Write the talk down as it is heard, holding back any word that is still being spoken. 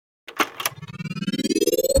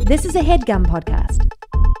This is a HeadGum podcast.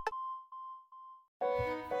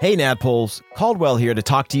 Hey Nadpoles, Caldwell here to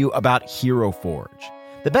talk to you about Hero Forge,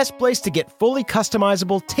 the best place to get fully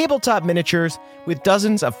customizable tabletop miniatures with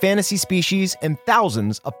dozens of fantasy species and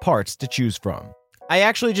thousands of parts to choose from. I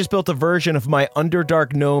actually just built a version of my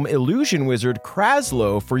Underdark Gnome illusion wizard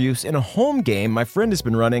Kraslow for use in a home game my friend has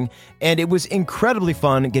been running, and it was incredibly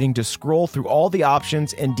fun getting to scroll through all the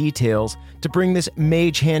options and details to bring this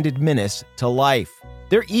mage-handed menace to life.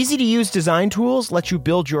 Their easy-to-use design tools let you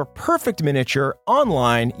build your perfect miniature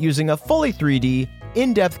online using a fully 3D,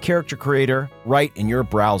 in-depth character creator right in your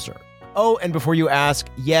browser. Oh, and before you ask,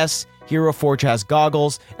 yes, Hero Forge has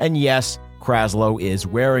goggles, and yes, Kraslow is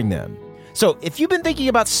wearing them. So if you've been thinking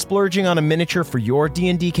about splurging on a miniature for your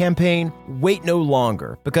D&D campaign, wait no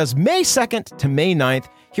longer, because May 2nd to May 9th,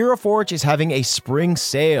 Hero Forge is having a spring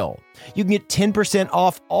sale. You can get 10%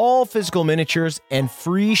 off all physical miniatures and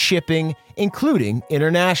free shipping, including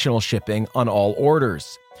international shipping on all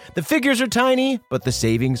orders. The figures are tiny, but the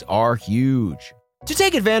savings are huge. To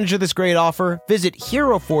take advantage of this great offer, visit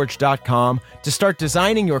HeroForge.com to start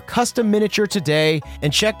designing your custom miniature today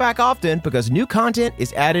and check back often because new content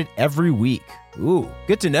is added every week. Ooh,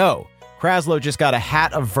 good to know. Kraslow just got a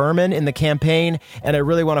hat of vermin in the campaign, and I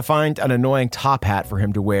really want to find an annoying top hat for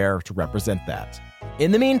him to wear to represent that.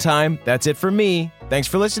 In the meantime, that's it for me. Thanks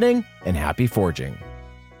for listening, and happy forging.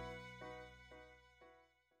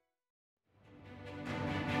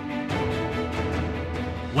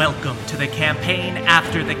 Welcome to the campaign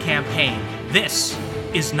after the campaign. This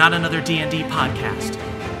is not another D&D podcast.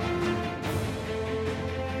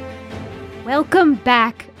 Welcome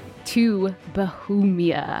back to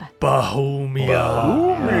Bohemia. Not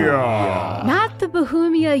the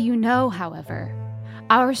Bohemia you know, however.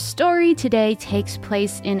 Our story today takes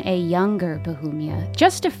place in a younger Bohemia,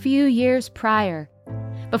 just a few years prior,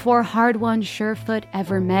 before Hard-Won Surefoot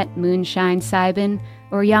ever met Moonshine Sybin,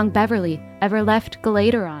 or young Beverly ever left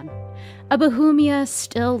Galateron. A Bohemia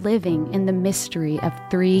still living in the mystery of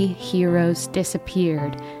 3 heroes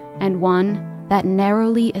disappeared, and one that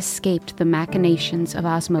narrowly escaped the machinations of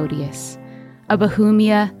Asmodeus. A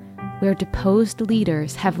Bohemia where deposed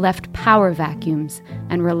leaders have left power vacuums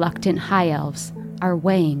and reluctant high elves are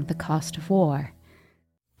weighing the cost of war.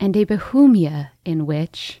 And a Bohemia in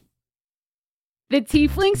which the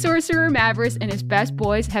tiefling sorcerer Mavrus and his best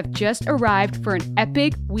boys have just arrived for an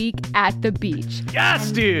epic week at the beach.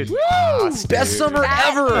 Yes, dude! Woo! Best summer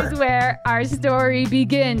ever! That is where our story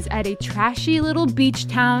begins, at a trashy little beach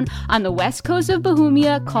town on the west coast of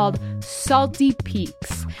Bohemia called Salty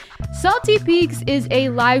Peaks. Salty Peaks is a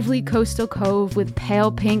lively coastal cove with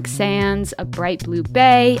pale pink sands, a bright blue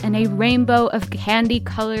bay, and a rainbow of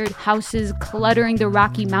candy-colored houses cluttering the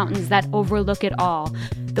Rocky Mountains that overlook it all.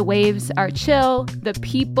 The waves are chill, the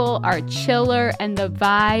people are chiller, and the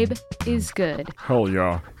vibe is good. Hell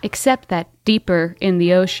yeah. Except that deeper in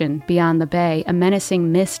the ocean, beyond the bay, a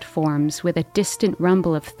menacing mist forms with a distant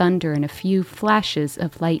rumble of thunder and a few flashes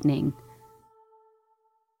of lightning.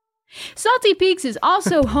 Salty Peaks is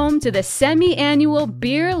also home to the semi-annual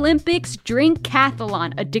Beer Olympics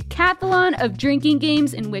Drinkathlon, a decathlon of drinking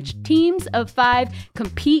games in which teams of 5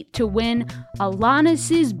 compete to win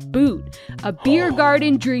Alanis's Boot, a beer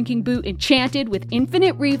garden drinking boot enchanted with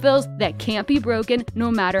infinite refills that can't be broken no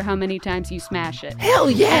matter how many times you smash it. Hell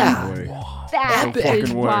yeah! That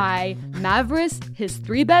is why Mavrus, his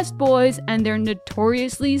 3 best boys, and their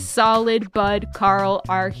notoriously solid bud Carl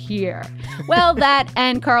are here. Well, that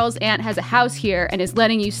and Carl's aunt has a house here and is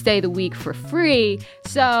letting you stay the week for free.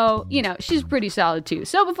 So, she's pretty solid too.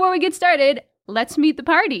 So before we get started, let's meet the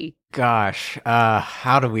party. Gosh,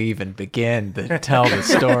 how do we even begin to tell the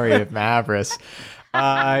story of Mavrus?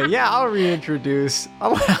 I'll reintroduce.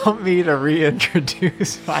 Allow me to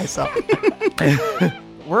reintroduce myself.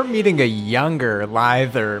 We're meeting a younger,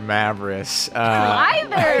 lither Mavrus.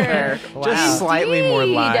 Lither? Just slightly more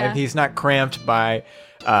lithe. He's not cramped by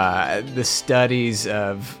the studies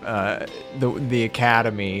of the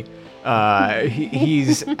academy.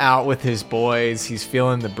 He's out with his boys. He's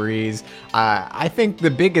feeling the breeze. I think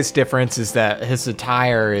the biggest difference is that his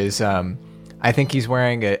attire is... I think he's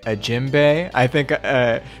wearing a djembe. I think,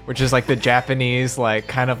 which is like the Japanese,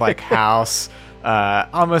 kind of house...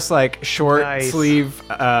 almost like short sleeve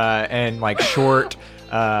and short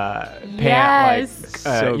pant,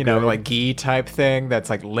 like gi type thing that's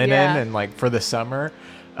like linen and for the summer.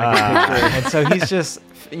 And so he's just,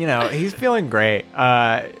 he's feeling great.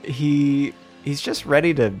 He's just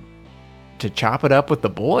ready to chop it up with the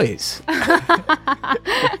boys.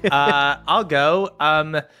 I'll go.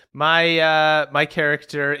 My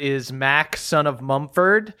character is Mac, son of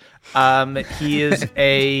Mumford. He is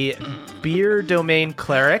a beer domain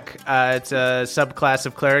cleric. It's a subclass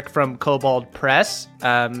of cleric from Kobold Press.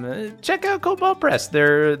 Check out Kobold Press.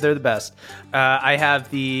 They're the best. I have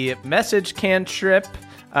the message cantrip.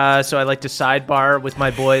 So I like to sidebar with my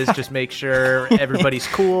boys, just make sure everybody's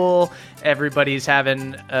cool, everybody's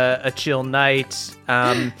having a chill night,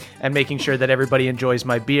 and making sure that everybody enjoys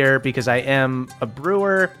my beer because I am a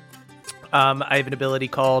brewer. I have an ability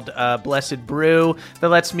called Blessed Brew that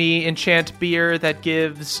lets me enchant beer that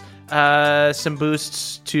gives some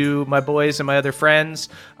boosts to my boys and my other friends.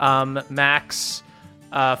 Mac's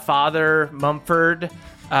father, Mumford,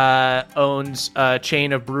 owns a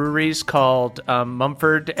chain of breweries called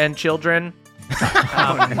Mumford and Children.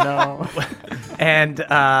 No. And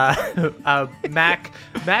Mac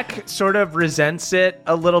sort of resents it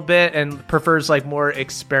a little bit and prefers like more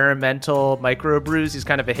experimental microbrews. He's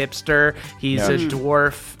kind of a hipster. He's a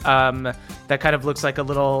dwarf that kind of looks like a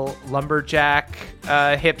little lumberjack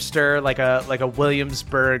hipster, like a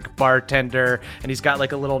Williamsburg bartender. And he's got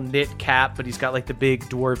like a little knit cap, but he's got like the big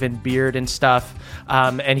dwarven beard and stuff.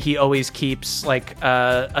 And he always keeps like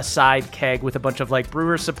a side keg with a bunch of like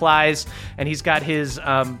brewer supplies. And he's got his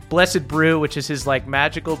Blessed Brew, which is his like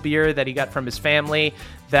magical beer that he got from his family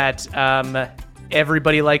that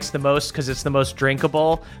everybody likes the most because it's the most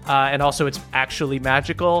drinkable, and also it's actually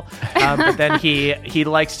magical. But then he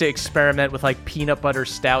likes to experiment with like peanut butter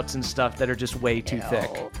stouts and stuff that are just way too thick.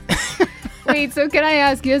 Wait, so can I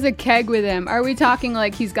ask, he has a keg with him. Are we talking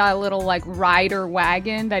like he's got a little like rider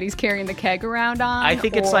wagon that he's carrying the keg around on? I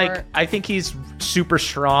think I think he's super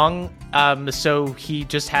strong. So he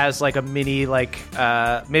just has like a mini, like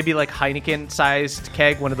maybe like Heineken sized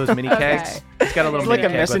keg, one of those mini kegs. He's got a little like mini a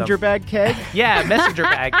keg messenger with him. bag keg. Yeah, messenger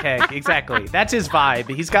bag keg. Exactly. That's his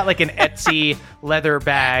vibe. He's got like an Etsy leather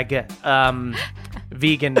bag,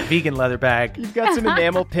 vegan leather bag. You've got some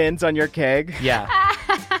enamel pins on your keg. Yeah.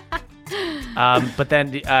 But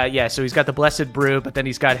then, so he's got the Blessed Brew, but then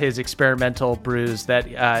he's got his experimental brews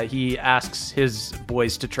that he asks his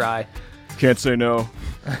boys to try. Can't say no.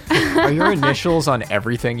 Are your initials on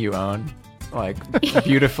everything you own? Like,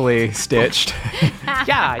 beautifully stitched?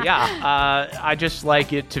 Yeah. I just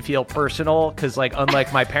like it to feel personal because, like,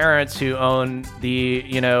 unlike my parents who own the,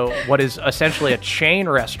 what is essentially a chain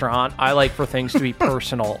restaurant, I like for things to be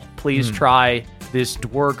personal. Please try this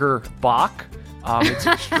Dwarger Bock. It's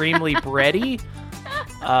extremely bready.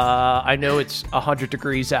 I know it's 100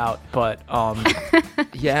 degrees out, but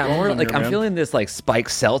yeah, more like I'm feeling this like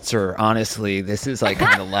spiked seltzer. Honestly, this is like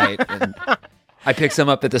kind of light. And I picked some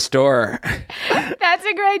up at the store. That's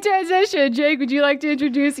a great transition. Jake, would you like to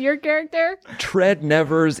introduce your character? Tread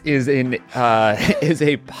Nevers is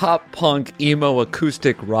a pop punk emo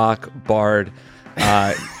acoustic rock bard.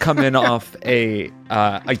 Coming off a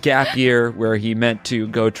gap year where he meant to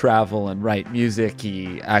go travel and write music.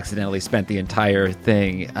 He accidentally spent the entire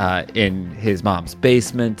thing in his mom's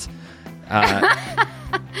basement.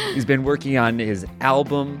 He's been working on his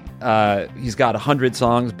album. He's got 100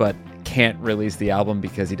 songs, but can't release the album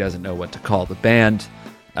because he doesn't know what to call the band,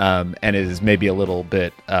 and is maybe a little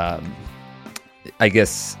bit,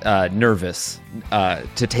 nervous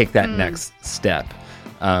to take that next step.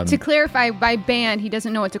 To clarify, by band, he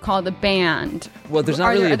doesn't know what to call the band. Well, there's not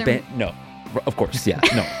really a band. No, of course, yeah.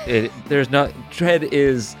 No, there's not.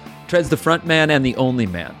 Tread's the front man and the only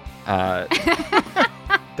man.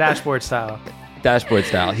 dashboard style. Dashboard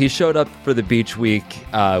style. He showed up for the beach week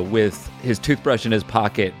with his toothbrush in his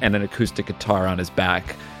pocket and an acoustic guitar on his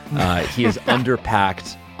back. He is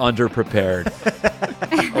underpacked, underprepared,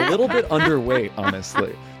 a little bit underweight,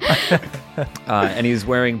 honestly. And he's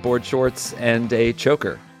wearing board shorts and a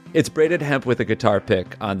choker. It's braided hemp with a guitar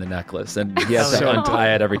pick on the necklace, and he has to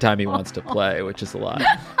untie it every time he wants to play, which is a lot.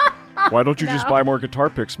 Why don't you just buy more guitar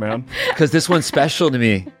picks, man? Because this one's special to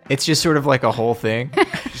me. It's just sort of like a whole thing.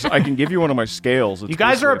 I can give you one of my scales. You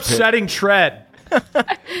guys are upsetting Tread.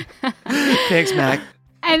 Thanks, Mac.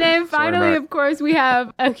 And then finally, Sorry, of course, we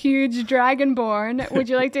have a huge dragonborn. Would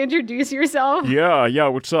you like to introduce yourself? Yeah.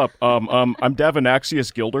 What's up? I'm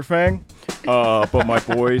Davanaxius Gilderfang,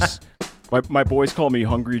 but my boys call me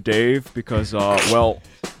Hungry Dave because,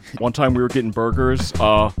 one time we were getting burgers,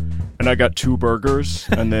 and I got 2 burgers,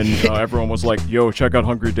 and then everyone was like, "Yo, check out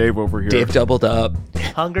Hungry Dave over here." Dave doubled up.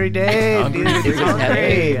 Hungry Dave. Dude.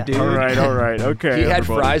 All right. Okay. He had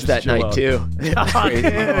everybody, fries just that chill night out. too.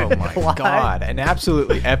 Oh my God, an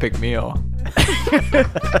absolutely epic meal.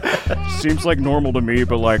 Seems like normal to me,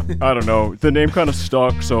 but like, I don't know. The name kind of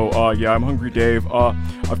stuck, so yeah, I'm Hungry Dave.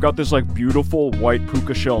 I've got this like beautiful white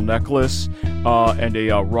puka shell necklace, and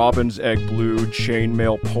a robin's egg blue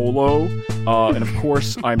chainmail polo. And of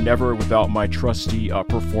course, I'm never without my trusty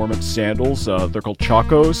performance sandals. They're called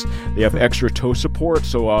Chacos. They have extra toe support,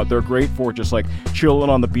 so they're great for just like chilling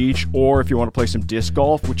on the beach, or if you want to play some disc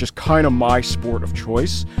golf, which is kind of my sport of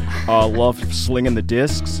choice. Love slinging the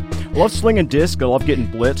discs. I love slinging disc. I love getting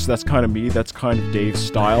blitzed. That's kind of me. That's kind of Dave's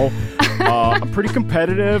style. I'm pretty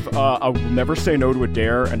competitive. I will never say no to a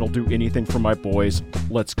dare, and I'll do anything for my boys.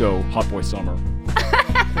 Let's go, Hot Boy Summer.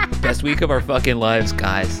 Best week of our fucking lives,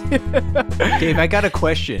 guys. Dave, I got a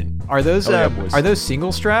question. Are those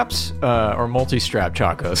single straps or multi-strap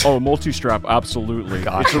Chacos? Oh, multi-strap, absolutely.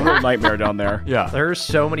 Gotcha. It's a real nightmare down there. Yeah. There's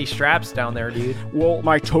so many straps down there, dude. Well,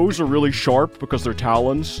 my toes are really sharp because they're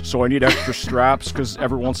talons, so I need extra straps because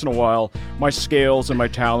every once in a while, my scales and my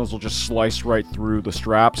talons will just slice right through the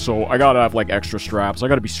straps, so I gotta have like extra straps. I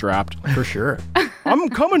gotta be strapped. For sure. I'm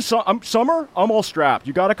coming, summer, I'm all strapped.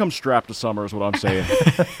 You gotta come strapped to summer is what I'm saying.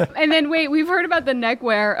 And then wait, we've heard about the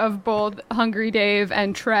neckwear of both Hungry Dave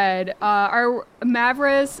and Tread. Are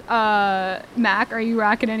Mavrus, Mac, are you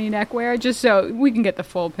rocking any neckwear? Just so we can get the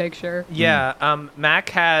full picture. Yeah, Mac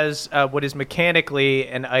has what is mechanically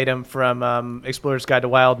an item from Explorer's Guide to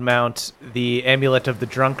Wildmount, the Amulet of the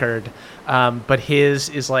Drunkard. But his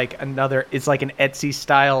is like it's like an Etsy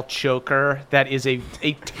style choker that is a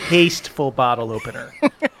tasteful bottle opener.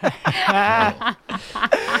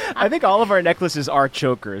 I think all of our necklaces are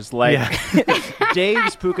chokers. Like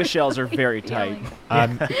Dave's puka shells are very tight.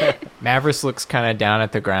 Mavrus looks kind of down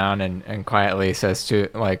at the ground and quietly says to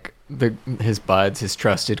like his buds, his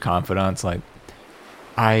trusted confidants, like,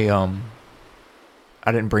 I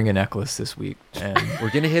didn't bring a necklace this week, and we're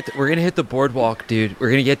gonna hit the boardwalk, dude. We're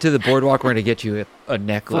gonna get to the boardwalk. We're gonna get you a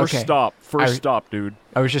necklace. First stop, dude.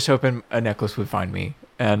 I was just hoping a necklace would find me,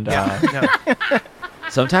 and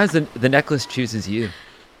sometimes the necklace chooses you.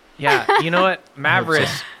 Yeah, you know what,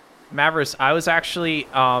 Mavrus, I was actually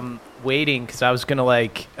waiting because I was gonna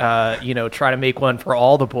try to make one for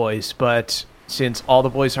all the boys, but since all the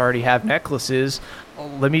boys already have necklaces,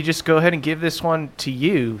 let me just go ahead and give this one to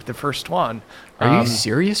you, the first one. Are you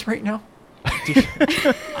serious right now?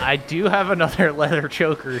 I do have another leather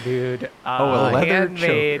choker, dude. A leather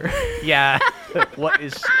handmade. choker. Yeah. What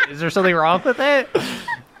is there something wrong with it?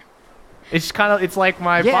 It's it's like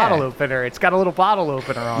my bottle opener. It's got a little bottle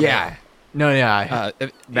opener on it. Yeah. No, yeah.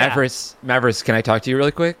 Mavrus, can I talk to you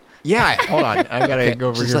really quick? Yeah. Hold on. I gotta go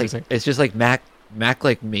over here for a second. It's just like Mac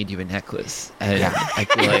like made you a necklace, and I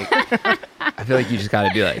feel like you just got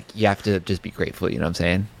to be like, you have to just be grateful. You know what I'm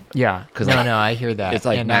saying? Yeah. Because I hear that. It's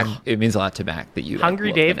like Mac. It means a lot to Mac that you.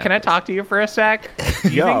 Hungry Dave, can I talk to you for a sec? Do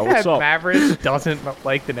you think what's up? Mavrus doesn't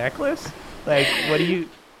like the necklace? Like, what do you?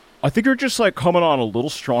 I think you're just like coming on a little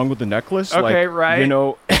strong with the necklace. Okay, like, right. You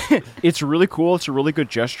know, it's really cool. It's a really good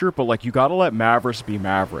gesture, but like you gotta let Mavrus be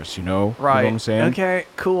Mavrus. You know, right? You know what I'm saying? Okay,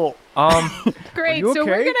 cool. Great. So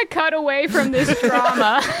we're gonna cut away from this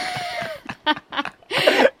drama.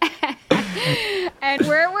 And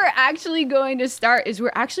where we're actually going to start is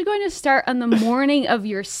we're actually going to start on the morning of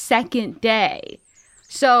your second day.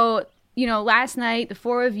 So, last night, the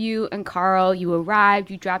four of you and Carl, you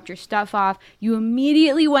arrived, you dropped your stuff off, you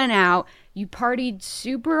immediately went out, you partied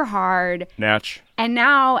super hard. Natch. And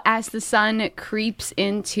now, as the sun creeps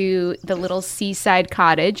into the little seaside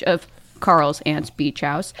cottage of Carl's aunt's beach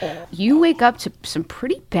house, you wake up to some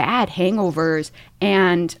pretty bad hangovers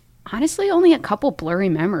and honestly only a couple blurry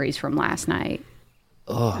memories from last night.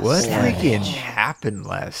 Oh, what freaking happened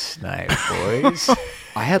last night, boys?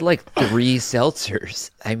 I had like 3 seltzers.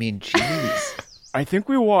 I mean, jeez. I think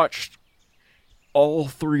we watched all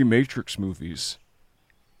 3 Matrix movies.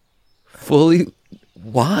 Fully?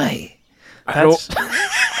 Why? I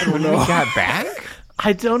don't know. We got back?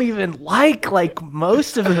 I don't even like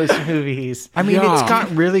most of those movies. I mean, it's got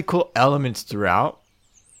really cool elements throughout.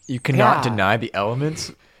 You cannot deny the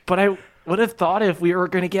elements. But I would have thought if we were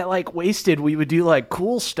going to get like wasted, we would do like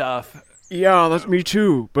cool stuff. Yeah, that's me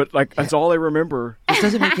too. But like, that's all I remember. It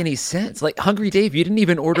doesn't make any sense. Like, Hungry Dave, you didn't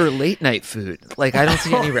even order late night food. Like, I don't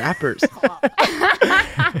see any wrappers.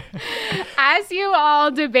 As you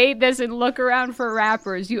all debate this and look around for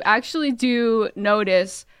wrappers, you actually do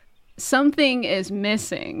notice something is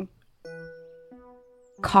missing.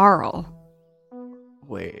 Carl.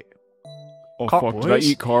 Wait. Oh, fuck. Did I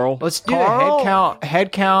eat Carl? Let's do a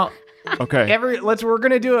head count. Okay. We're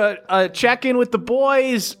gonna do a check-in with the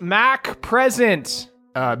boys. Mac present.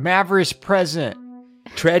 Mavrus present.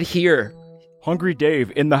 Tread here. Hungry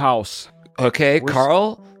Dave in the house. Okay,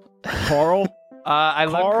 Carl. Carl? I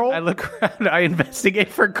look around. I investigate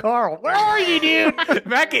for Carl. Where are you, dude?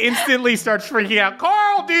 Mac instantly starts freaking out.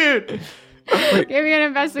 Carl, dude! Give me an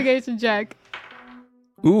investigation check.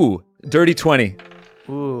 Ooh, dirty 20.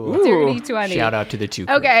 Ooh. Dirty 20. Shout out to the two.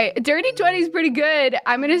 Okay, dirty 20 is pretty good.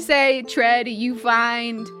 I'm going to say, Tread, you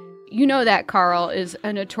know that Carl is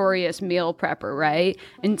a notorious meal prepper, right?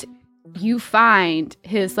 And you find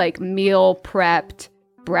his meal prepped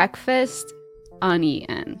breakfast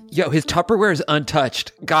uneaten. Yo, his Tupperware is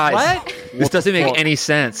untouched. Guys, What? This doesn't make any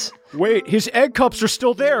sense. Wait, his egg cups are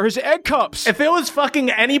still there. His egg cups. If it was fucking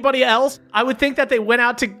anybody else, I would think that they went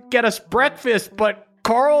out to get us breakfast, but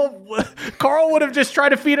Carl would have just tried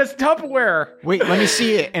to feed us Tupperware. Wait, let me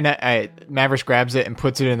see it. And Mavrus grabs it and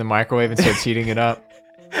puts it in the microwave and starts heating it up.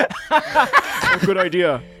 Good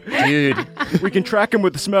idea. Dude. We can track him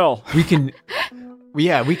with the smell. We can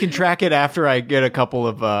track it after I get a couple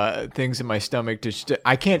of things in my stomach.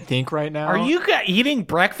 I can't think right now. Are you eating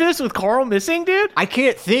breakfast with Carl missing, dude? I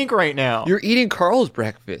can't think right now. You're eating Carl's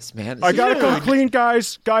breakfast, man. I gotta come clean,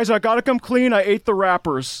 guys. Guys, I gotta come clean. I ate the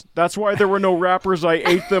wrappers. That's why there were no wrappers. I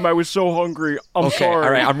ate them. I was so hungry. I'm sorry.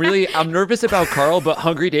 All right, I'm nervous about Carl, but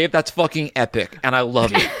Hungry Dave, that's fucking epic, and I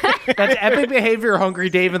love it. That's epic behavior, Hungry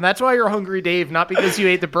Dave, and that's why you're Hungry Dave, not because you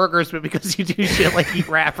ate the burgers, but because you do shit like eat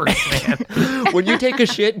wrappers, man. When you take a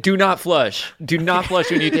shit, do not flush. Do not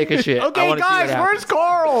flush when you take a shit. Okay, guys, where's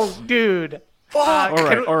Carl, dude? All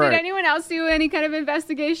right. Did anyone else do any kind of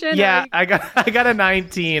investigation? Yeah, I got a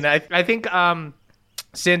 19. I think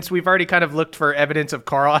since we've already kind of looked for evidence of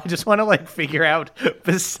Carl, I just want to figure out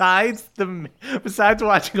besides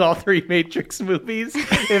watching all 3 Matrix movies,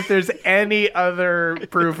 if there's any other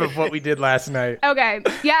proof of what we did last night. Okay,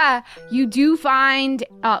 yeah, you do find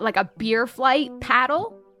a beer flight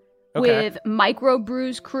paddle. Okay. With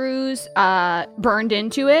microbrews crews burned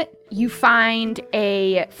into it. You find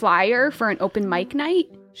a flyer for an open mic night.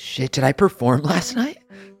 Shit, did I perform last night?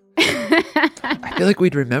 I feel like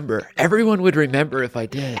we'd remember. Everyone would remember if I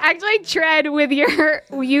did. Actually, Tread,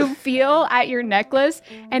 you feel at your necklace,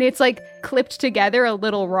 and it's clipped together a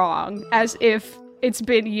little wrong, as if it's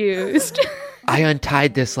been used. I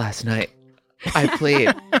untied this last night. I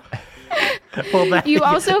played. You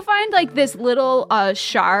also find this little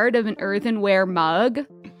shard of an earthenware mug.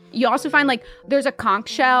 You also find there's a conch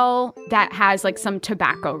shell that has some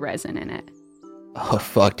tobacco resin in it. Oh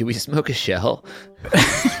fuck, did we smoke a shell?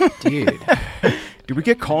 Dude. Did we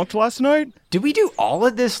get conked last night? Did we do all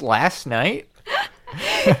of this last night?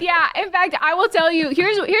 Yeah, in fact, I will tell you,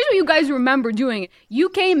 here's what you guys remember doing. You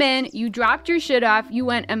came in, you dropped your shit off, you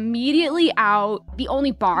went immediately out. The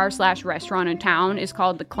only bar/restaurant in town is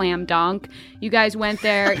called the Clam Dunk. You guys went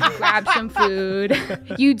there, you grabbed some food.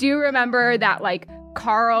 You do remember that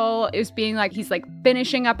Carl is being he's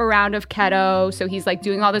finishing up a round of keto, so he's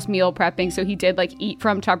doing all this meal prepping, so he did eat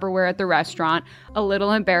from Tupperware at the restaurant. A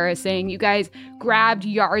little embarrassing. You guys grabbed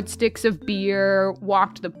yardsticks of beer,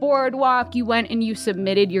 walked the boardwalk, you went and you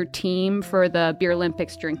submitted your team for the Beer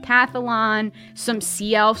Olympics Drinkathlon. Some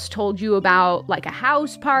sea elves told you about a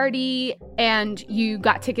house party, and you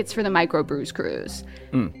got tickets for the microbrews cruise.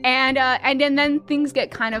 And then things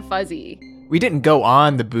get kind of fuzzy. We didn't go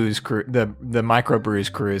on the booze the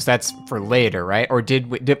microbrews cruise. That's for later, right? Or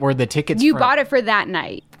were the tickets? You got it for that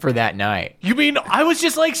night. For that night. You mean I was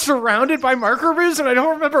just surrounded by microbrews and I don't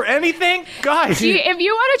remember anything, guys? If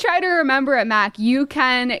you want to try to remember it, Mac, you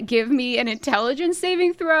can give me an intelligence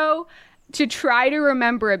saving throw to try to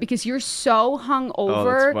remember it, because you're so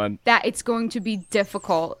hungover that it's going to be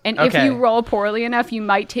difficult. And if you roll poorly enough, you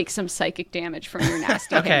might take some psychic damage from your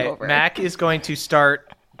nasty hangover. Mac is going to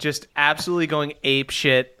start just absolutely going ape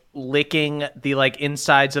shit, licking the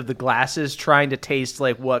insides of the glasses, trying to taste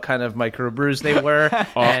what kind of microbrews they were.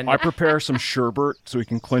 And I prepare some sherbet so he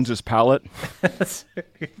can cleanse his palate.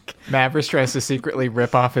 Mavrus tries to secretly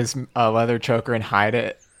rip off his leather choker and hide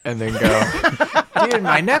it, and then go, dude,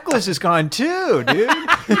 my necklace is gone too, dude.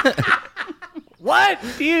 What?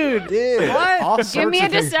 Dude. What? Give me a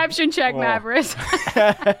deception check, Mavrus.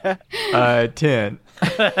 10.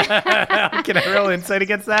 Can I roll insight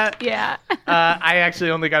against that? Yeah. I actually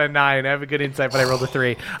only got a 9. I have a good insight, but I rolled a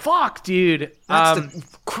 3. Fuck, dude.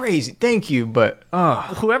 That's crazy. Thank you, but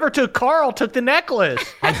whoever took Carl took the necklace.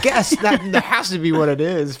 I guess that has to be what it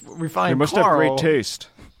is. We find They must Carl, have great taste.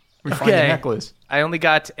 We find the necklace. I only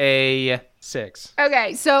got a 6.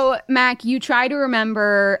 Okay, so Mac, you try to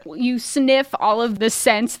remember. You sniff all of the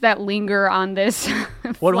scents that linger on this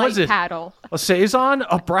What was it? paddle. A saison?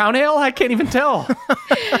 A brown ale? I can't even tell.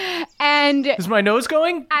 And is my nose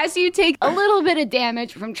going? As you take a little bit of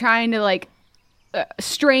damage from trying to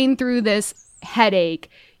strain through this headache,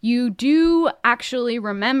 you do actually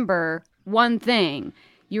remember one thing.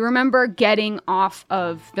 You remember getting off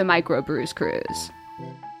of the microbrews cruise.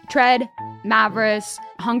 Tread, Mavrus,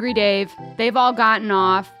 Hungry Dave, they've all gotten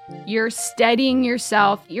off. You're steadying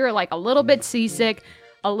yourself. You're like a little bit seasick,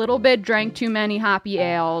 a little bit drank too many hoppy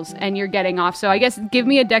ales, and you're getting off. So I guess give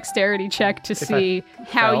me a dexterity check to see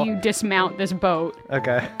how you dismount this boat.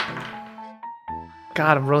 Okay.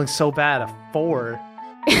 God, I'm rolling so bad. A 4.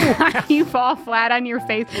 You fall flat on your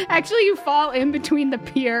face. Actually, you fall in between the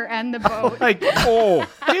pier and the boat. Oh,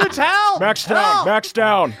 dude, help! Max down, Help! Max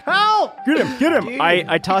down. Help! Get him.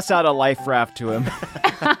 I toss out a life raft to him.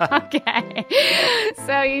 Okay.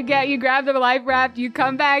 So you grab the life raft, you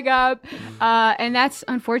come back up, and that's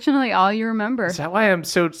unfortunately all you remember. Is that why I'm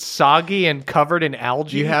so soggy and covered in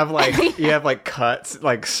algae? You have like cuts,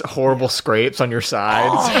 like horrible scrapes on your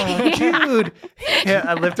sides. Oh, dude. Yeah,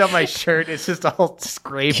 I lift up my shirt. It's just all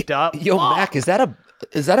scraped up. Yo, Mac, is that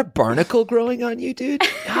a barnacle growing on you, dude?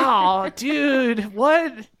 Oh, dude,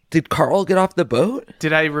 what? Did Carl get off the boat?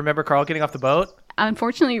 Did I remember Carl getting off the boat?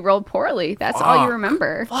 Unfortunately, you rolled poorly. That's all you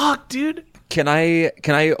remember. Fuck, dude. Can I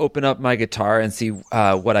open up my guitar and see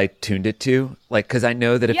what I tuned it to? Like, because I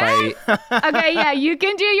know that if Okay, yeah, you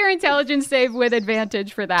can do your intelligence save with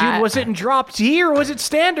advantage for that. Dude, was it in drop D or was it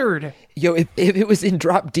standard? Yo, if it was in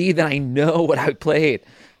drop D, then I know what I played.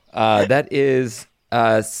 That is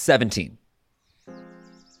 17.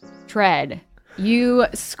 Tread. You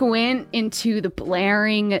squint into the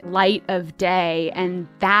blaring light of day, and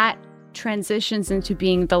that transitions into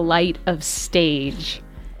being the light of stage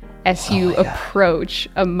as you approach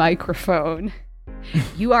a microphone.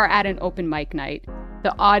 You are at an open mic night.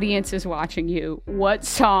 The audience is watching you. What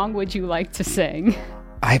song would you like to sing?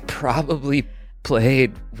 I probably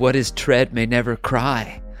played What Is Tread May Never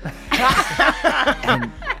Cry.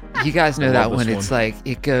 And you guys know that one. It's like,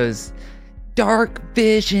 it goes, dark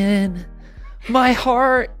vision, my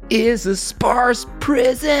heart is a sparse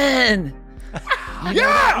prison.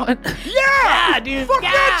 Yeah, dude. Fuck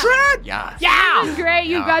that, Tread. This is great.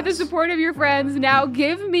 You've got the support of your friends. Now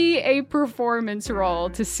give me a performance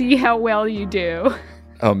roll to see how well you do.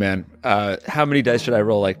 Oh, man. How many dice should I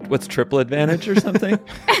roll? Like, what's triple advantage or something?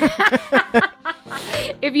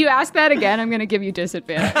 If you ask that again, I'm going to give you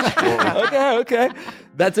disadvantage. Okay.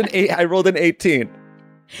 That's an 8. I rolled an 18.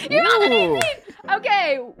 You're not an 18!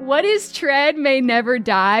 Okay, What Is Tread May Never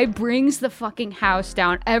Die brings the fucking house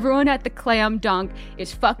down. Everyone at the Clam Dunk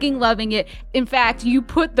is fucking loving it. In fact, you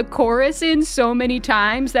put the chorus in so many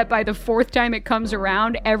times that by the 4th time it comes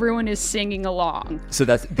around, everyone is singing along. So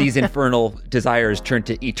that's these infernal desires turn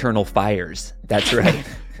to eternal fires. That's right.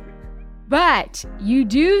 But you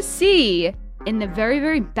do see in the very,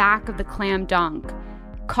 very back of the Clam Dunk,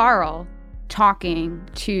 Carl talking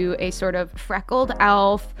to a sort of freckled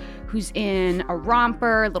elf who's in a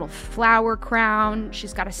romper, little flower crown.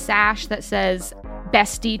 She's got a sash that says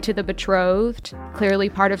bestie to the betrothed, clearly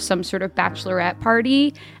part of some sort of bachelorette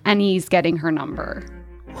party, and he's getting her number.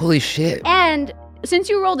 Holy shit. And since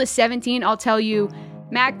you rolled a 17, I'll tell you,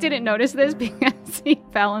 Mac didn't notice this because he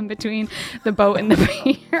fell in between the boat and the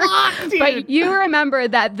pier. But you remember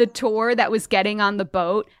that the tour that was getting on the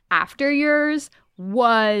boat after yours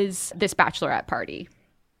was this bachelorette party.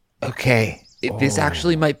 Okay. This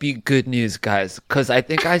actually might be good news, guys, because I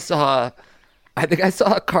think I saw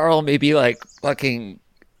Carl maybe like fucking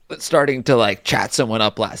starting to like chat someone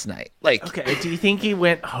up last night. Like, okay, do you think he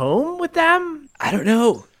went home with them? I don't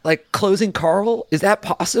know. Like closing Carl? Is that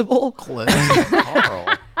possible? Closing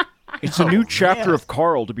Carl. It's a new chapter of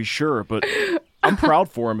Carl, to be sure, but I'm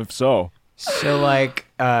proud for him if so. So, like,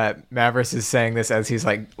 Mavrus is saying this as he's,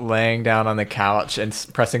 like, laying down on the couch and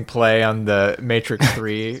pressing play on the Matrix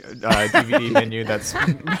 3 DVD menu that's,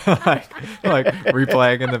 like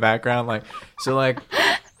replaying in the background. Like, so, like,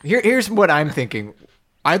 here's what I'm thinking.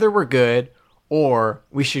 Either we're good, or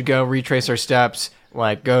we should go retrace our steps,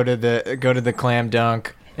 like, go to the Clam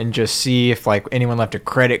Dunk and just see if, like, anyone left a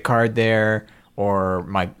credit card there, or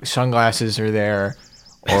my sunglasses are there.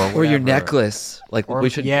 Or your necklace. Like, we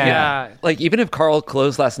should, like, even if Carl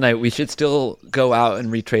closed last night, we should still go out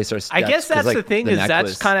and retrace our steps. I guess that's like, the thing, is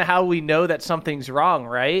that's kind of how we know that something's wrong,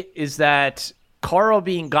 right? Is that Carl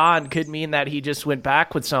being gone could mean that he just went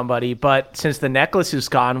back with somebody, but since the necklace is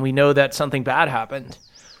gone, we know that something bad happened.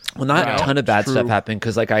 Well, not a ton of bad True. stuff happened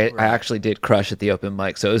because, like, I actually did crush at the open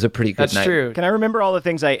mic, so it was a pretty good That's night. true. Can I remember all the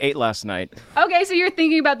things I ate last night? Okay, so you're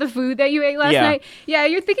thinking about the food that you ate last Yeah. night? Yeah,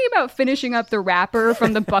 you're thinking about finishing up the wrapper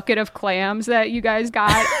from the bucket of clams that you guys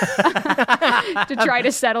got to try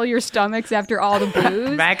to settle your stomachs after all the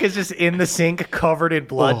booze. Mac is just in the sink covered in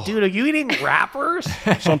blood. Dude, are you eating wrappers?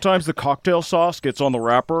 Sometimes the cocktail sauce gets on the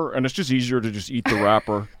wrapper, and it's just easier to just eat the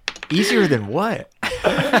wrapper. Easier than what?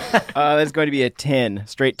 That's going to be a 10,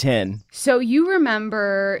 straight 10. So you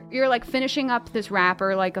remember you're like finishing up this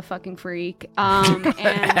wrapper like a fucking freak, and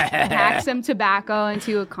pack some tobacco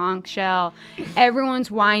into a conch shell. Everyone's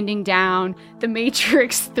winding down. The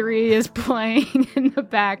Matrix 3 is playing in the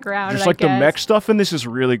background. Just I like the guess. mech stuff in this is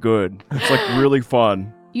really good. It's like really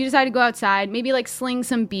fun. You decide to go outside, maybe like sling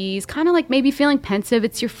some bees, kind of like maybe feeling pensive.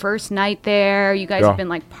 It's your first night there. You guys have been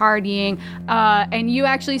like partying. And you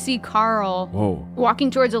actually see Carl walking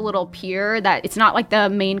towards a little pier that it's not like the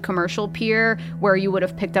main commercial pier where you would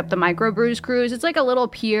have picked up the microbrews cruise. It's like a little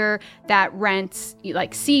pier that rents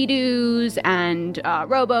like sea-doos and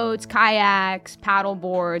rowboats, kayaks, paddle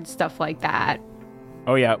boards, stuff like that.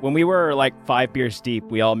 Oh, yeah. When we were like 5 beers deep,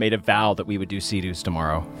 we all made a vow that we would do Sea-Doos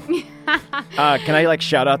tomorrow. Can I like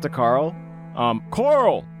shout out to Carl?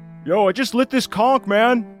 Carl! Yo, I just lit this conch,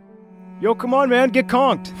 man. Yo, come on, man, get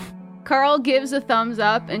conked. Carl gives a thumbs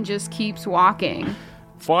up and just keeps walking.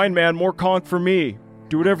 Fine, man, more conch for me.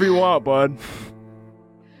 Do whatever you want, bud.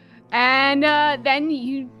 And then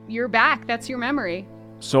you're back. That's your memory.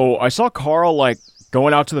 So I saw Carl like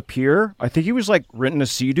going out to the pier. I think he was like renting a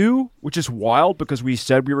Sea-Doo, which is wild because we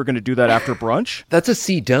said we were going to do that after brunch. That's a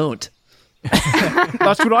C don't.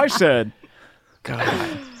 That's what I said.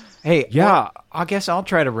 God. Hey, Yeah. well, I guess I'll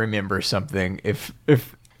try to remember something if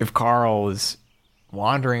Carl is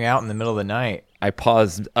wandering out in the middle of the night. I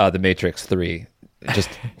paused The Matrix 3. Just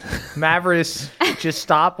Mavrus, just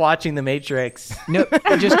stop watching The Matrix. No,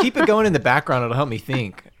 just keep it going in the background. It'll help me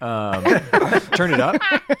think. Turn it up.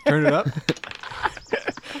 Turn it up.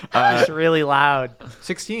 It's really loud.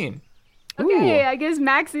 16. Okay, I guess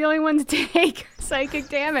Mac's the only one to take psychic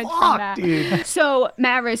damage from that. Dude. So,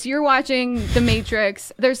 Mavrus, you're watching The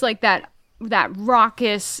Matrix. There's like that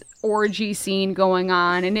raucous orgy scene going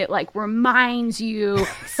on, and it like reminds you,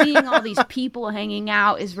 seeing all these people hanging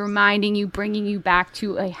out is reminding you, bringing you back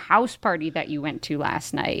to a house party that you went to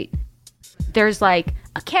last night. There's like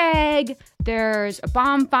a keg, there's a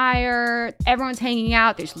bonfire, everyone's hanging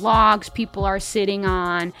out, there's logs people are sitting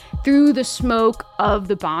on. Through the smoke of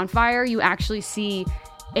the bonfire, you actually see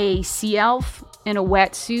a sea elf in a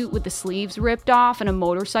wetsuit with the sleeves ripped off and a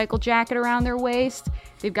motorcycle jacket around their waist.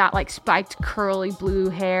 They've got like spiked curly blue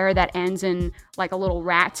hair that ends in like a little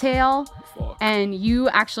rat tail. And you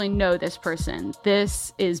actually know this person.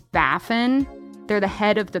 This is Baffin. They're the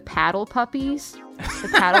head of the Paddle Puppies. The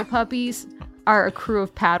Paddle Puppies are a crew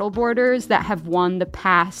of paddleboarders that have won the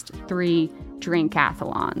past 3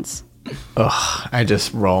 drinkathlons. Ugh, I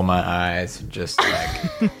just roll my eyes. Just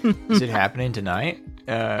like, is it happening tonight?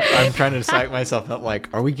 I'm trying to psych myself up. Like,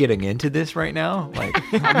 are we getting into this right now? Like,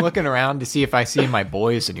 I'm looking around to see if I see my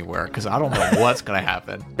boys anywhere because I don't know what's gonna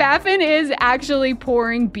happen. Baffin is actually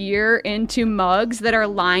pouring beer into mugs that are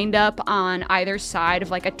lined up on either side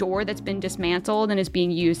of like a door that's been dismantled and is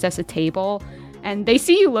being used as a table. And they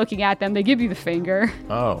see you looking at them. They give you the finger.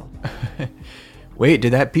 Oh. Wait,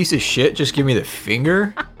 did that piece of shit just give me the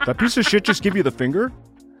finger? That piece of shit just give you the finger?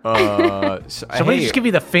 Somebody just give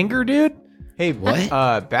you the finger, dude? Hey, what?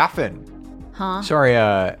 Baffin. Huh? Sorry,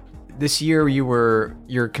 this year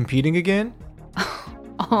you're competing again?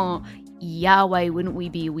 Oh, yeah, why wouldn't we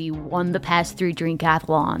be? We won the past 3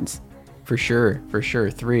 drinkathlons. For sure.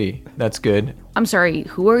 3. That's good. I'm sorry,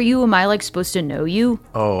 who are you? Am I like supposed to know you?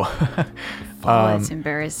 Oh. Oh, it's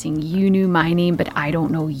embarrassing. You knew my name, but I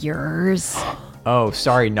don't know yours. Oh,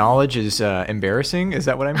 sorry. Knowledge is embarrassing. Is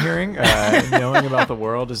that what I'm hearing? Knowing about the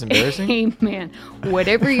world is embarrassing? Hey, man,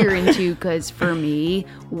 whatever you're into, because for me,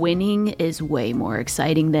 winning is way more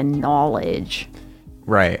exciting than knowledge.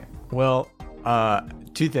 Right. Well,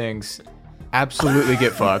 2 things. Absolutely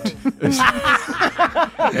get fucked.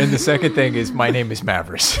 And the second thing is my name is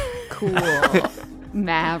Mavrus. Cool.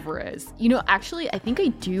 Mavrus. You know, actually, I think I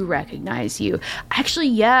do recognize you. Actually,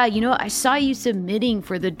 yeah, you know, I saw you submitting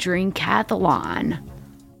for the drinkathlon.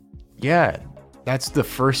 Yeah, that's the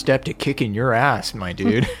first step to kicking your ass, my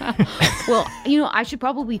dude. Well, you know, I should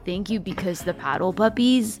probably thank you because the Paddle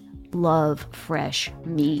Puppies love fresh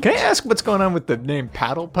meat. Can I ask what's going on with the name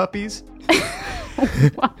Paddle Puppies?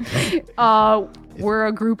 We're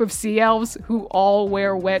a group of sea elves who all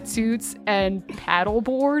wear wetsuits and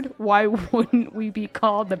paddleboard. Why wouldn't we be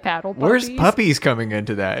called the Paddle Puppies? Where's puppies coming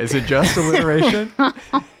into that? Is it just alliteration?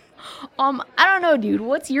 I don't know, dude.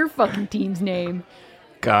 What's your fucking team's name?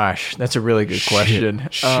 Gosh, that's a really good question.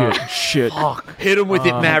 Shit. Fuck. Hit him with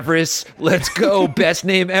it, Mavrus. Let's go. Best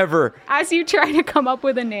name ever. As you try to come up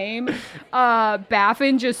with a name,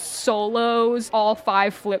 Baffin just solos all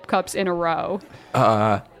 5 flip cups in a row.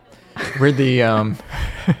 We're the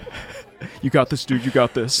You got this, dude. You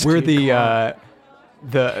got this. we're the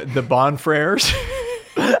Bonfrères.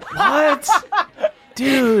 What?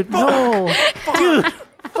 Dude, no. Dude,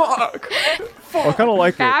 Fuck. I kind of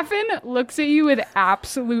like it. Baffin looks at you with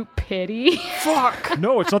absolute pity. Fuck.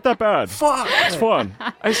 No, it's not that bad. Fuck. It's fun.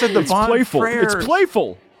 I said the It's playful. Bonfrères. It's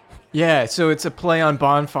playful. Yeah, so it's a play on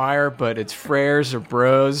bonfire, but it's frères or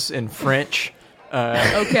bros in French.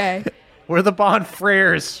 Okay. we're the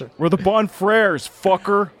Bonfrères. We're the Bonfrères,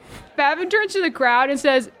 fucker. Baffin turns to the crowd and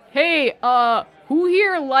says, "Hey, who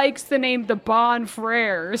here likes the name the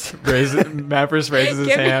Bonfrères?" Mavrus raises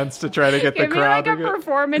his hands to try to get the Give me crowd like a to get...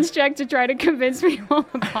 performance check to try to convince people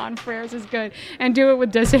the Bonfrères is good, and do it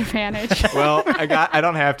with disadvantage. Well, I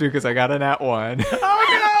don't have to because I got a nat 1.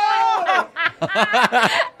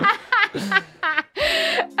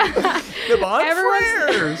 The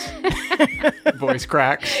Bonfrères. Voice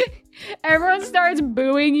cracks. Everyone starts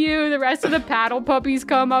booing you. The rest of the paddle puppies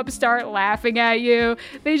come up, start laughing at you.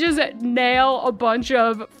 They just nail a bunch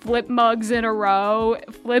of flip mugs in a row,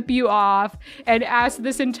 flip you off, and as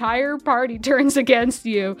this entire party turns against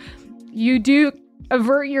you, you do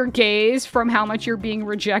avert your gaze from how much you're being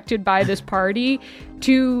rejected by this party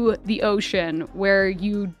to the ocean, where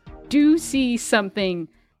you do see something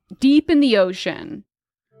deep in the ocean.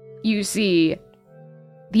 You see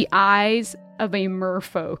the eyes of a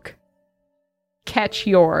merfolk catch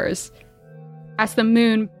yours. As the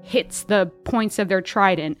moon hits the points of their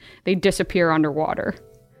trident, they disappear underwater.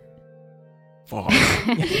 Fuck.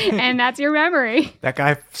 And that's your memory. That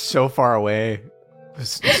guy so far away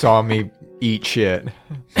saw me eat shit.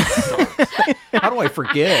 How do I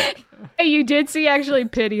forget? You did see actually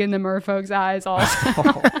pity in the merfolk's eyes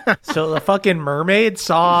also. So the fucking mermaid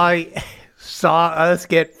saw us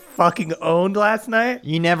get fucking owned last night?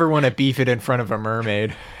 You never want to beef it in front of a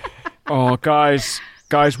mermaid. Oh, guys,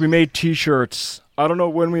 we made T-shirts. I don't know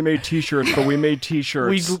when we made T-shirts, but we made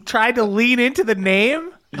T-shirts. We tried to lean into the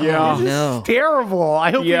name? Yeah. No. Terrible.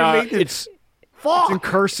 I hope Yeah, we made this. it's in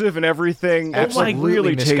cursive and everything. It's like Absolutely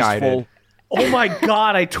really misguided. tasteful. Oh my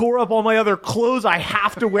god, I tore up all my other clothes. I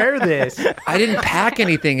have to wear this. I didn't pack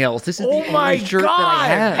anything else. This is Oh the my only shirt that I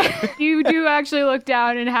have. You do actually look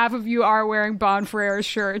down and half of you are wearing Bonfrères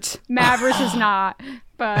shirts. Mavrus is not,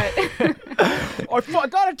 but... I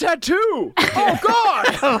got a tattoo. Oh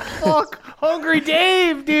God. Fuck, Hungry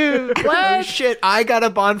Dave, dude. Oh shit, I got a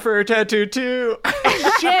Bonfire tattoo too.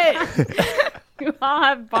 Shit. You all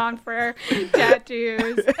have Bonfrère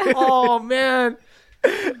tattoos. Oh man.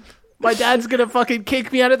 My dad's gonna fucking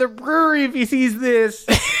kick me out of the brewery if he sees this.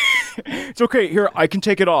 It's okay. Here, I can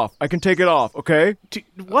take it off. Okay.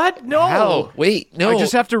 What? No. How? Wait, no. I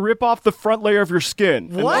just have to rip off the front layer of your skin.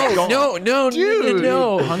 and What? that's all. No, Dude.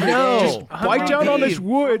 no. Bite down on this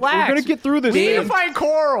wood. Relax. We're gonna get through this. We need to thing. find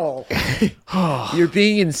Coral. You're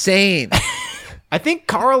being insane. I think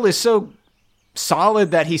Carl is so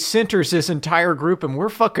solid that he centers this entire group, and we're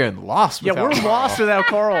fucking lost. Yeah, without we're lost without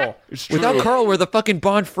Coral. It's true. Without Carl, we're the fucking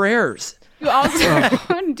Bonfrères. You also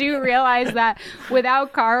do realize that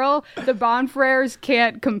without Carl, the Bonfrères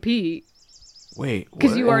can't compete. Wait,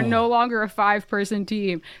 Because what? you are no longer a 5-person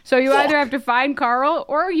team. So you either have to find Carl,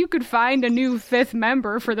 or you could find a new 5th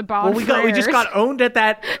member for the Bonfrères. Well, we just got owned at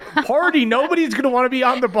that party. Nobody's gonna want to be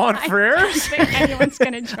on the I don't Bonfrères. think anyone's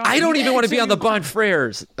going to join. I don't even want to be on the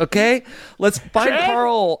Bonfrères, okay? Let's find Trent?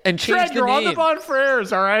 Carl and change Trent, the you're name. on the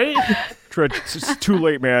Bonfrères, all right? Tread, it's too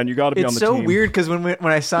late, man. You got to be on It's the so team. weird because when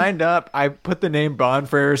I signed up, I put the name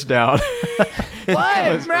Bonfires down.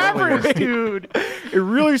 What? Mavrus, dude. It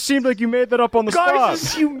really seemed like you made that up on the Guys, spot. this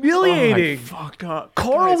is humiliating. Fucked up.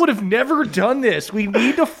 Carl would have never done this. We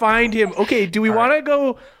need to find him. Okay, do we want to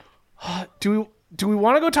go? Do we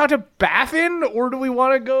want to go talk to Baffin, or do we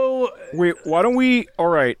want to go? Wait, why don't we? All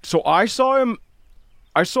right. So I saw him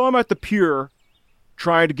at the pier,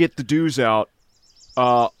 trying to get the dues out.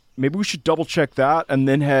 Maybe we should double check that and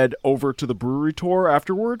then head over to the brewery tour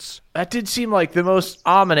afterwards. That did seem like the most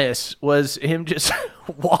ominous was him just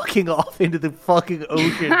walking off into the fucking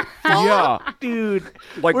ocean. Yeah. Dude,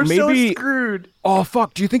 Like, we're so maybe- screwed. Oh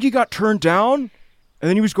fuck! Do you think he got turned down? And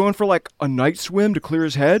then he was going for like a night swim to clear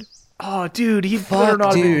his head? Oh, dude, he better Fuck,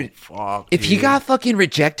 not dude. Fuck, If he got fucking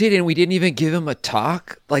rejected and we didn't even give him a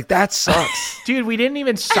talk, like that sucks. Dude, we didn't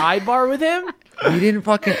even sidebar with him. We didn't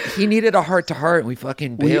fucking. He needed a heart to heart, and we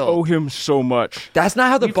fucking We bailed. owe him so much. That's not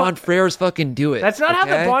how the Bonfrères fucking do it. That's not how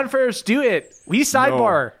the Bonfrères do it. We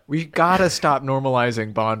sidebar. We gotta stop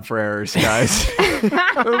normalizing Bonfrères, guys.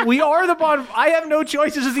 We are the Bon. I have no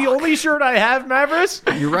choice. This is the only shirt I have, Mavrus.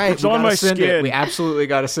 You're right. It's on my skin. We absolutely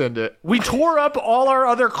gotta send it. We tore up all our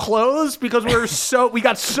other clothes because we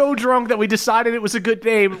got so drunk that we decided it was a good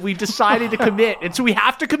name. We decided to commit, and so we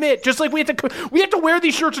have to commit. Just like we have to wear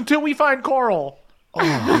these shirts until we find Carl. Oh,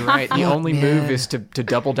 you're right. The only move is to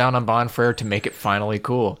double down on Bonfrère to make it finally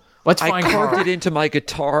cool. Let's find I carved Carl. it into my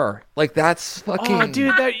guitar. Like that's fucking. Oh,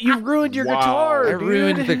 dude, you ruined your guitar. I Dude.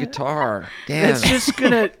 ruined the guitar. Damn. It's just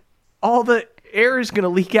all the air is gonna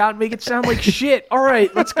leak out and make it sound like shit. All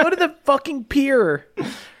right, let's go to the fucking pier.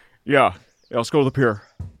 Yeah, let's go to the pier.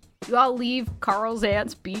 You all leave Carl's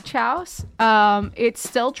aunt's beach house. It's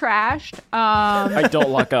still trashed. I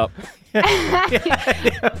don't lock up.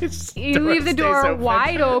 You leave the door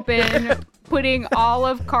wide open, putting all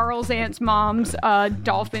of Carl's aunt's mom's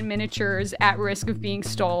dolphin miniatures at risk of being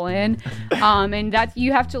stolen. And that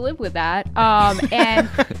you have to live with that. And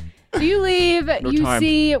so you leave,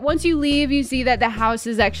 once you leave, you see that the house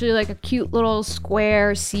is actually like a cute little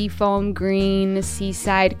square seafoam green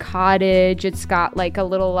seaside cottage. It's got like a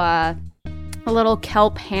little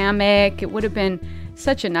kelp hammock. It would have been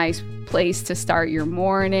such a nice place to start your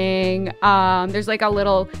morning. There's like a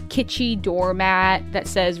little kitschy doormat that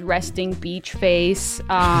says resting beach face.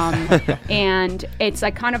 And it's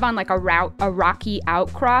like kind of on like a rocky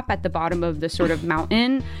outcrop at the bottom of the sort of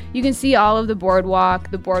mountain. You can see all of the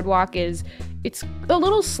boardwalk. The boardwalk it's a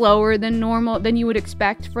little slower than normal than you would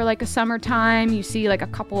expect for like a summertime. You see like a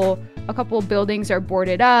couple buildings are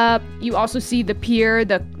boarded up. You also see the pier,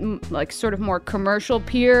 the like sort of more commercial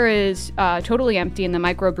pier is totally empty, and the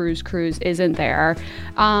microbrews cruise isn't there.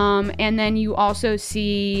 And then you also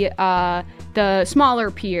see the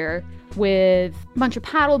smaller pier with a bunch of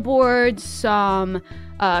paddle boards, some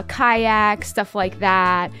kayaks, stuff like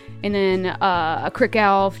that. And then a crick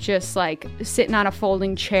elf just like sitting on a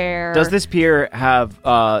folding chair. Does this pier have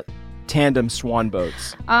tandem swan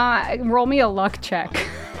boats? Roll me a luck check.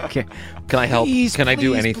 Okay. Can I help? Please, Can I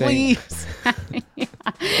do anything? Please.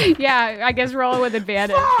 Yeah, I guess roll it with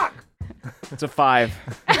advantage. It's a 5.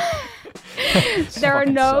 There are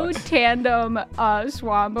no tandem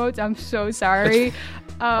swan boats. I'm so sorry.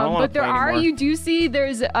 But there are, you do see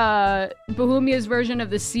there's Bohemia's version of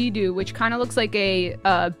the Sea-Doo, which kind of looks like a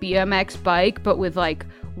BMX bike, but with like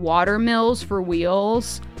water mills for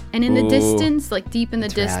wheels. And in the distance, like deep in the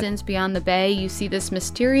distance beyond the bay, you see this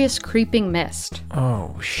mysterious creeping mist.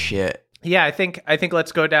 Oh, shit. Yeah, I think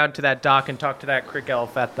let's go down to that dock and talk to that crick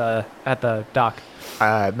elf at the dock.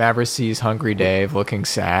 Mavrus sees Hungry Dave looking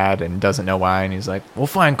sad and doesn't know why, and he's like, "We'll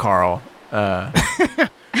find Carl." Well,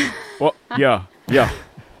 yeah.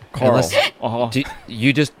 Carl.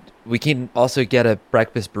 We can also get a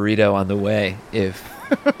breakfast burrito on the way if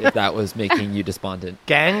that was making you despondent.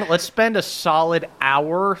 Gang, let's spend a solid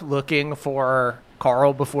hour looking for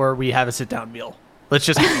Carl before we have a sit-down meal. Let's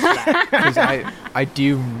just do that. Because I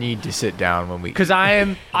do need to sit down when we... Because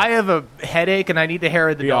I have a headache and I need the hair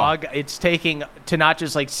of the dog. It's taking to not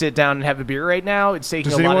just like sit down and have a beer right now. It's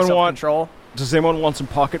taking a lot of self-control. Does anyone want some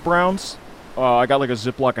pocket browns? I got like a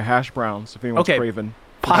Ziploc of hash browns if anyone's craving.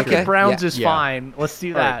 Pocket browns is fine. Let's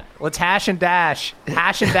do that. Right. Let's hash and dash.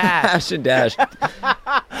 Hash and dash. Hash and dash.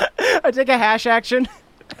 I take a hash action.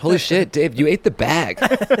 Holy shit, Dave, you ate the bag.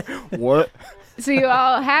 What? So you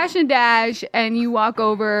all hash and dash, and you walk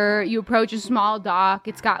over, you approach a small dock.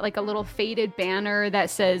 It's got like a little faded banner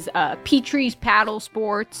that says Petrie's Paddle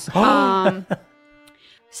Sports.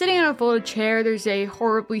 Sitting on a folded chair, there's a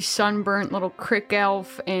horribly sunburnt little crick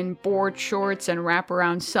elf in board shorts and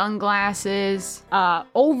wraparound sunglasses.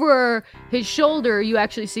 Over his shoulder, you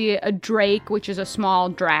actually see a drake, which is a small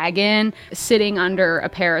dragon, sitting under a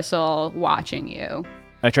parasol watching you.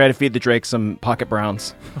 I try to feed the drake some pocket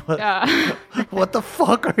browns. What the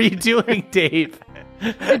fuck are you doing, Dave?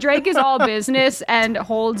 The drake is all business and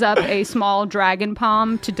holds up a small dragon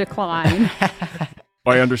palm to decline.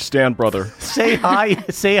 I understand, brother. Say hi,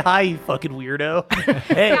 you fucking weirdo.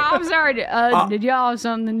 Hey. Yeah, I'm sorry. Did y'all have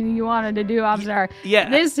something you wanted to do? I'm sorry. Yeah.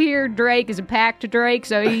 This here drake is a packed drake,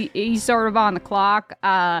 so he's sort of on the clock.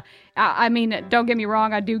 I mean, don't get me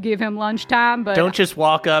wrong, I do give him lunchtime, but... Don't just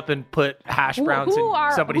walk up and put hash browns in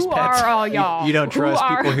somebody's pets. Who are all y'all? You don't trust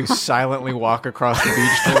people who silently walk across the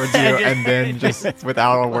beach towards you and then just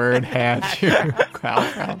without a word hand you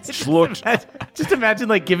crowns. Just imagine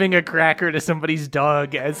like giving a cracker to somebody's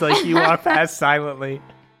dog as like you walk past silently.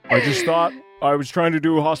 I just thought I was trying to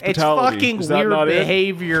do hospitality. It's fucking Is that weird not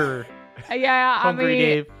behavior. Yeah, Hungry I mean,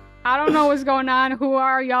 Dave. I don't know what's going on. Who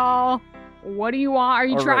are y'all? What do you want? Are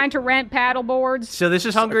you All trying right. to rent paddle boards? So this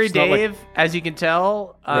is Hungry It's not like- Dave, as you can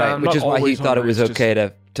tell. Right, which not is why he always thought it hungry, was it's okay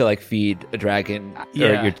to like feed a dragon Yeah.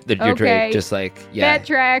 or your Okay. drake, just like yeah. That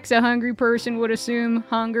tracks. A hungry person would assume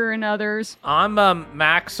hunger in others. I'm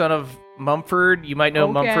Mac, son of Mumford. You might know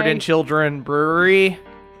Okay. Mumford and Children Brewery.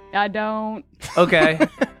 I don't. Okay.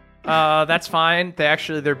 That's fine.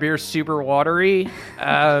 Their beer's super watery,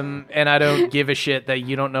 and I don't give a shit that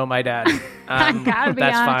you don't know my dad. I gotta be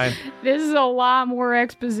that's honest. fine. This is a lot more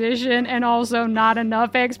exposition and also not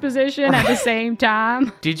enough exposition at the same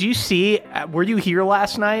time. Did you see? Were you here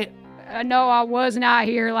last night? No, I was not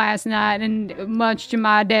here last night, and much to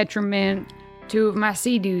my detriment, 2 of my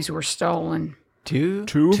sea-doos were stolen. Two?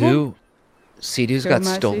 Two of them? Two Sea-Doos 2 got of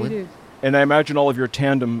my stolen. sea-doos. And I imagine all of your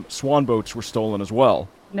tandem swan boats were stolen as well.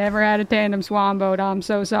 Never had a tandem swan boat. I'm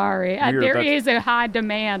so sorry. Weird, There that's- is a high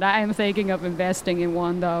demand. I am thinking of investing in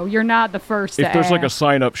one, though. You're not the first to If there's like a ask.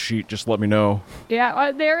 sign-up sheet, just let me know.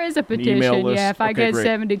 Yeah, there is a email petition. list. Yeah, if I Okay, get great.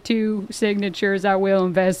 72 signatures, I will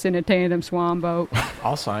invest in a tandem swan boat.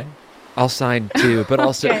 I'll sign. I'll sign too, but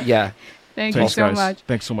also Okay. yeah. Thank Thanks, you so guys. much.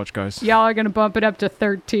 Thanks so much, guys. Y'all are going to bump it up to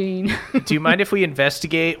 13. Do you mind if we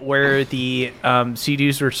investigate where the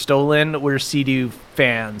Sea-Doos were stolen? We're Sea-Doo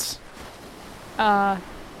fans.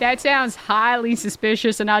 That sounds highly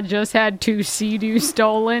suspicious, and I just had 2 Sea-Doos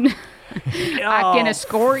stolen. I can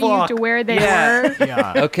escort you to where they were.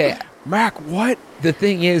 Yeah. Okay. Mac, what? The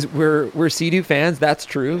thing is, we're Sea-Doo fans. That's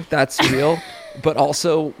true. That's real. But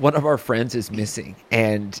also, one of our friends is missing,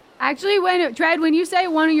 and Actually, when you say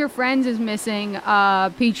one of your friends is missing,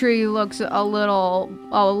 Petrie looks a little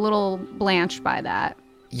blanched by that.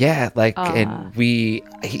 yeah, like, and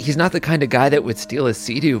he's not the kind of guy that would steal a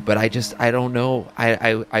Sea-Doo. But I don't know.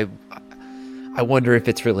 I wonder if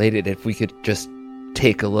it's related. If we could just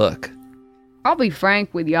take a look. I'll be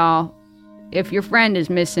frank with y'all. If your friend is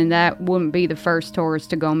missing, that wouldn't be the first tourist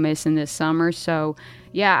to go missing this summer. So,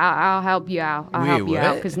 yeah, I'll help you out. I'll help you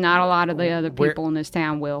out what? because not a lot of the other people in this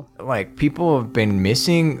town will. Like, people have been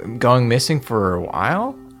going missing for a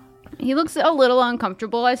while? He looks a little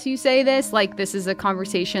uncomfortable as you say this. Like, this is a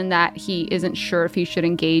conversation that he isn't sure if he should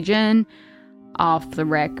engage in. Off the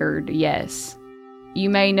record, yes. You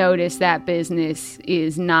may notice that business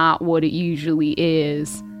is not what it usually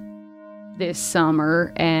is this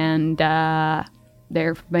summer, and there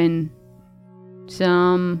have been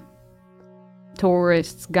some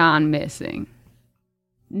tourists gone missing.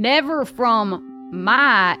 Never from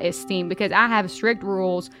my esteem, because I have strict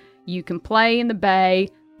rules. You can play in the bay,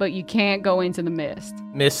 but you can't go into the mist.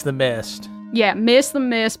 Miss the mist. Yeah, miss the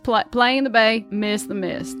mist. Play in the bay, miss the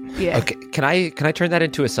mist. Yeah. Okay, can I turn that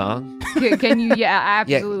into a song? Can you? Yeah,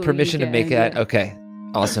 absolutely. Yeah, permission you to make can, that. yeah. Okay,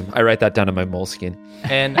 awesome. I write that down on my moleskin.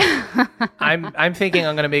 And I'm thinking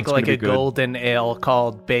I'm gonna make That's like gonna a be good. golden ale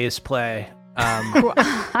called Bass Play.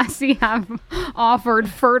 I see I've offered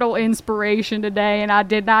fertile inspiration today, and I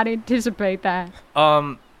did not anticipate that.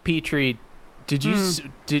 Petrie, did you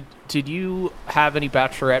did you have any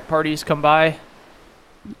bachelorette parties come by?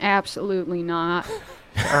 Absolutely not.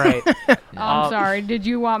 All right. I'm sorry. Did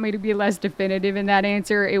you want me to be less definitive in that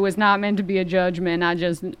answer? It was not meant to be a judgment.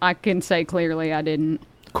 I can say clearly I didn't.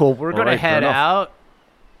 Cool. We're gonna right, fair head enough. out.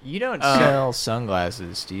 You don't sell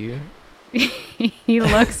sunglasses, do you? He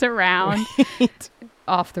looks around.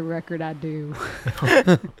 Off the record, I do.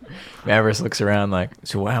 Mavrus looks around like,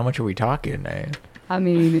 so how much are we talking, man? I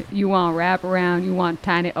mean, you want wraparound, you want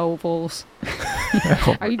tiny ovals.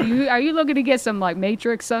 Are you looking to get some like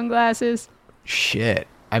Matrix sunglasses? Shit.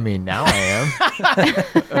 I mean, now I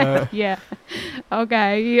am. Yeah.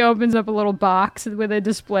 Okay. He opens up a little box with a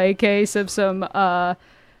display case of some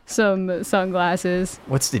sunglasses.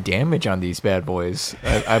 What's the damage on these bad boys?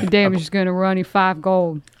 The damage is gonna run you 5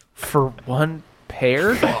 gold. For one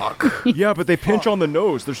pair? Yeah, but they pinch on the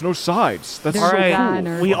nose. There's no sides. That's All so right. cool.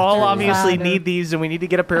 Designer. We all obviously Designer. need these, and we need to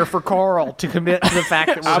get a pair for Carl to commit to the fact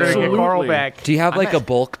that we're going to get Carl Absolutely. back. Do you have like a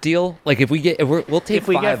bulk deal? Like if we'll take If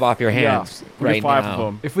we 5 get- off your Yeah, hands we right get 5 now. of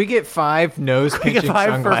them. If we get 5 nose We get pinching 5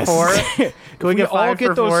 for sunglasses, 4. Can we get all 5 get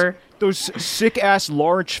for those 4? those sick ass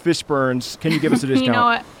large fist burns. Can you give us a discount? You know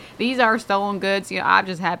what? These are stolen goods. You know, I'm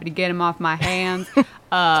just happy to get them off my hands.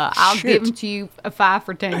 I'll give them to you a 5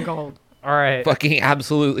 for 10 gold. All right. Fucking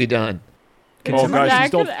absolutely done. Oh, guys,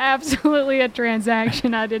 That's don't. absolutely a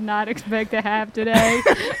transaction I did not expect to have today.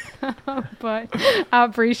 But I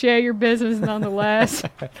appreciate your business nonetheless.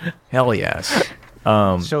 hell yes.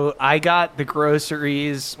 So I got the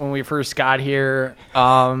groceries when we first got here.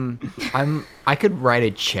 I could write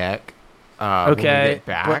a check. When we Okay, get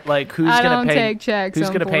back. but like, who's I gonna don't pay? take checks, Who's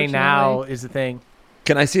gonna pay now? unfortunately. Is the thing.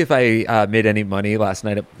 Can I see if I made any money last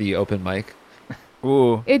night at the open mic?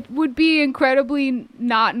 Ooh. It would be incredibly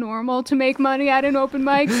not normal to make money at an open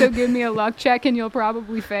mic, so give me a luck check and you'll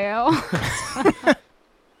probably fail.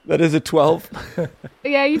 That is a 12.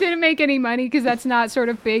 Yeah, you didn't make any money because that's not sort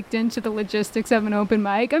of baked into the logistics of an open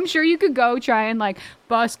mic. I'm sure you could go try and like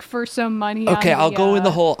busk for some money. Okay, I'll go in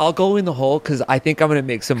the hole. I'll go in the hole because I think I'm going to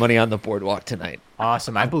make some money on the boardwalk tonight.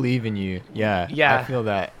 Awesome. I believe in you. Yeah. I feel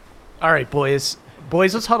that. All right, boys.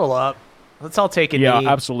 Boys, let's huddle up. Let's all take a knee. Yeah,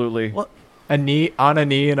 absolutely. What? A knee on a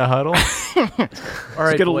knee in a huddle. All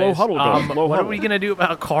right, get a boys. low huddle going. What are we going to do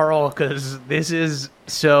about Carl? Because this is...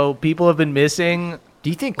 So, people have been missing... Do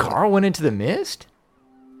you think Carl went into the mist?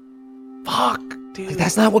 Fuck, dude.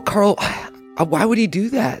 That's not what Carl... Why would he do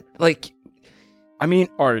that? Like... I mean,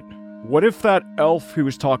 Art, what if that elf he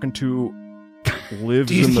was talking to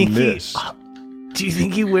lives in the mist? Do you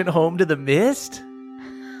think he went home to the mist?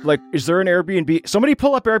 Like, is there an Airbnb? Somebody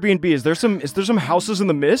pull up Airbnb. Is there some houses in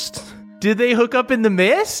the mist? Did they hook up in the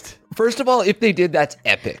mist? First of all, if they did, that's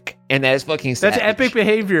epic. And that is fucking savage. That's epic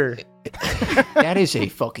behavior. That is a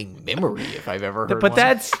fucking memory if I've ever heard But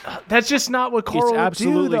one. that's just not what Carl would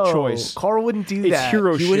absolutely do, though. choice. Carl wouldn't do It's that.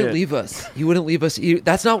 hero He shit. wouldn't leave us. He wouldn't leave us.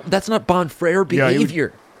 That's not Bonfrere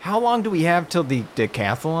behavior. How long do we have till the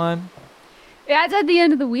decathlon? Yeah, it's at the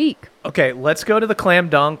end of the week. Okay, let's go to the clam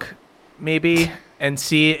dunk, maybe, and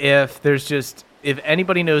see if there's just... If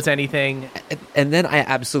anybody knows anything. And then I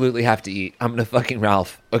absolutely have to eat. I'm going to fucking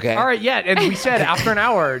Ralph, okay? All right, yeah, and we said after an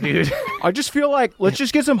hour, dude. I just feel like let's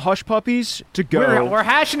just get some hush puppies to go. We're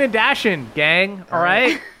hashing and dashing, gang. All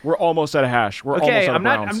right. We're almost at a hash. We're Okay, almost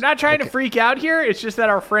out of I'm not trying to freak out here. It's just that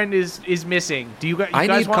our friend is missing. Do you guys I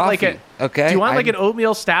need want coffee, like a okay? Do you want like an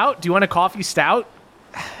oatmeal stout? Do you want a coffee stout?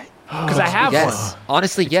 Because I have Yes. one.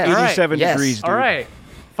 Honestly, yes. All right. 87 Yes. degrees, dude. All right,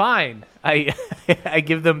 fine. I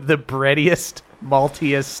give them the breadiest,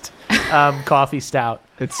 maltiest coffee stout.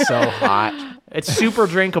 It's so hot. It's super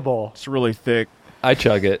drinkable. It's really thick. I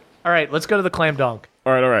chug it. All right, let's go to the clam dunk.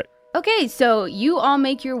 All right. Okay, so you all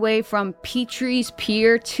make your way from Petrie's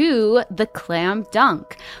Pier to the Clam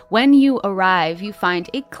Dunk. When you arrive, you find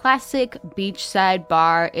a classic beachside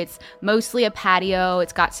bar. It's mostly a patio.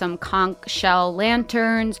 It's got some conch shell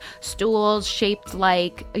lanterns, stools shaped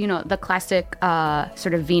like, the classic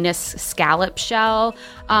sort of Venus scallop shell,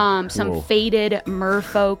 some faded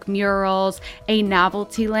merfolk murals, a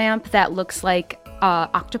novelty lamp that looks like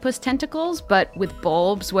octopus tentacles, but with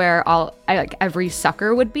bulbs where every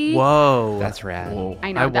sucker would be. Whoa, That's rad. Whoa.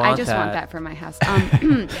 I know. I just want that for my house.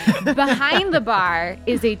 Behind the bar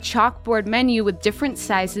is a chalkboard menu with different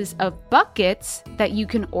sizes of buckets that you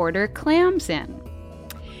can order clams in.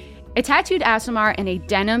 A tattooed Aasimar in a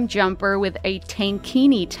denim jumper with a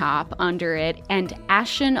tankini top under it and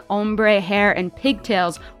ashen ombre hair and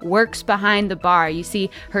pigtails works behind the bar. You see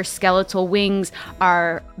her skeletal wings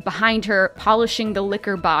are behind her, polishing the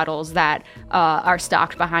liquor bottles that are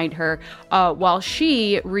stocked behind her, while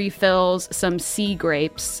she refills some sea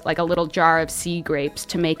grapes, like a little jar of sea grapes,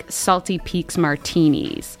 to make Salty Peaks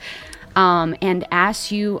martinis. And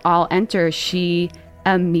as you all enter, she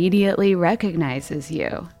immediately recognizes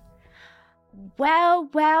you.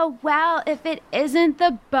 Well, if it isn't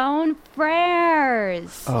the Bone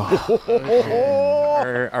Frères.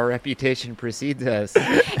 Our reputation precedes us.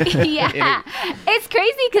 Yeah. It's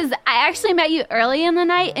crazy because I actually met you early in the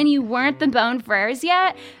night and you weren't the Bone Frères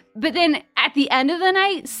yet. But then at the end of the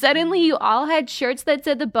night, suddenly you all had shirts that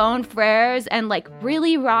said the Bone Frères and like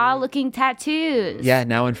really raw looking tattoos. Yeah,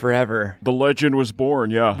 now and forever. The legend was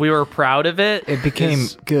born, yeah. We were proud of it. It became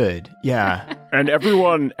good. Yeah. And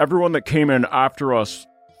everyone that came in after us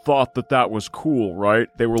thought that was cool, right?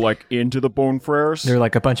 They were like into the Bone Frères. There were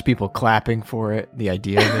like a bunch of people clapping for it, the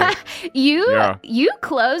idea of it. You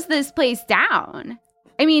closed this place down.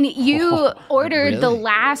 I mean, you ordered the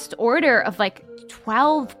last order of like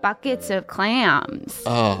 12 buckets of clams.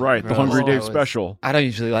 Oh, right, the Hungry Dave special. I don't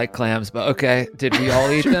usually like clams, but okay. Did we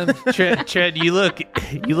all eat them? Chad, you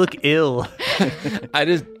look ill.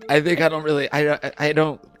 I think I don't really. I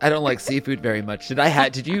don't like seafood very much. Do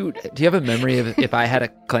you have a memory of if I had a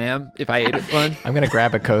clam, if I ate one? I'm gonna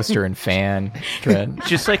grab a coaster and fan Tread.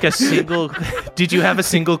 Just like a single. Did you have a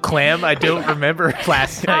single clam? I don't remember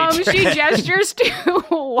last night. She gestures to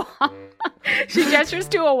a wall. She gestures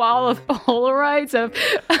to a wall of Polaroids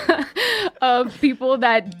of people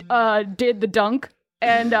that did the dunk.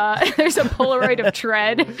 And there's a Polaroid of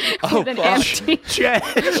Tread with an empty Chad,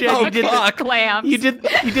 you did the clams. You did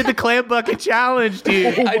the clam bucket challenge,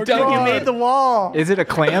 dude. I don't. You made the wall. Is it a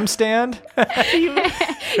clam stand?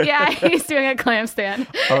 Yeah, he's doing a clam stand.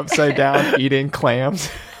 Upside down, eating clams.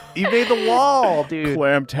 You made the wall, dude.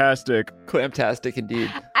 Clamtastic. Clamtastic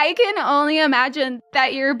indeed. I can only imagine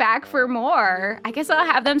that you're back for more. I guess I'll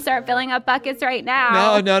have them start filling up buckets right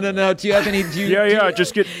now. No. Do you have any?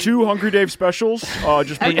 Just get 2 Hungry Dave specials.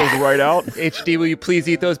 Just bring those right out. HD, will you please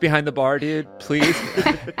eat those behind the bar, dude? Please.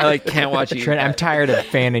 I can't watch you. Trent, I'm tired of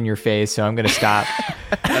fanning your face, so I'm gonna stop.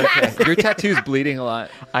 Okay. Your tattoo's bleeding a lot.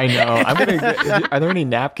 I know. Are there any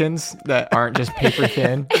napkins that aren't just paper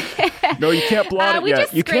thin? No, you can't blot it we yet.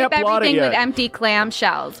 just You can't scrape blot it everything yet. with empty clam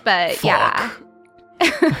shells, but Fuck.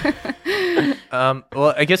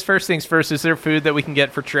 Well, I guess first things first. Is there food that we can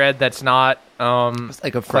get for Tread that's not It's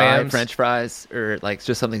like a French fries, or like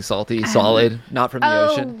just something salty, solid, not from the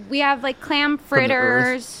ocean. We have like clam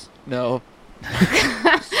fritters. No.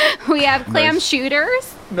 We have clam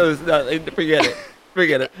shooters. No, it's not. Forget it.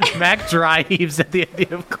 Forget it. Mac dry heaves at the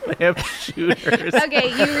idea of clam shooters. Okay,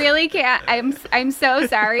 you really can't. I'm so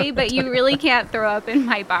sorry, but you really can't throw up in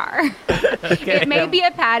my bar. Okay. It may be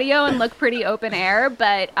a patio and look pretty open air,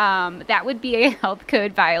 but that would be a health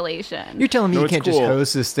code violation. You're telling me No, you it's can't cool. just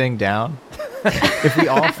hose this thing down? If we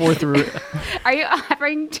all pour through it. Are you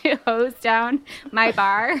offering to hose down my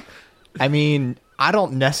bar? I mean, I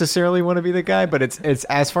don't necessarily want to be the guy, but it's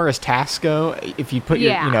as far as tasks go, if you put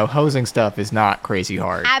your, hosing stuff is not crazy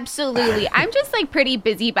hard. Absolutely. I'm just like pretty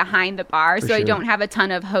busy behind the bar, so I sure. don't have a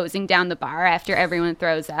ton of hosing down the bar after everyone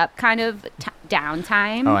throws up kind of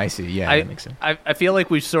downtime. Oh, I see. Yeah, that makes sense. I feel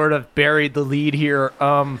like we've sort of buried the lead here.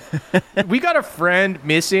 We got a friend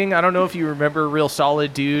missing. I don't know if you remember, a real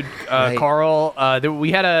solid dude, Right. Carl.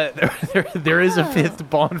 There is a fifth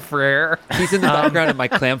Bon Frere. He's in the background of my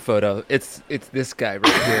clam photo. It's this guy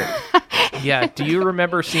right here. Yeah. Do you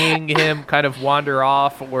remember seeing him kind of wander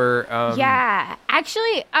off, or? Yeah,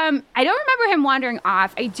 actually, I don't remember him wandering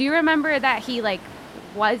off. I do remember that he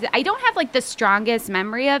I don't have like the strongest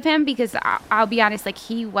memory of him because I'll be honest, like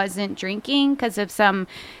he wasn't drinking because of some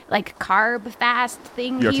like carb fast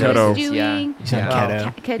thing he keto. was doing. He's on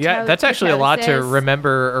keto. Yeah, that's actually a lot to ketosis.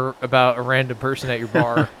 remember about a random person at your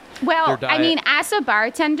bar. Well, their I diet. mean, as a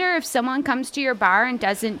bartender, if someone comes to your bar and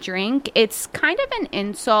doesn't drink, it's kind of an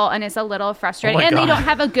insult and it's a little frustrating. Oh my and God. they don't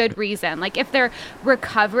have a good reason. Like, if they're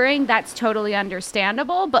recovering, that's totally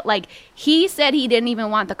understandable. But, like, he said he didn't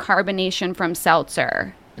even want the carbonation from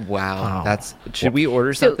seltzer. Wow, should we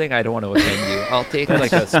order something? I don't want to offend you. I'll take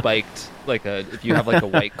like a spiked, if you have like a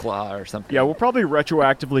White Claw or something. Yeah, we'll probably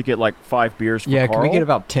retroactively get like 5 beers for Yeah, Carl. can we get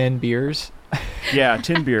about 10 beers? Yeah,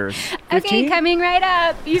 10 beers. 15? Okay, coming right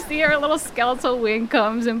up. You see our little skeletal wing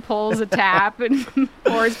comes and pulls a tap and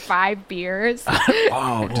pours 5 beers.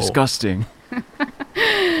 Wow, disgusting.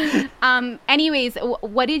 Anyways,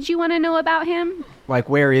 what did you want to know about him? Like,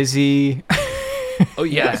 where is he? Oh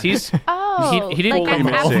yes, he's. Oh, He didn't like come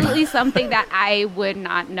that's missing. absolutely something that I would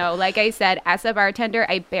not know. Like I said, as a bartender,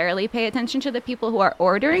 I barely pay attention to the people who are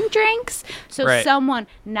ordering drinks. So Right. someone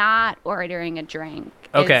not ordering a drink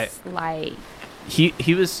Okay. is like...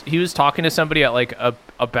 He was talking to somebody at like a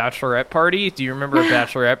bachelorette party. Do you remember a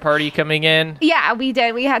bachelorette party coming in? Yeah, we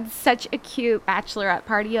did. We had such a cute bachelorette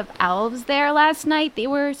party of elves there last night. They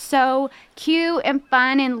were so cute and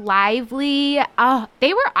fun and lively. Oh,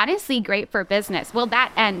 they were honestly great for business. Well,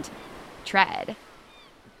 that and Tread.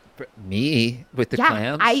 Me with the Yeah,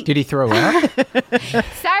 clams? Did he throw up?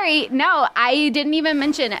 Sorry, no, I didn't even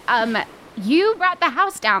mention. You brought the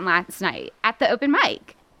house down last night at the open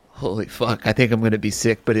mic. Holy fuck! I think I'm gonna be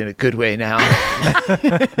sick, but in a good way now.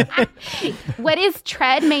 What is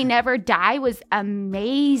Tread May Never Die was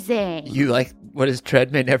amazing. You like what is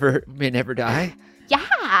Tread may never die?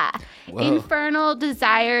 Yeah. Whoa. Infernal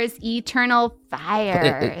Desires, Eternal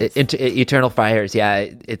Fires. Eternal Fires. Yeah,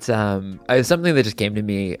 it's something that just came to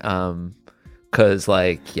me. Cause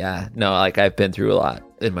I've been through a lot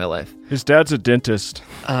in my life. His dad's a dentist.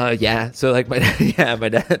 Yeah. So like my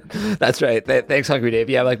dad. That's right. Thanks, Hungry Dave.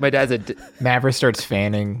 Yeah, like my dad's Mavrus starts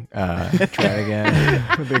fanning Tread again.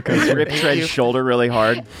 Rip Tread's shoulder really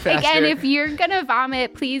hard. Again, if you're going to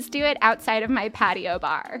vomit, please do it outside of my patio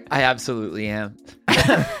bar. I absolutely am.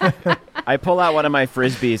 I pull out one of my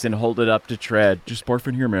Frisbees and hold it up to Tread. Just barf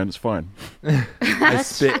in here, man. It's fine.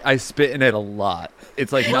 I spit in it a lot.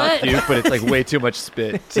 It's like not puke, but it's like way too much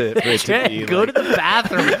spit for it to be. Go to the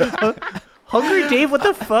bathroom. Hungry Dave, what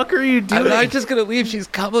the fuck are you doing? I'm not just gonna leave. She's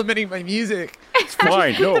complimenting my music. It's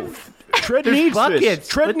fine. No. Tread There's needs buckets. this.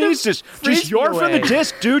 Tread Put needs the this. Just frisbee yarf from the away.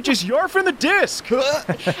 disc, dude. Just yarf from the disc.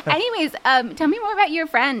 Anyways, tell me more about your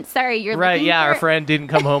friend. Sorry, you're Right, looking yeah, for... our friend didn't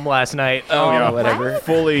come home last night. Oh, yeah. whatever.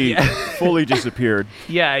 Fully disappeared.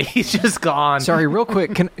 Yeah, he's just gone. Sorry, real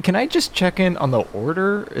quick. Can I just check in on the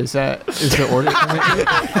order? Is the order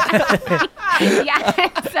coming?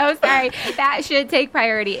 Yeah, so sorry. That should take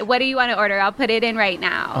priority. What do you want to order? I'll put it in right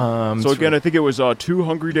now. So again, I think it was 2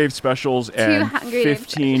 Hungry Dave specials and Hungry Dave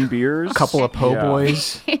 15 beers. A couple of po' Yeah.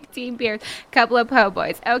 boys. 15 beers, couple of po'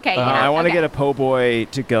 boys. Okay, yeah. I want to okay. get a po' boy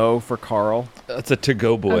to go for Carl. That's a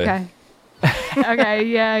to-go boy. Okay. Okay,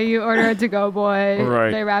 yeah, you order a to-go boy.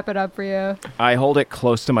 Right. They wrap it up for you. I hold it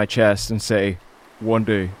close to my chest and say, "One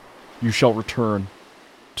day, you shall return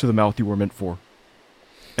to the mouth you were meant for."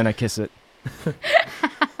 And I kiss it.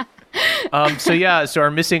 So our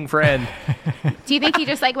missing friend. Do you think he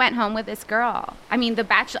just went home with this girl? I mean, the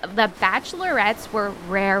bachelorettes were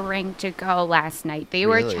raring to go last night. They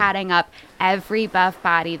were Really? chatting up every buff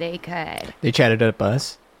body they could. They chatted up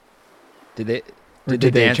us. Did they? Or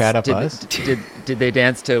did they dance, chat up did, us? Did they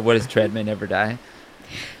dance to "What Is Tread May Never Die"?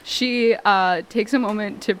 She takes a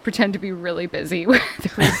moment to pretend to be really busy with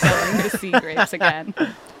refilling the sea grapes again.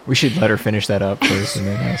 We should let her finish that up first and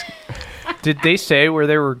then ask. Did they say where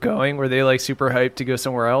they were going? Were they super hyped to go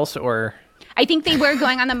somewhere else, or I think they were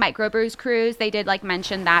going on the microbrews cruise. They did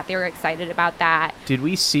mention that. They were excited about that. did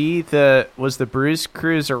we see was the Brews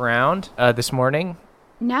cruise around this morning?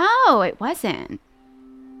 No, it wasn't.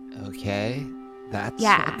 Okay, that's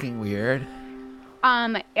Yeah. fucking weird.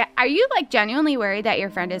 Are you genuinely worried that your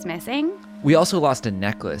friend is missing? We also lost a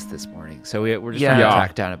necklace this morning, so we're just Yeah. trying to Yeah.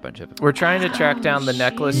 track down a bunch of. We're trying to track down the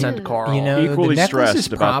necklace and Carl. You know, Equally the necklace is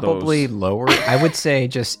stressed about probably those. lower. I would say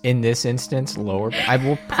just in this instance, lower. I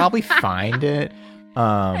will probably find it.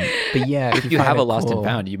 But yeah, If you find have it a lost cool- and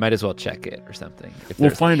found, you might as well check it or something. If We'll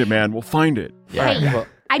there's- find it, man. We'll find it. Yeah. Right. Well,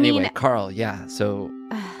 I anyway, mean- Carl. Yeah. So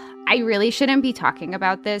I really shouldn't be talking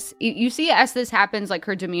about this. You see, as this happens,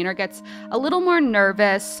 her demeanor gets a little more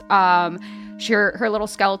nervous. Her little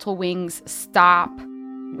skeletal wings stop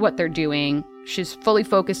what they're doing. She's fully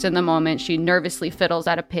focused in the moment. She nervously fiddles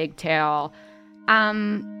at a pigtail.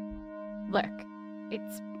 Look,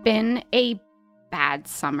 it's been a bad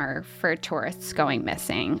summer for tourists going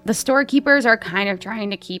missing. The storekeepers are kind of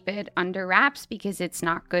trying to keep it under wraps because it's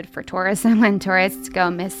not good for tourism when tourists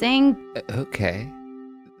go missing. okay.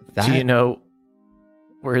 do you know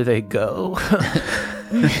where they go?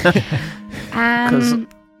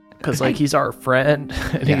 Because he's our friend.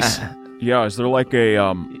 And he's, Yeah, is there a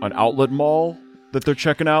an outlet mall that they're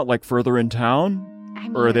checking out further in town? I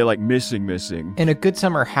mean, Or are they missing? In a good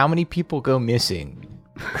summer, how many people go missing?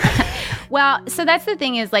 well, so that's the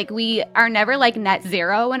thing is we are never net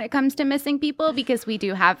zero when it comes to missing people because we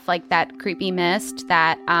do have that creepy mist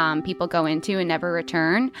that people go into and never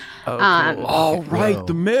return. cool. Oh, right, Whoa.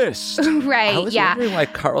 the mist. Right? I was Yeah. wondering why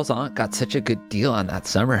Carl's aunt got such a good deal on that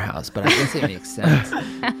summer house, but I guess it makes sense.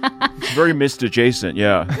 It's very mist adjacent,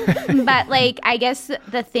 yeah. But I guess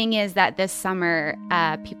the thing is that this summer,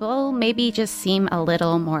 people maybe just seem a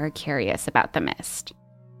little more curious about the mist.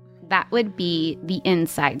 That would be the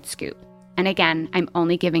inside scoop. And again, I'm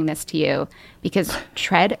only giving this to you because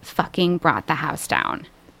Tread fucking brought the house down.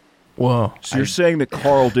 Whoa. So you're saying that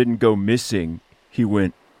Carl didn't go missing, he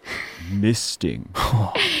went misting.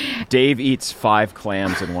 Dave eats 5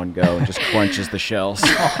 clams in one go and just crunches the shells.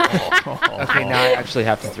 Okay, now I actually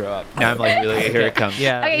have to throw up. Now I'm really, here it comes.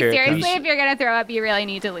 Yeah. Okay, Here it seriously, comes. if you're going to throw up, you really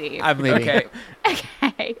need to leave. I'm leaving. Okay.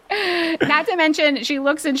 Okay. Not to mention, she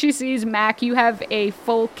looks and she sees, Mac, you have a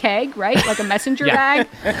full keg, right? Like a messenger bag.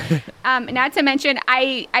 Not to mention,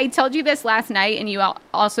 I told you this last night, and you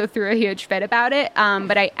also threw a huge fit about it.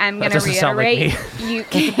 But I am going to doesn't sound like reiterate,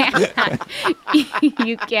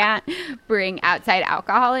 you can't bring outside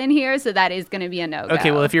alcohol in here, so that is going to be a no-go.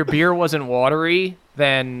 Okay, well, if your beer wasn't watery,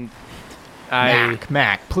 then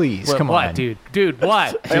Mac, please, What, come what, on. dude,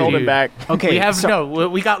 what? I held him Dude. back. Okay,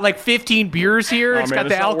 we got 15 beers here. It's man, got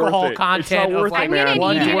the it's not worth alcohol it. It's content not of worth it, I'm going to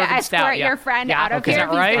man. need you to dwarven escort stout. your friend Yeah, out of okay, here is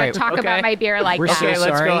if that he's going right? to talk Okay. about my beer like We're that. so Okay,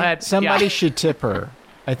 let's sorry. go ahead. Somebody Yeah. should tip her.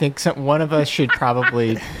 I think one of us should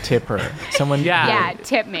probably tip her. Someone. Yeah. Yeah,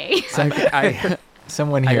 tip me.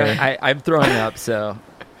 Someone here. I'm throwing up, so.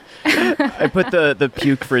 I put the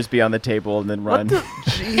puke frisbee on the table and then run.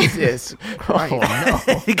 Jesus Christ.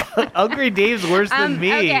 Hungry Dave's worse than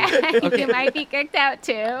me. Okay. You might be kicked out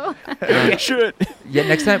too. Shit. Yeah,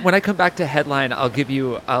 next time when I come back to headline,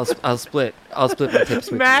 I'll split I'll split my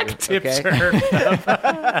tips with Mac you. tips okay? her.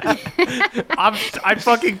 I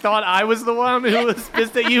fucking thought I was the one who was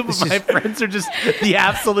pissed at you, but my friends are just the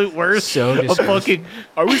absolute worst. So of fucking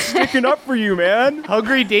I was sticking up for you, man.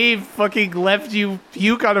 Hungry Dave fucking left you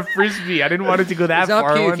puke on a frisbee. I didn't want it to go that It's not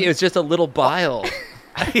far. puke. It was just a little bile.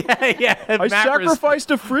 yeah. I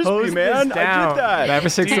sacrificed a frisbee, hose man. this I down. did that.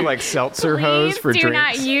 Mavrus takes the like seltzer hose for do drinks.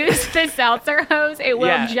 not use the seltzer hose. It will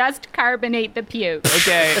Yeah. just carbonate the puke.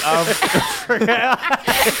 Okay. Okay, okay,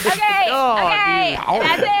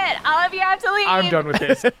 that's it. All of you have to leave. I'm done with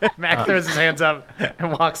this. Mac throws his hands up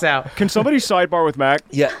and walks out. Can somebody sidebar with Mac?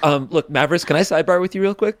 Yeah. Look, Mavrus, can I sidebar with you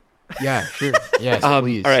real quick? Yeah, sure. Yes,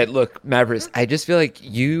 please. All right. Look, Mavrus, I just feel like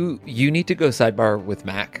you need to go sidebar with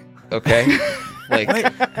Mac. Okay. Like,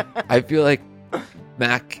 I feel like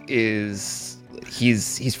Mac he's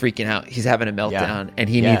freaking out. He's having a meltdown, and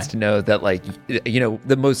he needs to know that, like, you know,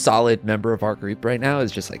 the most solid member of our group right now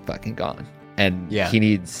is just like fucking gone, and he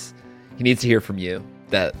needs to hear from you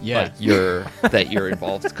that like you're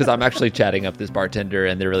involved, because I'm actually chatting up this bartender,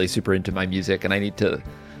 and they're really super into my music, and I need to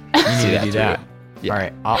see that. Do that. Yeah. All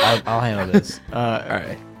right, I'll handle this. All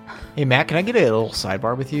right. Hey Matt, can I get a little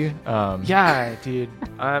sidebar with you? Yeah, dude.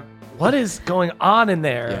 What is going on in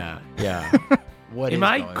there? Yeah. What Am is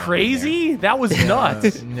I going on crazy? That was there?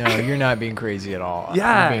 nuts. No, you're not being crazy at all.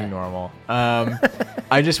 Yeah. You're being normal.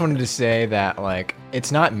 I just wanted to say that, like,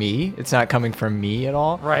 it's not me. It's not coming from me at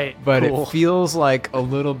all. Right. But cool. it feels like a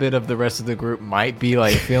little bit of the rest of the group might be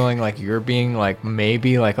like feeling like you're being like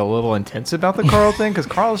maybe like a little intense about the Carl thing, because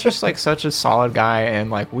Carl's just like such a solid guy, and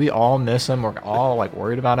like we all miss him. We're all like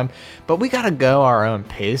worried about him, but we gotta go our own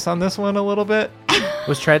pace on this one a little bit.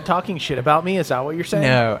 Was Tread talking shit about me? Is that what you're saying?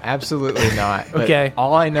 No, absolutely not. But Okay.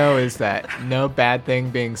 all I know is that no bad thing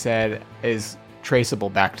being said is traceable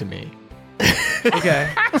back to me.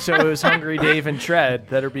 Okay. So it was Hungry Dave and Tread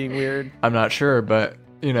that are being weird. I'm not sure, but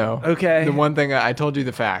you know. Okay. The one thing I told you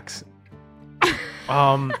the facts.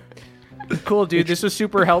 Cool, dude. This was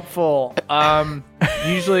super helpful.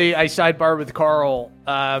 Usually I sidebar with Carl,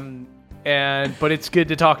 but it's good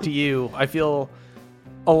to talk to you. I feel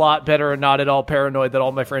a lot better and not at all paranoid that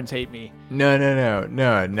all my friends hate me. No.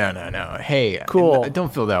 Hey, Cool.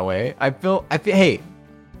 Don't feel that way. I feel. Hey,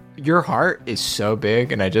 your heart is so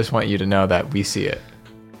big, and I just want you to know that we see it.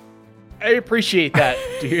 I appreciate that,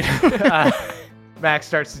 dude. Max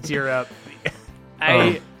starts to tear up.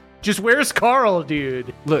 Where's Carl,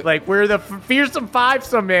 dude? Look, like, we're the fearsome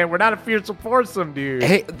fivesome, man. We're not a fearsome foursome, dude.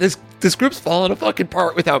 Hey, this group's falling fucking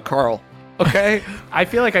apart without Carl. Okay. I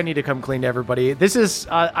feel like I need to come clean to everybody. This is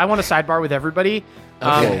I want to sidebar with everybody,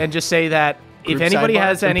 and just say that if anybody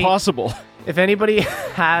has any impossible. If anybody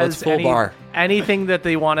has bar. anything that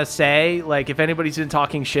they want to say, like if anybody's been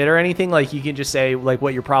talking shit or anything, like you can just say like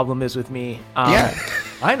what your problem is with me. Yeah,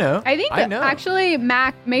 I know. I think actually,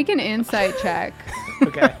 Mac, make an insight check.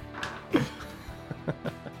 Okay.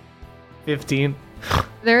 15.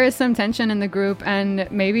 There is some tension in the group, and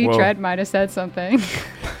maybe Tread might have said something.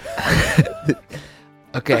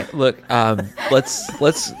 Okay, look, let's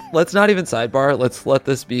not even sidebar. Let's let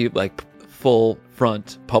this be like full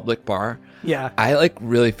front public bar. Yeah. I like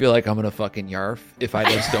really feel like I'm gonna fucking yarf if I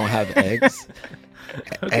just don't have eggs.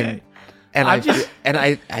 Okay. And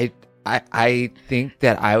I think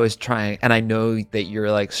that I was trying, and I know that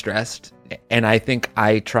you're like stressed, and I think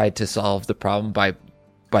I tried to solve the problem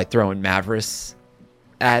by throwing Mavrus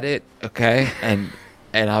at it. Okay, and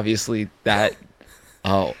obviously that.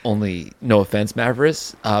 Only no offense,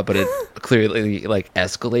 Mavrus, but it clearly like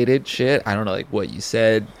escalated shit. I don't know like what you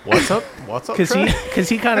said. What's up? Because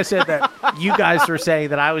he kind of said that you guys were saying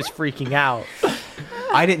that I was freaking out.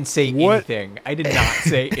 I didn't say anything. I did not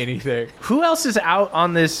say anything. Who else is out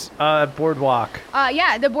on this boardwalk?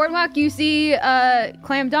 Yeah, the boardwalk, you see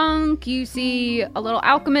Clam Dunk, you see a little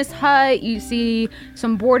alchemist hut, you see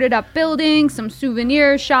some boarded up buildings, some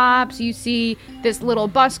souvenir shops, you see this little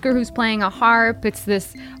busker who's playing a harp. It's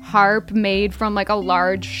this harp made from like a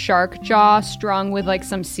large shark jaw strung with like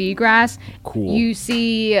some seagrass. Cool. You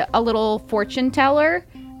see a little fortune teller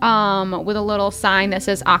with a little sign that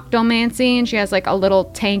says Octomancy, and she has like a little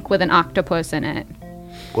tank with an octopus in it.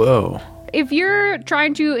 Whoa. If you're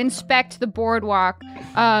trying to inspect the boardwalk,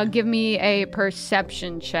 give me a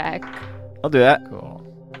perception check. I'll do that. Cool.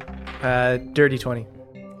 Dirty 20.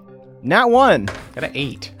 Nat 1. Got an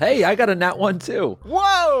 8. Hey, I got a nat 1 too. Whoa!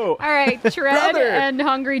 All right, Tread Brother. and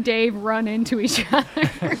Hungry Dave run into each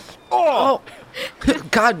other. Oh,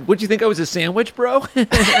 God! Would you think I was a sandwich, bro?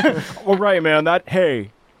 All right, man. Hey,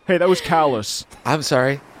 that was callous. I'm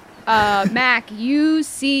sorry. Mac, you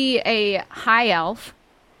see a high elf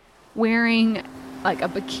wearing like a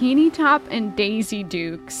bikini top and Daisy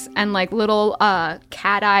Dukes and like little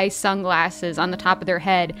cat eye sunglasses on the top of their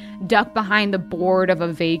head, duck behind the board of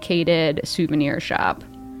a vacated souvenir shop.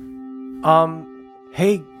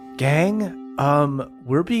 Hey, gang.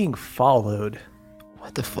 We're being followed.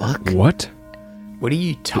 What the fuck? What? What are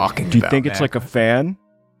you talking about? Do you think it's like a fan?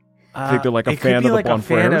 Think they're like a fan of the like a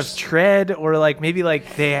fan of Bonfires? Tread, or like maybe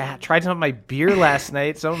like they tried some of my beer last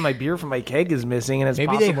night. Some of my beer from my keg is missing, and it's Maybe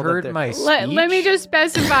possible they heard that my speech. Let me just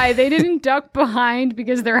specify, they didn't duck behind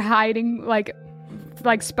because they're hiding, like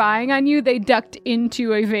spying on you. They ducked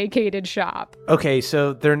into a vacated shop. Okay,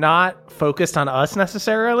 so they're not focused on us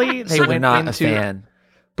necessarily. So they're went not into... a fan,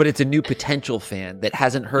 but it's a new potential fan that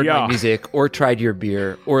hasn't heard Yeah. my music or tried your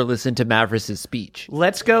beer or listened to Mavrus' speech.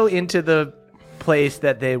 Let's go into the place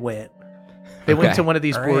that they went. They went Okay. to one of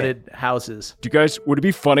these All right. boarded houses. Do you guys? Would it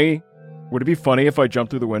be funny? Would it be funny if I jumped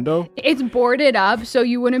through the window? It's boarded up, so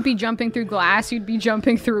you wouldn't be jumping through glass, you'd be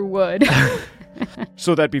jumping through wood.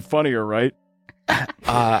 So that'd be funnier, right?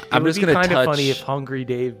 I'm just It would gonna be kind of touch. funny if Hungry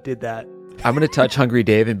Dave did that. I'm gonna touch Hungry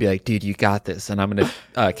Dave and be like, "Dude, you got this," and I'm gonna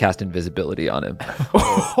cast invisibility on him.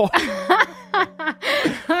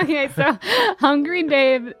 Okay, so Hungry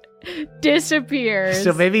Dave disappears.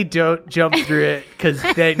 So maybe don't jump through it, because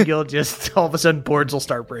then you'll just all of a sudden boards will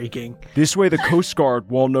start breaking. This way, the Coast Guard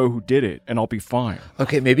won't know who did it, and I'll be fine.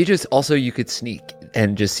 Okay, maybe just also you could sneak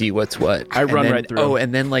and just see what's what. I And run then- right through. Oh,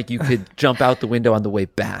 and then like you could jump out the window on the way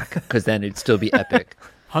back, because then it'd still be epic.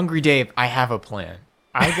 Hungry Dave, I have a plan.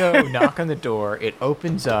 I go knock on the door. It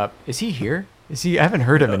opens up. Is he here? Is he? I haven't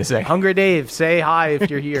heard him in a second. Hungry Dave, say hi if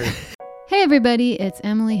you're here. Hey everybody, it's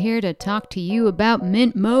Emily here to talk to you about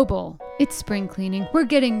Mint Mobile. It's spring cleaning. We're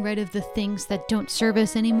getting rid of the things that don't serve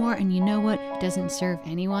us anymore, and you know what doesn't serve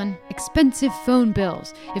anyone? Expensive phone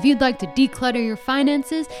bills. If you'd like to declutter your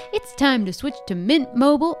finances, it's time to switch to Mint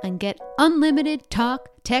Mobile and get unlimited talk,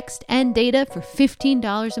 text, and data for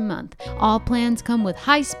 $15 a month. All plans come with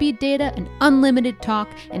high-speed data and unlimited talk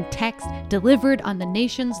and text delivered on the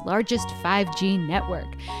nation's largest 5G network.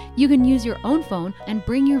 You can use your own phone and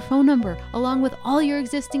bring your phone number along with all your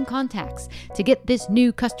existing contacts. To get this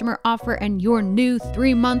new customer offer and your new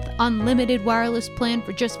 3-month unlimited wireless plan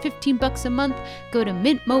for just $15 a month, go to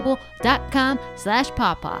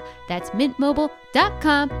mintmobile.com/pawpaw. That's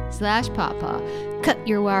mintmobile.com/pawpaw. Cut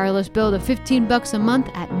your wireless bill to $15 a month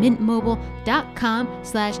at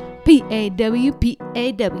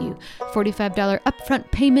mintmobile.com/PAWPAW. $45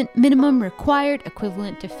 upfront payment minimum required,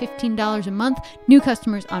 equivalent to $15 a month. New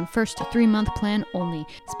customers on first 3-month plan only.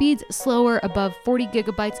 Speeds slower above 40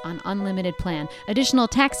 gigabytes on unlimited plan. Additional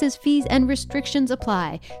taxes, fees, and restrictions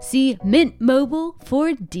apply. See Mint Mobile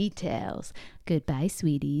for details. Goodbye,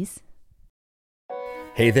 sweeties.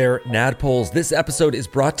 Hey there, Nadpoles. This episode is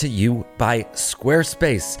brought to you by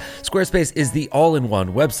Squarespace. Squarespace is the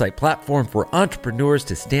all-in-one website platform for entrepreneurs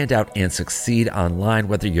to stand out and succeed online.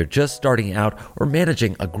 Whether you're just starting out or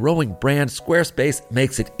managing a growing brand, Squarespace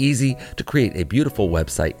makes it easy to create a beautiful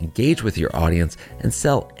website, engage with your audience, and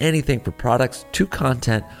sell anything from products to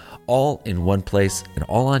content, all in one place and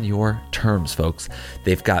all on your terms, folks.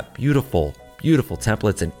 They've got beautiful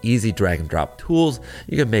templates and easy drag and drop tools.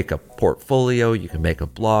 You can make a portfolio, you can make a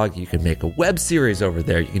blog, you can make a web series over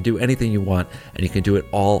there. You can do anything you want, and you can do it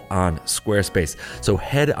all on Squarespace. So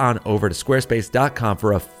head on over to squarespace.com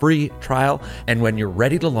for a free trial. And when you're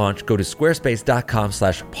ready to launch, go to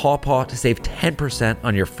squarespace.com/pawpaw to save 10%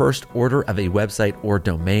 on your first order of a website or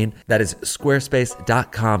domain. That is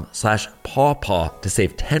squarespace.com/pawpaw to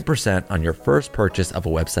save 10% on your first purchase of a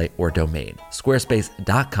website or domain.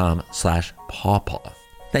 Squarespace.com/pawpaw.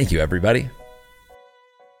 Thank you, everybody.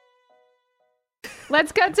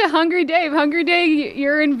 Let's cut to Hungry Dave. Hungry Dave,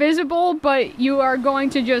 you're invisible, but you are going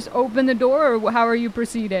to just open the door, or how are you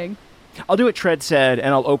proceeding? I'll do what Tread said,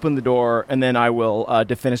 and I'll open the door, and then I will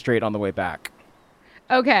defenestrate on the way back.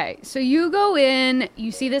 Okay, so you go in,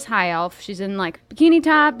 you see this high elf. She's in like bikini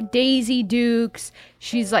top, Daisy Dukes.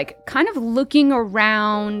 She's like kind of looking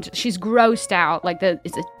around. She's grossed out. Like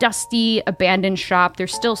it's a dusty, abandoned shop.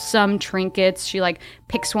 There's still some trinkets. She like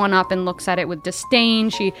picks one up and looks at it with disdain.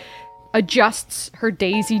 She adjusts her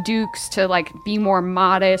Daisy Dukes to like be more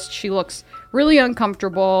modest. She looks really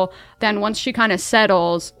uncomfortable. Then once she kind of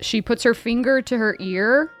settles, she puts her finger to her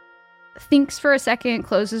ear, thinks for a second,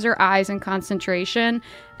 closes her eyes in concentration,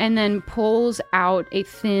 and then pulls out a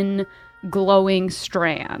thin, glowing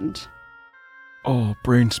strand. Oh,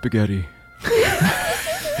 brain spaghetti.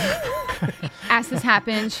 As this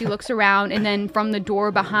happens, she looks around, and then from the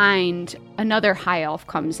door behind, another high elf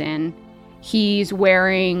comes in. He's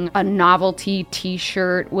wearing a novelty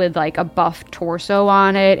t-shirt with like a buff torso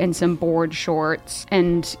on it and some board shorts.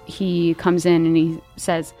 And he comes in and he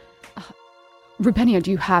says, Rubenia,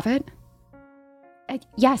 do you have it?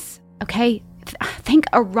 Yes. Okay. Thank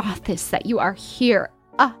Arathis that you are here.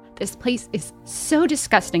 This place is so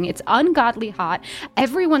disgusting. It's ungodly hot.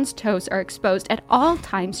 Everyone's toes are exposed at all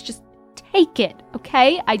times. Just take it,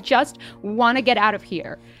 okay? I just want to get out of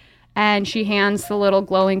here. And she hands the little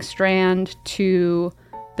glowing strand to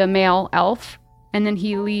the male elf, and then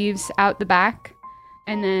he leaves out the back.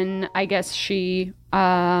 And then I guess she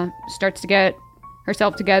starts to get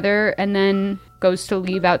herself together and then goes to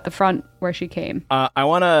leave out the front where she came. I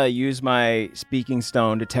want to use my speaking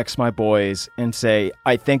stone to text my boys and say,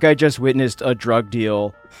 I think I just witnessed a drug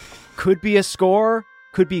deal. Could be a score,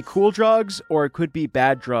 could be cool drugs, or it could be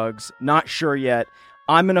bad drugs. Not sure yet.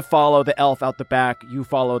 I'm going to follow the elf out the back. You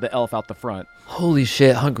follow the elf out the front. Holy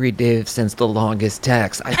shit, Hungry Dave sends the longest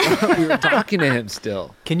text. I thought we were talking to him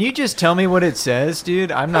still. Can you just tell me what it says,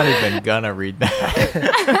 dude? I'm not even gonna read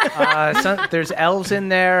that. There's elves in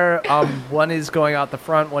there. One is going out the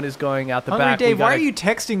front, one is going out the Hungry back. Dave, why are you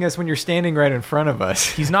texting us when you're standing right in front of us?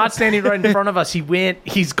 He's not standing right in front of us.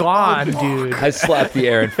 He's gone, dude. I slapped the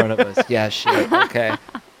air in front of us. Yeah, shit. Okay.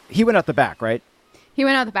 He went out the back, right? He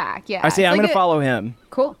went out the back, yeah. I say I'm going to follow him.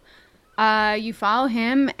 Cool. You follow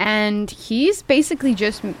him, and he's basically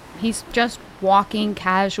just walking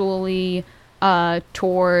casually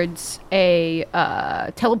towards a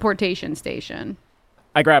teleportation station.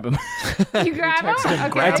 I grab him. You grab him?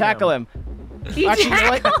 Okay. I tackle him. You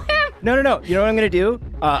tackle him? No. You know what I'm going to do?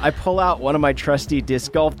 I pull out one of my trusty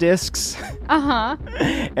disc golf discs. Uh-huh.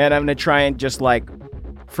 And I'm going to try and just like,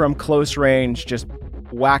 from close range, just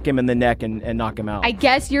whack him in the neck and knock him out. I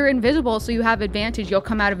guess you're invisible, so you have advantage. You'll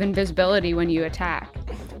come out of invisibility when you attack.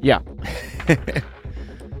 Yeah.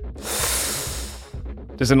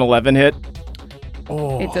 Does an 11 hit?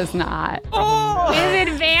 Oh. It does not. Oh. With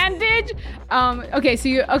advantage? Okay,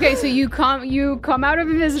 so you come out of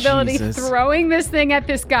invisibility, Jesus. Throwing this thing at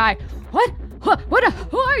this guy.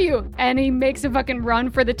 Who are you? And he makes a fucking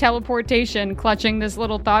run for the teleportation, clutching this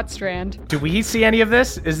little thought strand. Do we see any of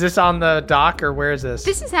this? Is this on the dock, or where is this?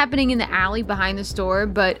 This is happening in the alley behind the store,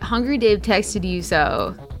 but Hungry Dave texted you,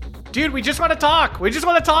 so... Dude, we just want to talk.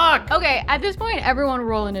 Okay, at this point, everyone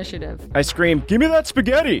roll initiative. I scream, give me that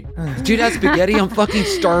spaghetti. Dude, that spaghetti, I'm fucking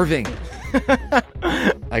starving.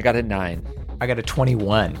 I got a 9. I got a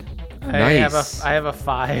 21. Nice. I have a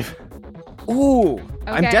 5. Ooh, okay.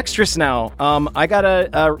 I'm dexterous now. I got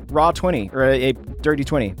a raw 20, or a dirty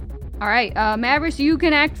 20. All right, Mavrus, you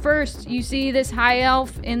can act first. You see this high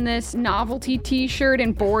elf in this novelty t-shirt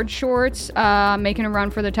and board shorts making a run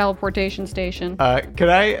for the teleportation station. Could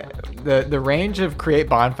I... The range of create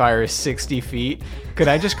bonfire is 60 feet. Could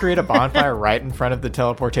I just create a bonfire right in front of the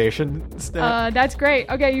teleportation step? That's great.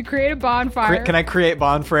 Okay, you create a bonfire. Can I create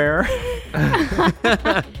bonfire?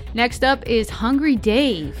 Next up is Hungry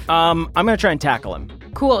Dave. I'm going to try and tackle him.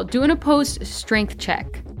 Cool. Do an opposed strength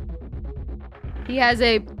check. He has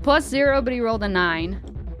a +0, but he rolled a 9.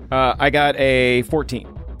 I got a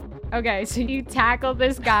 14. Okay, so you tackle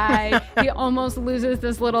this guy. He almost loses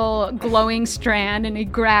this little glowing strand, and he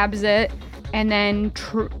grabs it. And then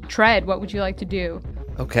Tread, what would you like to do?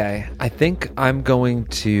 Okay, I think I'm going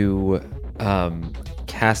to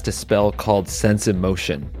cast a spell called Sense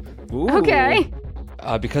Emotion. Ooh. Okay.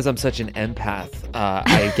 Because I'm such an empath,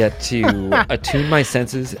 I get to attune my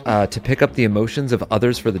senses to pick up the emotions of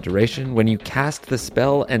others for the duration. When you cast the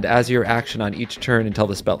spell, and as your action on each turn until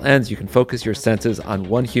the spell ends, you can focus your senses on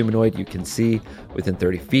one humanoid you can see within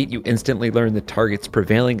 30 feet. You instantly learn the target's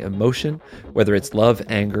prevailing emotion, whether it's love,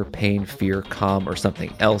 anger, pain, fear, calm, or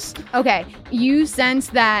something else. Okay, you sense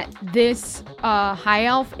that this high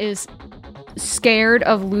elf is scared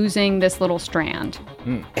of losing this little strand.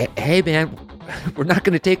 Hey, man. We're not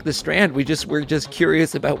going to take the strand. We're just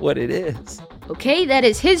curious about what it is. Okay, that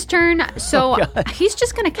is his turn. So he's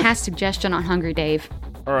just going to cast Suggestion on Hungry Dave.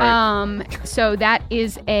 All right. So that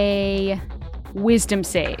is a wisdom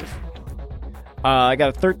save. I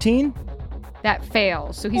got a 13. That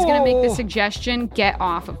fails. So he's going to make the suggestion, get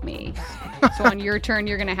off of me. So on your turn,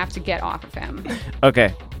 you're going to have to get off of him.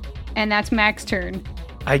 Okay. And that's Mac's turn.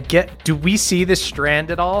 Do we see this strand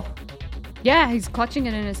at all? Yeah, he's clutching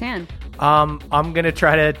it in his hand. I'm gonna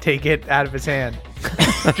try to take it out of his hand.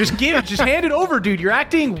 Just hand it over, dude. You're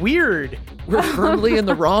acting weird. We're firmly in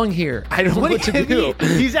the wrong here. I don't know what to do.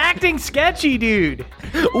 He's acting sketchy, dude.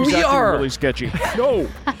 We are really sketchy. No.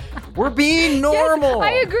 We're being normal. Yes,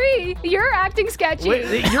 I agree. You're acting sketchy.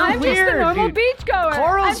 You're I'm weird, just a normal dude. beachgoer.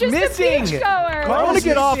 Carl's I'm just missing. a beachgoer. I want to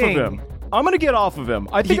get off of him. I'm gonna get off of him.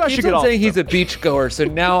 I think I should get off. Saying he's a beachgoer, so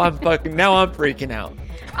now I'm freaking out.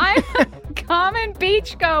 I'm a common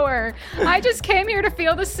beachgoer. I just came here to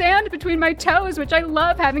feel the sand between my toes, which I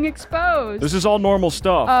love having exposed. This is all normal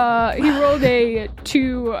stuff. He rolled a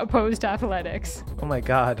 2 opposed to athletics. Oh my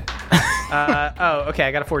god. Okay,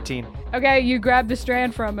 I got a 14. Okay, you grab the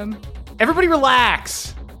strand from him. Everybody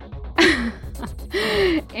relax.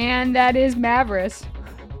 And that is Mavrus.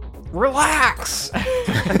 Relax.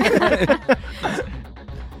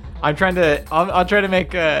 I'll try to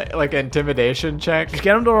make like an intimidation check.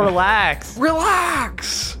 Get him to relax.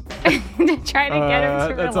 Relax. Try to get him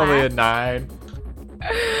to that's relax. only a 9.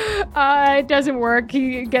 It doesn't work.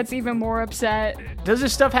 He gets even more upset. Does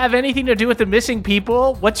this stuff have anything to do with the missing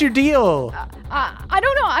people? What's your deal? I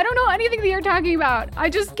don't know. I don't know anything that you're talking about. I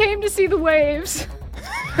just came to see the waves.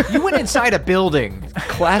 You went inside a building.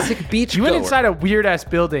 Classic beachgoer. You went inside a weird-ass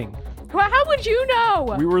building. Well, how would you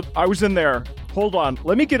know? I was in there. Hold on.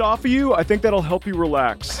 Let me get off of you. I think that'll help you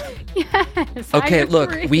relax. Yes. Okay,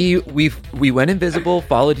 look, we went invisible,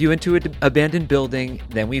 followed you into an abandoned building,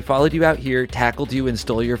 then we followed you out here, tackled you, and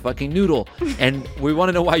stole your fucking noodle. And we want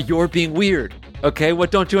to know why you're being weird. Okay, what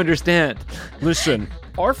don't you understand? Listen,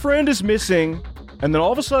 our friend is missing, and then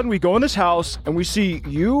all of a sudden we go in this house and we see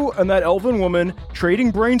you and that elven woman trading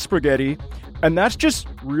brain spaghetti, and that's just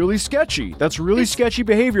really sketchy. That's really sketchy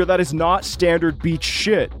behavior. That is not standard beach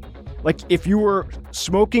shit. Like, if you were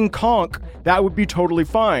smoking conch, that would be totally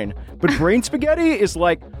fine. But brain spaghetti is,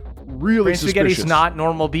 like, really Brain suspicious. spaghetti's not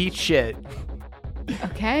normal beach shit.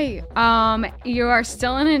 Okay. You are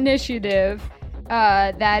still in initiative.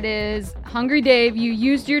 That is Hungry Dave. You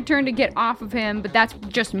used your turn to get off of him, but that's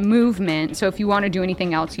just movement. So if you want to do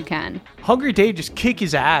anything else, you can. Hungry Dave, just kick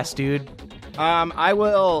his ass, dude. I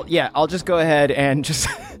will, I'll just go ahead and just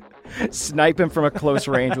snipe him from a close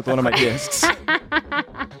range with one of my discs.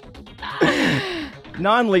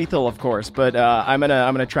 Non-lethal, of course, but I'm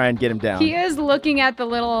gonna try and get him down. He is looking at the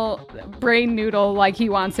little brain noodle like he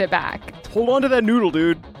wants it back. Hold on to that noodle,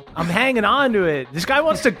 dude. I'm hanging on to it. This guy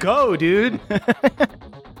wants to go, dude.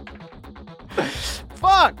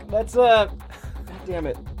 Fuck! That's God damn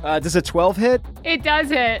it. Does a 12 hit? It does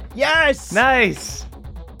hit. Yes! Nice.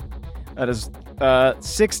 That is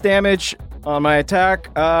 6 damage on my attack,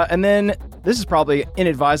 and then this is probably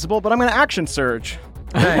inadvisable, but I'm gonna action surge.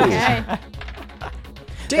 Okay.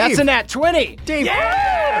 Dave. That's a nat 20! Dave.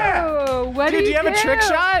 Yeah! Oh, what Dude, do you have a trick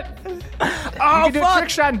shot? Oh, you can do a trick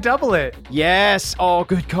shot and double it. Yes! Oh,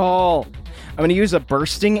 good call. I'm gonna use a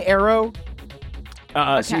bursting arrow.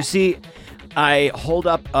 So you see, I hold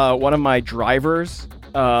up one of my drivers.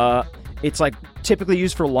 It's like typically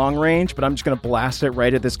used for long range, but I'm just gonna blast it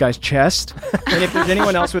right at this guy's chest. And if there's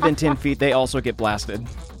anyone else within 10 feet, they also get blasted.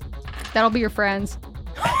 That'll be your friends.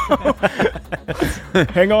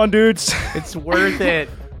 Hang on, dudes. It's worth it.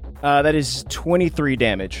 That is 23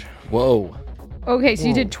 damage. Whoa. Okay, so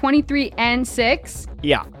you did 23 and 6.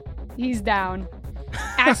 Yeah. He's down.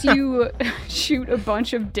 As you shoot a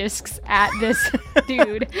bunch of discs at this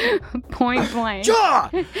dude, point blank.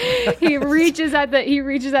 He reaches at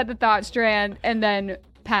the thought strand and then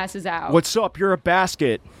passes out. What's up? You're a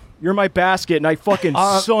basket. You're my basket, and I fucking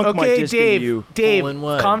sunk my disc into you. Dave, All in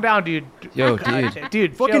one. calm down, dude. Yo, dude.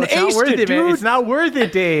 Dude, Fucking chill. It's not aced worth it, it, man. dude. It's not worth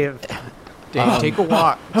it, Dave. Dave, take a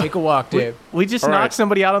walk. Take a walk, Dave. We just All knocked right.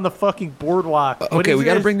 somebody out on the fucking boardwalk. What Okay, is we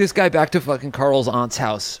got to this? bring this guy back to fucking Carl's aunt's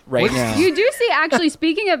house right now. You do see, actually,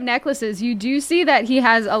 speaking of necklaces, you do see that he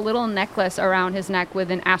has a little necklace around his neck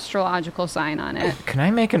with an astrological sign on it. Can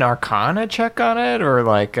I make an Arcana check on it, or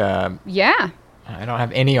like? Yeah. I don't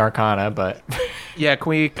have any Arcana, but Yeah, can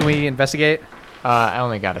we investigate? I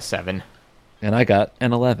only got a 7. And I got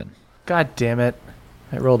an 11. God damn it.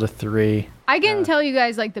 I rolled a 3. I can tell you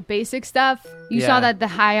guys like the basic stuff. You Yeah. saw that the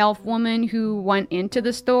high elf woman who went into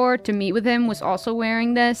the store to meet with him was also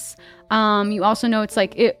wearing this. You also know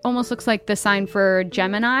it almost looks like the sign for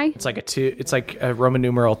Gemini. It's like a 2. It's like a Roman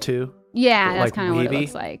numeral 2. Yeah, that's Like kind of what it maybe?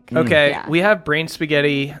 looks like. Okay, Yeah. we have brain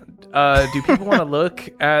spaghetti. Do people want to look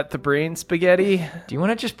at the brain spaghetti? Do you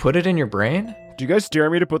want to just put it in your brain? Do you guys dare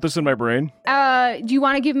me to put this in my brain? Do you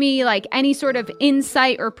want to give me like any sort of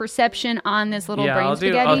insight or perception on this little Yeah, brain I'll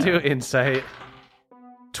spaghetti? do insight.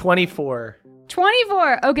 24.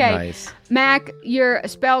 24. Okay. Nice. Mac, you're a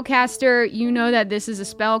spellcaster. You know that this is a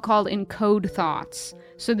spell called Encode Thoughts.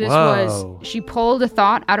 So this Whoa. was, she pulled a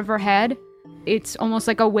thought out of her head. It's almost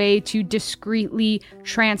like a way to discreetly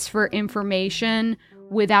transfer information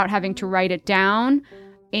without having to write it down.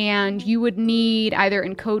 And you would need either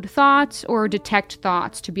encode thoughts or detect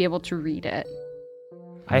thoughts to be able to read it.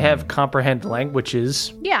 I have comprehend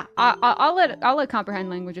languages. Yeah, I'll let comprehend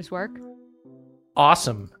languages work.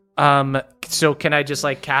 Awesome. So can I just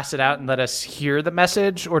like cast it out and let us hear the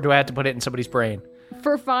message, or do I have to put it in somebody's brain?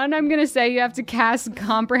 For fun, I'm going to say you have to cast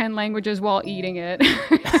comprehend languages while eating it.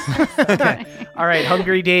 Okay. All right,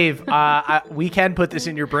 Hungry Dave, we can put this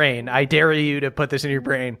in your brain. I dare you to put this in your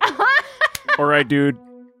brain. All right, dude.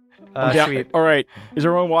 Sweet. All right. Is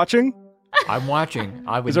everyone watching? I'm watching.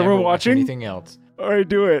 I would Is never everyone watch watching? anything else. All right,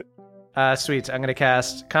 do it. Sweet. I'm going to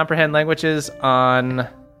cast comprehend languages on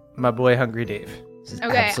my boy Hungry Dave.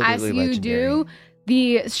 Okay, as you do,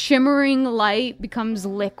 the shimmering light becomes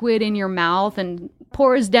liquid in your mouth and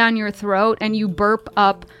pours down your throat, and you burp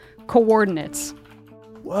up coordinates.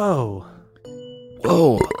 Whoa.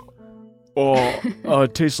 Whoa. Oh,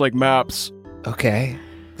 it tastes like maps. Okay.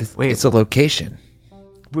 It's a location.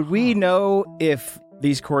 Would we know if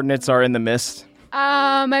these coordinates are in the mist?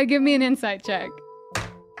 Give me an insight check.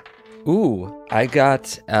 Ooh, I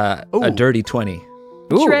got a dirty 20.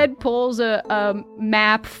 Ooh. Shred pulls a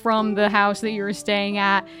map from the house that you were staying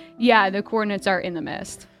at. Yeah, the coordinates are in the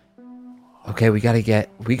mist. Okay, we gotta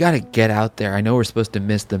get out there. I know we're supposed to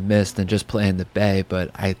miss the mist and just play in the bay, but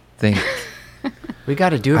I think We got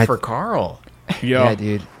to do it for Carl. yeah,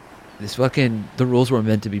 dude. The rules were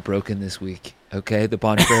meant to be broken this week. Okay, the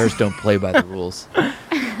Bonfires don't play by the rules.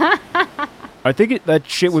 I think that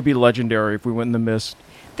shit would be legendary if we went in the mist.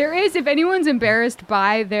 There is, if anyone's embarrassed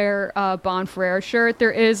by their Bonfrere shirt,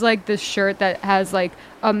 there is like this shirt that has like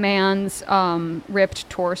a man's ripped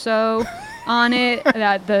torso on it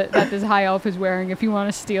that this high elf is wearing. If you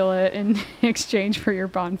want to steal it in exchange for your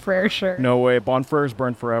Bonfrere shirt. No way. Bonfires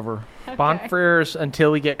burn forever. Okay. Bonfires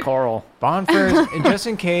until we get Carl. Bonfires, and just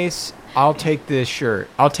in case, I'll take this shirt.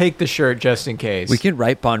 I'll take the shirt just in case. We can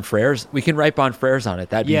write Bonfires. We can write Bonfires on it.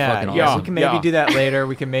 That'd be fucking awesome. We can maybe do that later.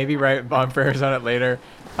 We can maybe write Bonfires on it later.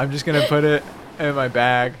 I'm just gonna put it in my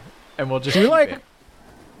bag, and we'll just. Can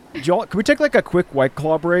we take like a quick White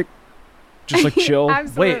Claw break? Just like chill.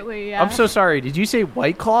 Absolutely, Wait, yeah. I'm so sorry. Did you say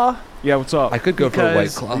White Claw? Yeah, what's up? I could go for a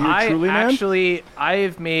White Because Claw.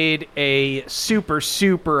 I've made a super,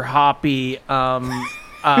 super hoppy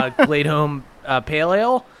Glade Home Pale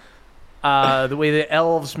Ale. The way the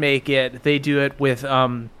elves make it, they do it with,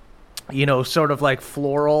 sort of like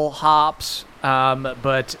floral hops.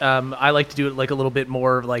 But I like to do it like a little bit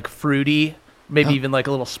more like fruity, maybe even like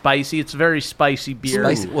a little spicy. It's a very spicy beer.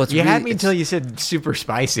 Spicy. Well, You had me until you said super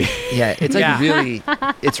spicy. Yeah, it's like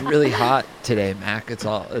Yeah. it's really hot today, Mac.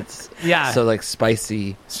 So like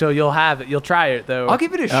spicy. So you'll try it though. I'll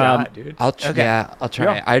give it a shot, dude. I'll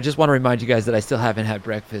try it. I just want to remind you guys that I still haven't had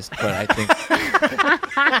breakfast, but I think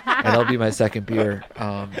and that'll be my second beer.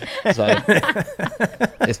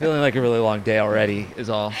 It's feeling like a really long day already is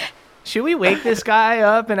all. Should we wake this guy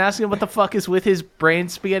up and ask him what the fuck is with his brain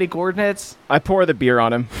spaghetti coordinates? I pour the beer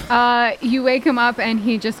on him. You wake him up and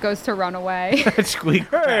he just goes to run away. Squeak.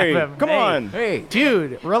 Hey, grab him. come on. Hey,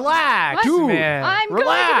 Dude, relax, What? man. I'm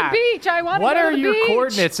relax. going to the beach. I want to What go are to the your beach.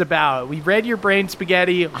 coordinates about? We read your brain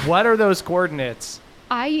spaghetti. What are those coordinates?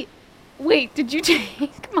 Wait, did you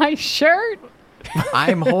take my shirt?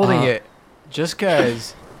 I'm holding it just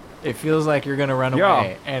because it feels like you're gonna run Yeah.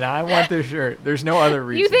 away, and I want this shirt. There's no other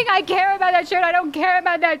reason. You think I care about that shirt? I don't care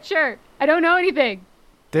about that shirt. I don't know anything.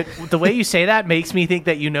 The way you say that makes me think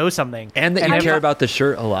that you know something. And that you care about the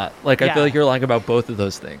shirt a lot. Like, I Yeah. feel like you're lying about both of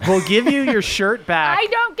those things. We'll give you your shirt back. I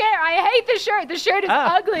don't care. I hate the shirt. The shirt is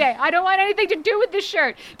ugly. I don't want anything to do with the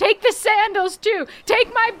shirt. Take the sandals, too.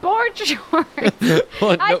 Take my board shorts.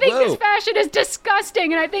 I think this fashion is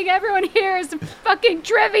disgusting, and I think everyone here is fucking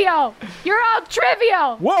trivial. You're all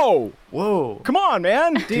trivial. Whoa. Come on,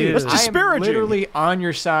 man. Dude, That's I am disparaging. literally on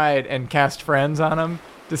your side and cast friends on him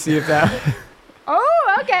to see if that.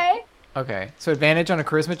 Oh, okay. Okay, so advantage on a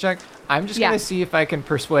charisma check. I'm just Yeah. gonna see if I can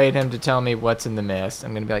persuade him to tell me what's in the mist.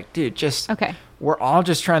 I'm gonna be like, dude, Okay. we're all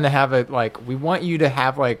just trying to have we want you to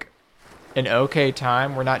have like an okay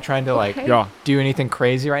time. We're not trying to Okay. do anything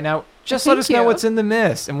crazy right now. Just let Thank us know you. what's in the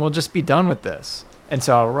mist, and we'll just be done with this. And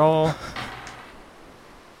so I'll roll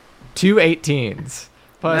 2 18s.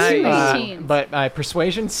 Plus, Nice. 18s. but my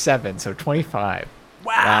persuasion's 7, so 25.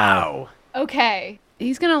 Wow. Okay.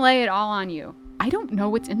 He's going to lay it all on you. I don't know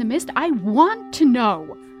what's in the mist. I want to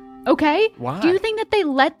know. Okay? Why? Do you think that they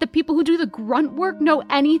let the people who do the grunt work know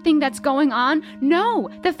anything that's going on? No.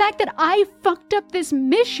 The fact that I fucked up this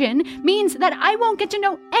mission means that I won't get to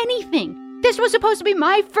know anything. This was supposed to be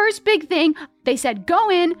my first big thing. They said, go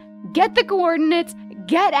in, get the coordinates,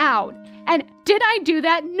 get out. And did I do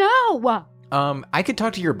that? No. I could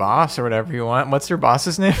talk to your boss or whatever you want. What's your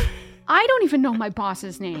boss's name? I don't even know my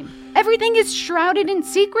boss's name. Everything is shrouded in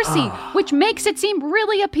secrecy, which makes it seem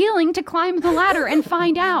really appealing to climb the ladder and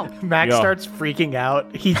find out. Max starts freaking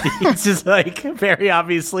out. He's just like very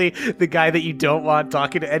obviously the guy that you don't want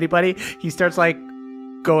talking to anybody. He starts like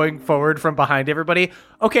going forward from behind everybody.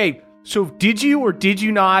 Okay, so did you or did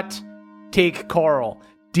you not take Carl?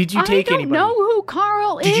 Did you take anybody? I don't know who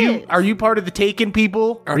Carl is. Are you part of the taken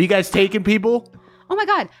people? Are you guys taking people? Oh my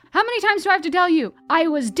God, how many times do I have to tell you? I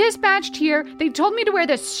was dispatched here. They told me to wear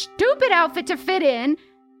this stupid outfit to fit in.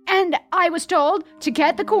 And I was told to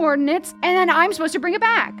get the coordinates. And then I'm supposed to bring it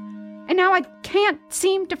back. And now I can't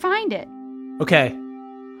seem to find it. Okay.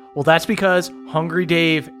 Well, that's because Hungry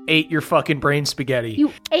Dave ate your fucking brain spaghetti.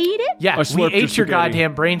 You ate it? Yeah, we ate your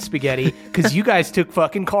goddamn brain spaghetti because you guys took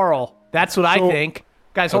fucking Carl. That's what I think.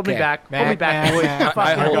 Guys, hold me back. Hold me back, boys.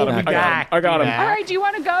 Hold me back. I got him. All right, do you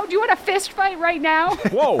want to go? Do you want a fist fight right now?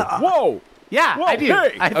 Whoa. Yeah, I do.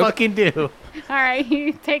 Hey. I fucking do. All right,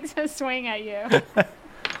 he takes a swing at you.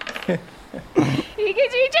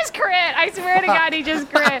 he just crit. I swear to God, he just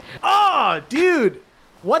crit. Oh, dude.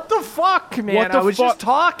 What the fuck, man? I was just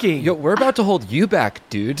talking. Yo, we're about to hold you back,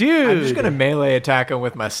 dude. I'm just going to melee attack him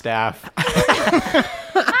with my staff.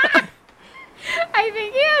 I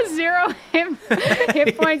think he has 0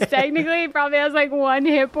 hit points technically. He probably has like 1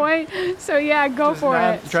 hit point. So yeah, go for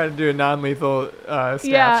it. Try to do a non-lethal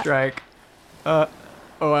staff strike. I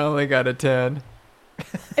only got a 10.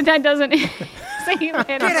 That doesn't... so you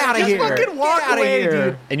Get out of here. Fucking walk away,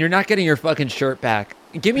 dude. And you're not getting your fucking shirt back.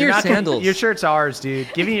 Give me your sandals. Your shirt's ours,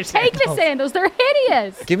 dude. Give me your sandals. Take the sandals. They're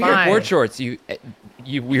hideous. Give me your board shorts, you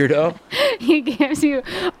weirdo. He gives you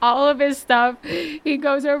all of his stuff. He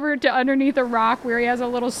goes over to underneath a rock where he has a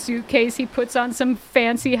little suitcase. He puts on some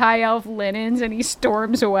fancy high elf linens and he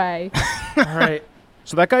storms away. All right.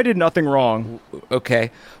 So that guy did nothing wrong.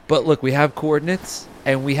 Okay. But look, we have coordinates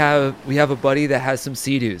and we have a buddy that has some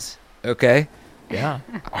sea-doos. Okay? Yeah.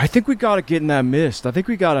 I think we got to get in that mist. I think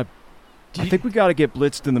we got to get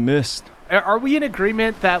blitzed in the mist. Are we in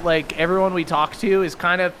agreement that, like, everyone we talk to is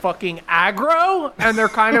kind of fucking aggro and they're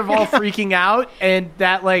kind of all freaking out and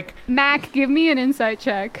that, like... Mac, give me an insight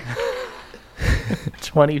check.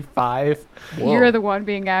 25. Whoa. You're the one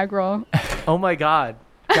being aggro. Oh, my God.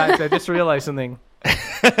 Guys, I just realized something.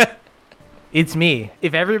 It's me.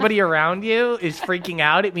 If everybody around you is freaking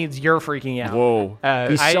out, it means you're freaking out. Whoa.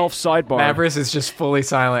 He's self-sidebar. Mavrus is just fully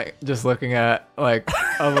silent, just looking at, like,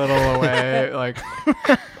 a little away, like...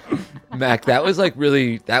 Mac, that was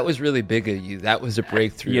really big of you. That was a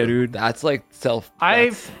breakthrough. Yeah, dude. That's like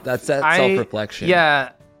self-reflection. Yeah.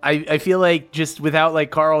 I feel like just without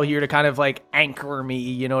like Carl here to kind of like anchor me,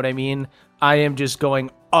 you know what I mean? I am just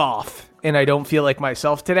going off and I don't feel like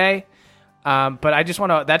myself today. But I just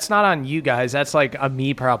want to, that's not on you guys. That's like a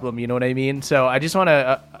me problem. You know what I mean? So I just want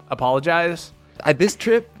to apologize. This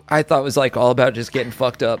trip I thought was like all about just getting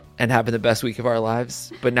fucked up and having the best week of our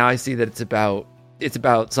lives. But now I see that it's about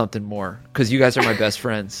something more because you guys are my best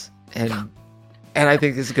friends and I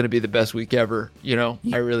think this is going to be the best week ever. You know,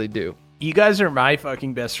 I really do. You guys are my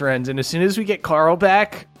fucking best friends. And as soon as we get Carl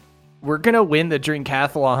back, we're going to win the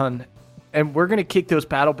Drinkathlon and we're going to kick those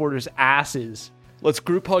paddleboarders' asses. Let's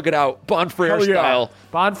group hug it out. Bonfrere style.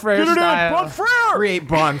 Bonfrere style. Bonfrere! Create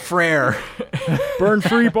Bonfrere. Burn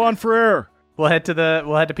free Bonfrere. We'll head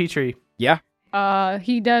to Petrie. Yeah.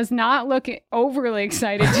 He does not look overly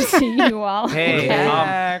excited to see you all.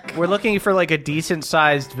 Hey, we're looking for like a decent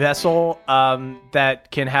sized vessel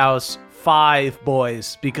that can house 5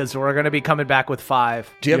 boys because we're going to be coming back with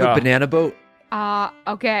 5. Do you have a banana boat?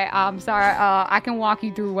 Okay, I'm sorry. I can walk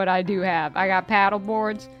you through what I do have. I got paddle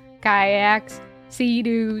boards, kayaks,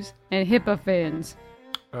 sea-doos, and hippo fins.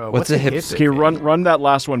 What's a hippo? Okay, run that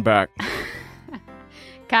last one back.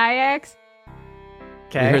 Kayaks.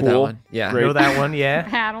 Okay, we heard cool. that one. Yeah, know that one. Yeah,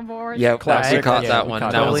 paddle boards. Yeah, classic. Caught that one.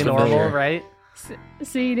 That Totally was normal, right?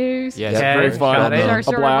 Sea-doos. Yes, Okay, very fun. They're A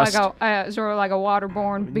blast. sort of like a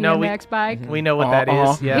waterborne No, BMX bike. We know what that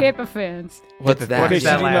is. Yeah. Hippo fins. What's that? Okay,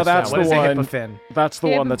 so What is that last that's one? the What is a one. hippofin? That's the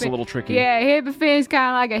one that's a Hippofin. little tricky. Yeah, hippo fin's kind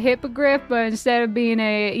of like a hippogriff, but instead of being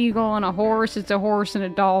a eagle and a horse, it's a horse and a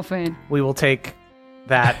dolphin. We will take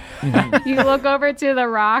that. You look over to the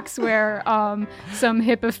rocks where some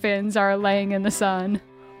hippo fins are laying in the sun.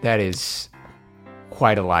 That is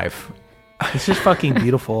quite a life. This is fucking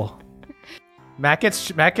beautiful. Matt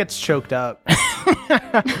gets choked up.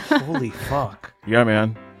 Holy fuck. Yeah,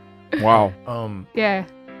 man. Wow. Yeah.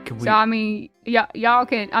 So, I mean, y'all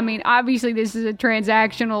can, I mean, obviously this is a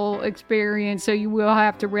transactional experience, so you will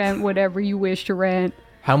have to rent whatever you wish to rent.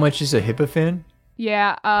 How much is a hippofin?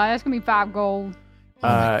 Yeah, that's going to be 5 gold. Oh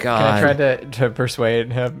my God. Can I try to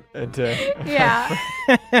persuade him to... Yeah.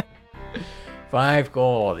 5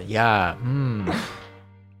 gold. Yeah.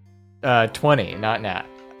 20, not nat.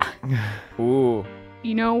 Ooh.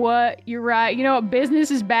 You know what? You're right. You know what? Business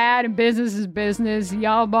is bad and business is business.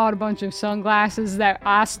 Y'all bought a bunch of sunglasses that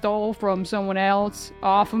I stole from someone else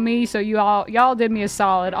off of me. So y'all did me a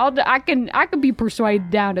solid. I could be persuaded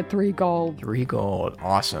down to 3 gold. 3 gold.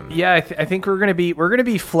 Awesome. Yeah, I think we're gonna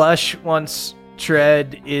be flush once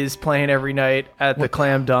Tread is playing every night at the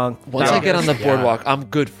Clam Dunk. Once I get on the boardwalk, I'm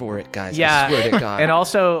good for it, guys. Yeah, I swear to God. And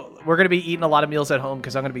also, we're going to be eating a lot of meals at home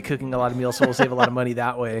because I'm going to be cooking a lot of meals, so we'll save a lot of money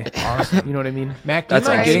that way. Awesome. You know what I mean? Mac, do you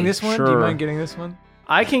mind getting this one? Sure. Do you mind getting this one?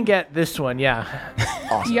 I can get this one, yeah.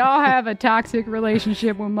 Awesome. Y'all have a toxic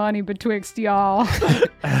relationship with money betwixt y'all.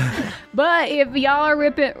 But if y'all are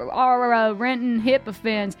renting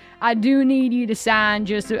HIPAA, I do need you to sign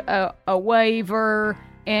just a waiver.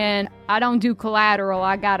 And I don't do collateral.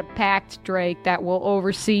 I got a pact Drake that will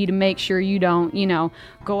oversee to make sure you don't,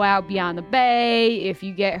 go out beyond the bay. If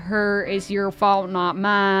you get hurt, it's your fault, not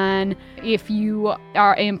mine. If you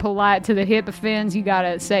are impolite to the HIPAA, you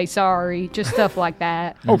gotta say sorry. Just stuff like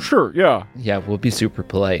that. Oh, sure, yeah. Yeah, we'll be super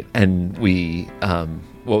polite. And we,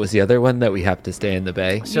 what was the other one that we have to stay in the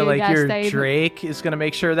bay? So, You gotta your stay- Drake is going to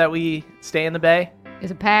make sure that we stay in the bay?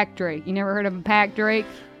 It's a pact Drake. You never heard of a pact Drake?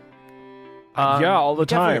 Yeah, all the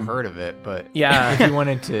Definitely time. heard of it, but Yeah. if you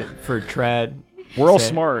wanted to for Tread, We're all say-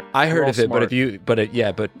 smart. I We're heard all of it, smart.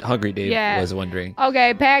 but Hungry Dave Yeah. was wondering.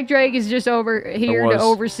 Okay, Pack Drake is just over here to was.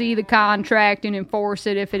 oversee the contract and enforce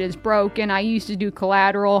it if it is broken. I used to do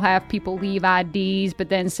collateral, have people leave IDs, but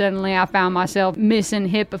then suddenly I found myself missing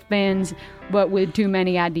HIPAA, but with too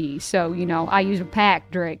many IDs. So, I use a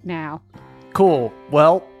Pack Drake now. Cool.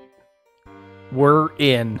 Well, we're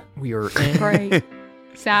in. we are in. Great.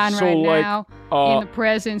 Sign So, right like, now in the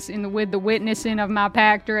presence, with the witnessing of my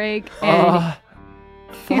Pack Drake. Fuck.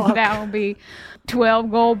 And that will be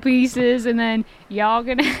 12 gold pieces, and then y'all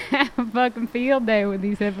gonna have a fucking field day with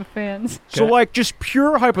these HIPAA. So, just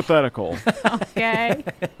pure hypothetical. Okay?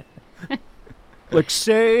 Like,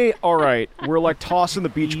 say, all right, we're tossing the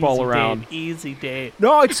beach ball around. Easy date.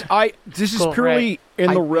 No, this is Cool, purely right.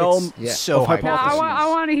 in the realm so of hypothetical. No, hypothesis. I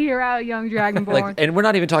want to hear out Young Dragonborn. And we're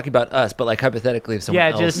not even talking about us, but hypothetically, if someone Yeah,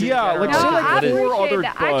 else. just- Yeah, No, say I four appreciate other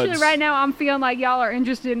that. buds. Actually, right now I'm feeling like y'all are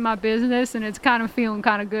interested in my business, and it's kind of feeling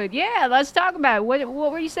kind of good. Yeah, let's talk about it. What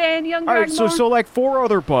were you saying, Young All Dragonborn? right, so 4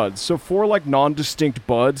 other buds. So 4 non-distinct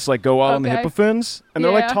buds go out on the Okay. hippofins, and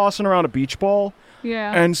they're Yeah. tossing around a beach ball.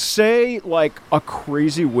 yeah. And say a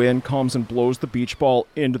crazy wind comes and blows the beach ball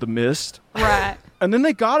into the mist, Right. and then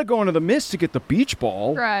they gotta go into the mist to get the beach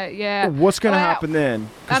ball. Right. Yeah. What's gonna Well, happen then?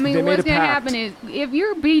 'Cause I mean, they made what's a gonna pact. happen is if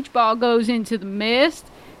your beach ball goes into the mist,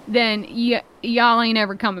 then y'all ain't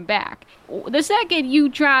ever coming back. The second you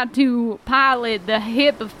try to pilot the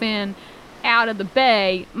hippofin out of the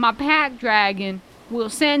bay, my pack dragon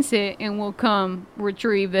will sense it and will come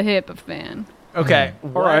retrieve the hippofin. Okay.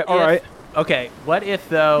 All right. Okay. What if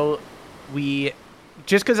though we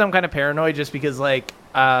just because I'm kind of paranoid, just because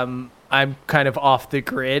I'm kind of off the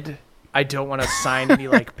grid. I don't want to sign any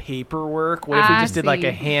paperwork. What if we I just did a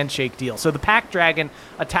see. handshake deal? So the pack dragon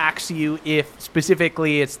attacks you if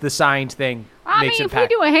specifically it's the signed thing. I makes mean, it if we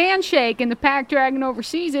do a handshake and the pack dragon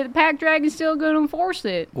oversees it, the pack dragon's still going to enforce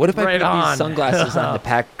it. What if I Right put on. these sunglasses on the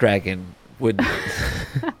pack dragon? Would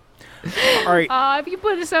All right. If you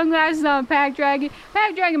put the sunglasses on Pack Dragon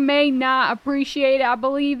may not appreciate it. I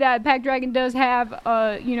believe that Pack Dragon does have,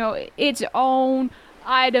 its own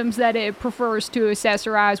items that it prefers to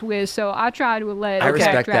accessorize with. So I try to let. I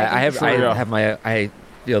respect Pack that. Dragon I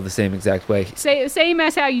feel the same exact way. Same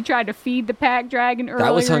as how you tried to feed the Pack Dragon earlier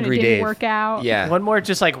That was and Hungry it didn't Dave. work out. Yeah. One more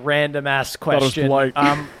just random ass was question. polite.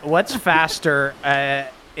 What's faster,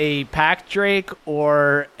 a pack drake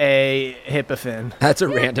or a hippofin? That's a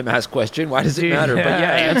random ass question. Why does it matter? But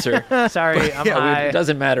yeah, answer. Sorry, I'm Yeah, high. it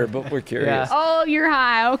doesn't matter, but we're curious. Oh, you're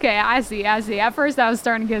high. Okay, I see. At first, I was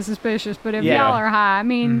starting to get suspicious, but if Yeah. y'all are high, I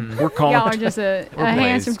mean, We're calm. y'all are just a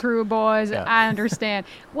handsome blazed. crew of boys. I understand.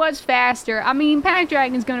 What's faster? I mean, Pack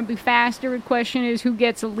Dragon's going to be faster. The question is, who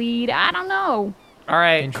gets a lead? I don't know. All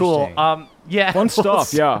right, cool. Interesting. Yeah, Fun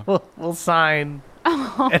stuff, yeah. We'll sign.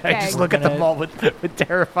 Okay. And I just look at the ball with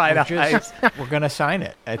terrified eyes. We're gonna sign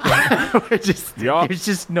it. I think. We're just, Yeah. there's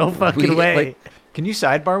just no fucking way. Can you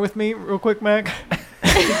sidebar with me real quick, Mac?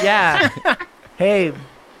 Yeah. Hey,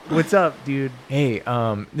 what's up, dude? Hey,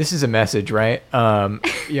 this is a message, right?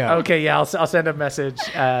 Yeah. Okay, yeah, I'll send a message.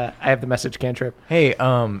 I have the message cantrip. Hey,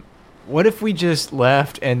 what if we just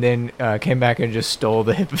left and then came back and just stole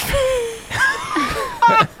the hippofin?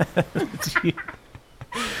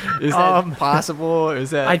 Is that possible?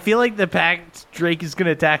 Is that? I feel like the packed drake is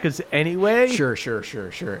gonna attack us anyway. Sure.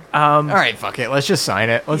 All right, fuck it. Let's just sign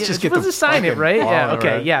it. Let's just sign it, right? Yeah.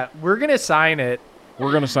 Okay. Right? Yeah, we're gonna sign it.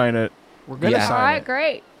 We're gonna sign it. We're gonna sign All right, it.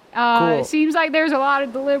 great. Cool. It seems like there's a lot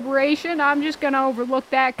of deliberation. I'm just gonna overlook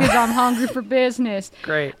that because I'm hungry for business.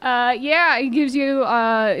 Great. Yeah, he gives you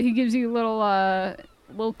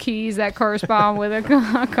little keys that correspond with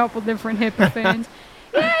a couple different hippofins.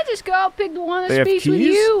 Yeah, just go pick the one They that have speaks with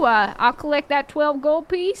keys? you. I'll collect that 12 gold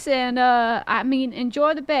piece, and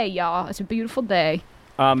enjoy the bay, y'all. It's a beautiful day.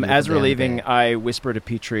 As we're leaving, I whisper to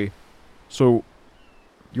Petrie, so,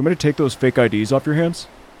 you want me to take those fake IDs off your hands?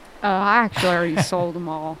 I actually already sold them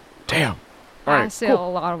all. Damn. All right, I sell cool.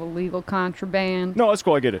 a lot of illegal contraband. No, that's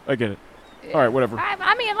cool. I get it. All right, whatever.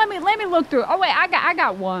 I mean, let me look through. Oh wait, I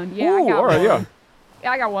got one. Yeah, Ooh, I got all right, one.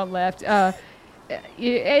 yeah. I got one left.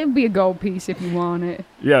 It'd be a gold piece if you want it.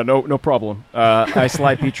 Yeah, no problem. I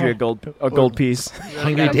slide Petrie a gold piece.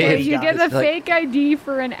 Hungry Okay, Dave. you get the fake ID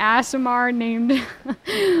for an Asimar named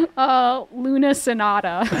Luna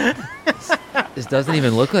Sonata. This doesn't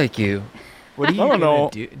even look like you. What are you I don't gonna know.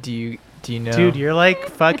 Do you know? Dude, you're like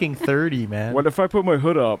fucking 30, man. What if I put my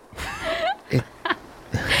hood up?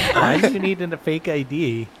 Why do you need a fake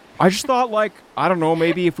ID? I just thought, like, I don't know,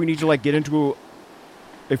 maybe if we need to, like,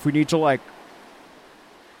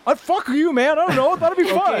 fuck you, man. I don't know. That'd be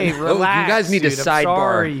fun. Okay, Oh, relax, you guys need dude. to I'm sidebar.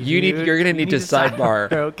 sorry, You're gonna need to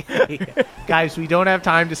sidebar. Okay. Guys, we don't have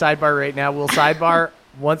time to sidebar right now. We'll sidebar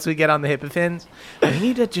once we get on the hippofins. We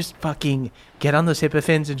need to just fucking get on those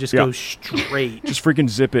hippofins and just go straight. Just freaking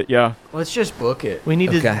zip it, yeah. Let's just book it. We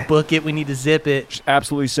need to book it. We need to zip it. Just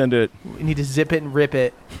absolutely send it. We need to zip it and rip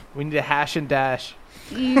it. We need to hash and dash.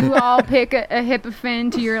 You all pick a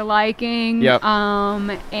hippofin to your liking. Yep.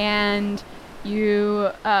 And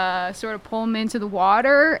you sort of pull them into the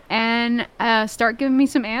water and start giving me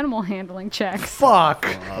some animal handling checks. Fuck.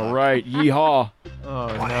 All right, yeehaw. Oh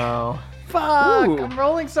no. Fuck. Ooh. I'm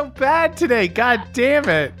rolling so bad today. God damn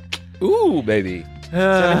it. Ooh, baby.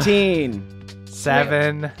 17.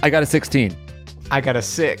 7. I got a 16. I got a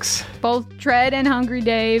 6. Both Tread and Hungry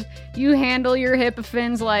Dave, you handle your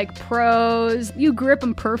hippofins like pros. You grip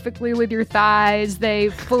them perfectly with your thighs. They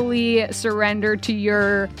fully surrender to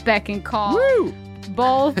your beck and call. Woo!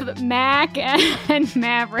 Both Mac and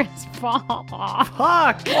Mavrus fall off.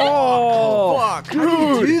 Fuck. Oh, Fuck! How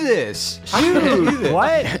do you do this? How do you do this?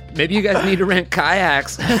 What? Maybe you guys need to rent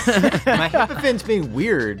kayaks. My hippofin's being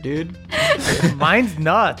weird, dude. Mine's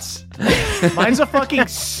nuts. Mine's a fucking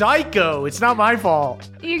psycho. It's not my fault.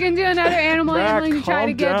 You can do another animal Mac, handling to try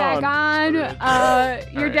to calm get back on.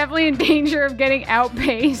 You're definitely in danger of getting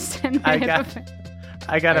outpaced. And I got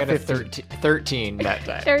I a got a 15. 13 that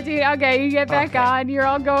time. 13. Okay, you get back on. You're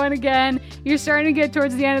all going again. You're starting to get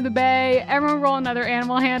towards the end of the bay. Everyone roll another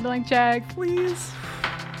animal handling check, please.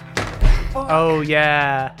 Oh,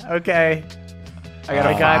 yeah. Okay. I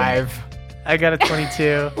got a 5. I got a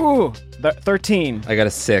 22. Ooh, 13. I got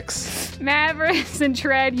a 6. Mavrus and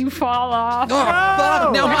Tread, you fall off. Oh,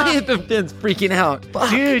 fuck. Now my hippofin's freaking out. Fuck.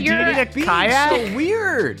 Dude, do you You're need a Being kayak? so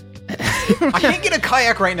weird. I can't get a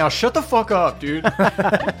kayak right now. Shut the fuck up, dude.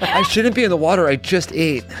 I shouldn't be in the water. I just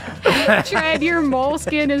ate. Tread, your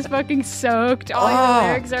moleskin is fucking soaked. All your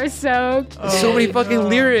lyrics are soaked. So many fucking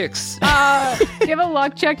lyrics. Give a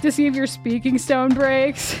luck check to see if your speaking stone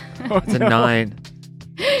breaks. It's a 9.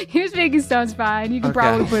 Your speaking stone's fine. You can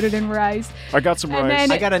probably put it in rice. I got some And rice.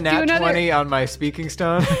 then- I got a Do nat another- 20 on my speaking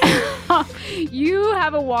stone. You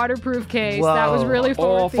have a waterproof case. That was really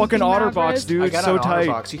Oh, forward-thinking, fucking OtterBox, Mavrus. dude. I It's got so an tight.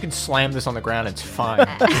 OtterBox. You can slam this on the ground. It's fine.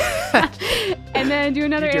 And then do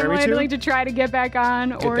another You dare animal me to? handling to try to get back on.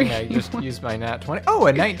 Good Or thing I just used my nat 20. Oh,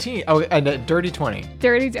 a 19. Oh, and a dirty 20.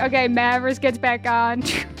 30. Okay, Mavrus gets back on.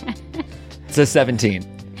 It's a 17.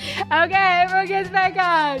 Okay, everyone gets back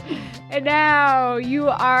on. And now you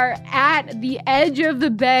are at the edge of the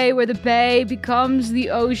bay where the bay becomes the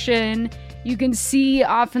ocean. You can see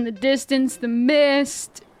off in the distance the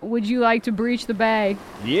mist. Would you like to breach the bay?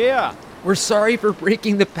 Yeah. We're sorry for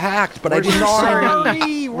breaking the pact, but I didn't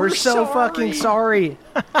sorry. We're so fucking sorry.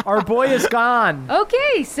 Our boy is gone.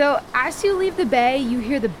 Okay, so as you leave the bay, you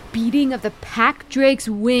hear the beating of the pack drake's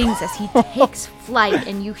wings as he takes flight,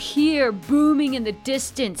 and you hear booming in the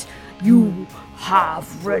distance, "You have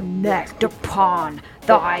reneged upon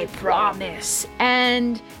thy promise."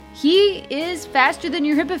 And he is faster than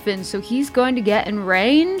your hippofin, so he's going to get in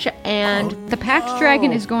range, and the packed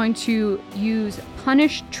dragon is going to use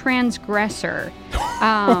Punish Transgressor.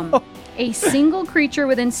 A single creature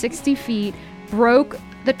within 60 feet broke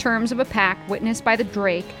the terms of a pact witnessed by the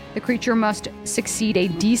drake. The creature must succeed a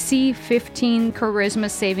DC 15 charisma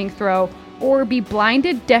saving throw or be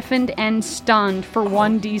blinded, deafened, and stunned for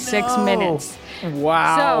 1d6 minutes.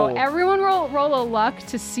 Wow. So everyone roll a luck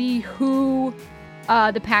to see who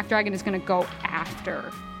the pack dragon is going to go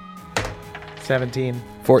after. 17.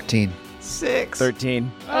 14. 6.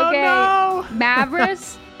 13. Okay, Oh, no!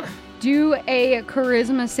 Mavrus, do a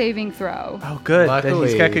charisma saving throw. Oh, good. Luckily.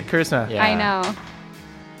 He's got good charisma. Yeah. I know.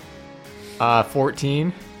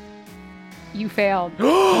 14. You failed.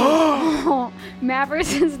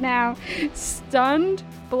 Mavrus is now stunned,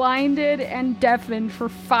 blinded, and deafened for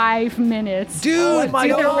 5 minutes. Dude, What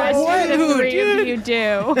do the rest of the three of you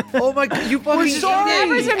do? Oh my god, you fucking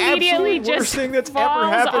Mavrus idiot. immediately Absolute worst just thing that's ever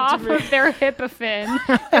falls happened to off me. of their hippofin.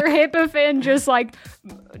 Their hippofin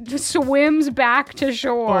just swims back to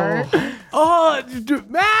shore. Oh, dude,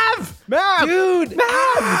 Mav! Dude!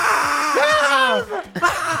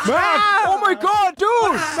 Oh my god,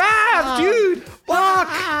 dude! Mav, dude! Fuck!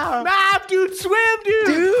 Mav, dude, swim,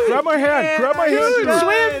 dude! Grab my hand. Grab my hand, Dude, dude.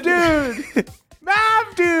 swim, dude!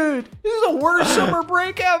 Mav, dude! This is the worst summer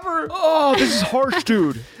break ever! Oh, this is harsh,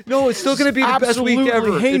 dude. No, it's still gonna be the best week Absolutely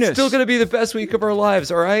ever. heinous. It's still gonna be the best week of our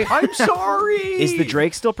lives, all right? I'm sorry! Is the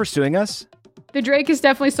Drake still pursuing us? The Drake is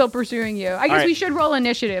definitely still pursuing you. I guess right. we should roll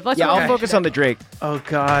initiative. Let's Yeah, roll I'll focus on the Drake. Oh,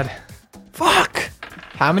 God. Fuck!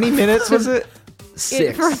 How many minutes was it? it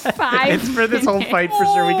 6. for 5 It's for this whole fight for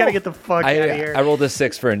sure. We gotta get the fuck out of here. I rolled a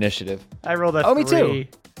 6 for initiative. I rolled a 3. Oh, me too.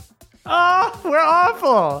 Oh, we're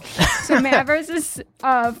awful! So Mavrus is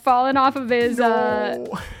falling off of his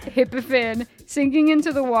hippofin, sinking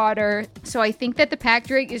into the water. So I think that the pack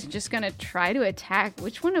drake is just going to try to attack.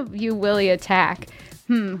 Which one of you will he attack?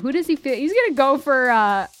 Who does he feel? He's going to go for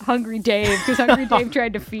Hungry Dave, because Hungry Dave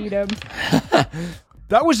tried to feed him.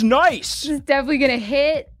 That was nice. This is definitely going to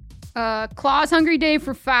hit. Claws Hungry Dave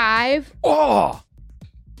for 5. Oh,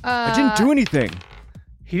 I didn't do anything.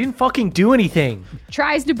 He didn't fucking do anything.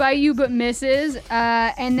 Tries to bite you, but misses.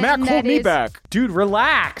 And then Mac, that hold me is- back. Dude,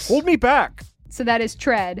 relax. Hold me back. So that is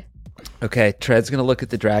Tread. Okay, Tread's gonna look at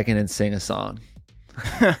the dragon and sing a song.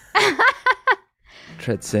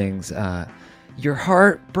 Tread sings, your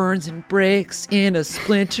heart burns and breaks in a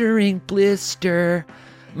splintering blister.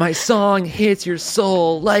 My song hits your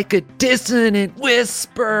soul like a dissonant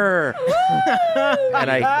whisper. And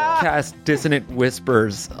I cast dissonant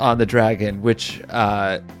whispers on the dragon, which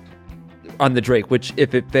on the Drake, which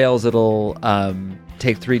if it fails, it'll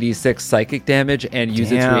take 3d6 psychic damage and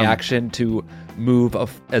use its Damn. reaction to move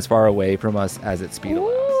as far away from us as its speed allows.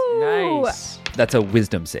 Ooh. Nice. That's a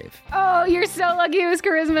wisdom save. Oh, you're so lucky it was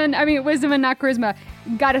wisdom and not charisma.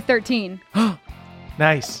 Got a 13.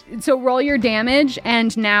 Nice. So roll your damage,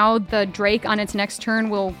 and now the Drake on its next turn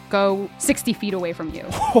will go 60 feet away from you.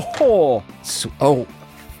 Oh, Oh,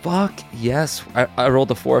 fuck yes. I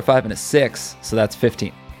rolled a 4, a 5, and a 6, so that's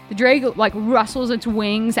 15. The Drake rustles its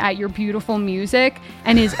wings at your beautiful music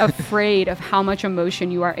and is afraid of how much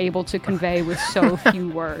emotion you are able to convey with so few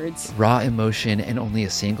words. Raw emotion and only a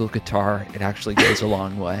single guitar, it actually goes a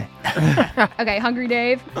long way. Okay, Hungry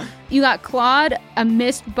Dave, you got clawed, a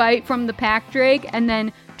missed bite from the pack Drake, and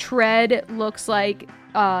then Tread looks like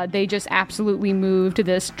they just absolutely moved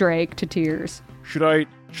this Drake to tears. should I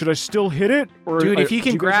still hit it? Or Dude, if you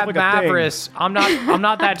do can guys grab have, like, a thing? Mavrus, I'm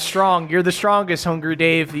not that strong. You're the strongest, Hungry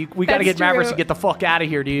Dave. We gotta That's get Mavrus true. to get the fuck out of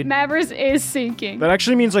here, dude. Mavrus is sinking. That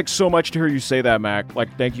actually means so much to hear you say that, Mac.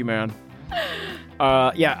 Thank you, man.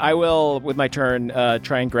 Yeah, I will with my turn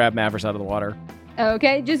try and grab Mavrus out of the water.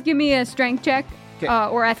 Okay, just give me a strength check.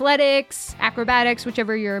 Or athletics, acrobatics,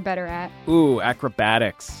 whichever you're better at. Ooh,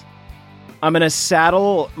 acrobatics. I'm gonna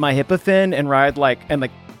saddle my hippofin and ride and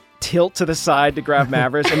tilt to the side to grab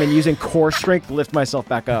Mavrus, and then using core strength lift myself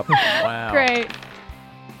back up. Wow. Great.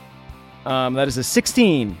 That is a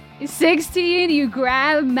 16. 16, you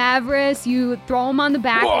grab Mavrus, you throw him on the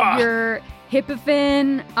back of your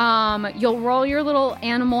hippofin. You'll roll your little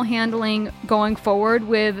animal handling going forward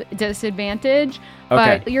with disadvantage,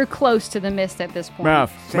 but Okay. you're close to the mist at this point.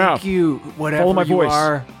 Mav, Thank you, whatever Follow my you voice.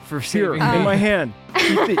 are, for Here, saving me. in my hand.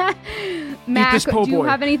 Mac, this po' do you boy.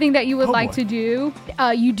 have anything that you would Po' like boy. to do?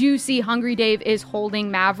 You do see Hungry Dave is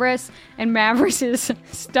holding Mavrus, and Mavrus is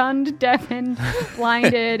stunned, deafened,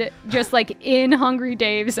 blinded, just in Hungry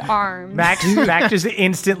Dave's arms. Mac just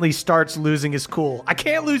instantly starts losing his cool. I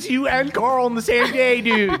can't lose you and Carl on the same day,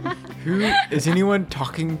 dude. Who is anyone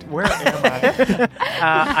talking? Where am I?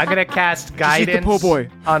 I'm gonna cast guidance po' boy.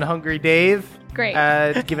 on Hungry Dave. Great.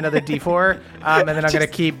 Give another D4, and then I'm gonna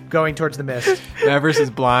keep going towards the mist. Mavrus is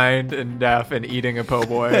blind and deaf and eating a po'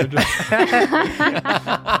 boy.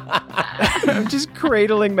 I'm just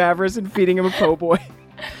cradling Mavrus and feeding him a po' boy.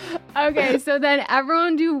 Okay, so then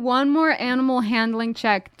everyone do one more animal handling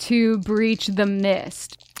check to breach the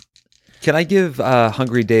mist. Can I give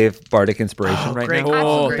Hungry Dave bardic inspiration right great now?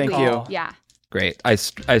 call. Oh, thank you. Yeah. Great. I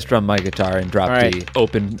strum my guitar and drop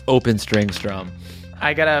the open string strum.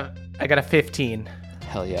 I got a 15.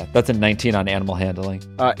 Hell yeah. That's a 19 on animal handling.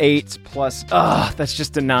 8 plus. That's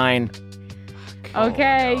just a 9.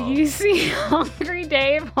 Okay, you see Hungry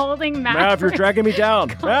Dave holding Mavrus. Mav, you're dragging me down.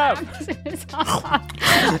 Mav,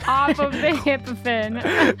 off of the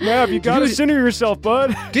hippofin. Mav, you gotta center yourself,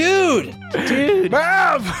 bud. Dude!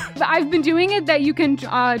 Mav! I've been doing it that you can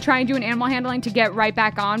try and do an animal handling to get right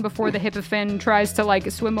back on before the hippofin tries to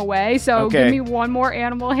like swim away. So give me one more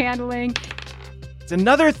animal handling. It's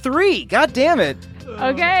another 3. God damn it.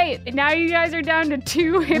 Okay, now you guys are down to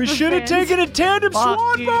 2 hippofins. We should have taken a tandem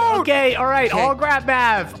swan boat. Okay, all right. I'll grab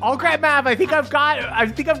Mav. I think I've got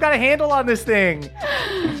a handle on this thing.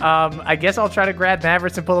 I guess I'll try to grab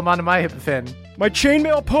Mavrus and pull him onto my hippofin. My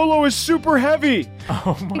chainmail polo is super heavy.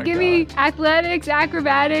 Oh my god. Give me athletics,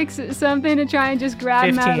 acrobatics, something to try and just grab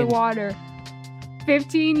him out of the water.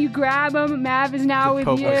 15, you grab him. Mav is now with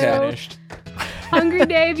you. Finished. Hungry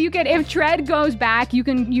Dave, you can, if Tread goes back, you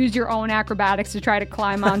can use your own acrobatics to try to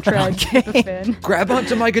climb on Tread's hippofin. Grab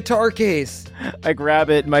onto my guitar case. I grab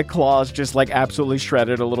it, my claws just like absolutely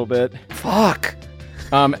shredded a little bit. Fuck.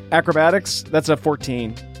 Acrobatics, that's a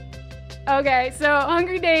 14. Okay, so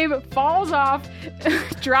Hungry Dave falls off,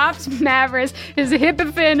 drops Mavrus, his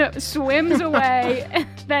hippofin swims away,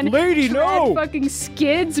 then Lady, Tread no! fucking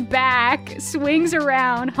skids back, swings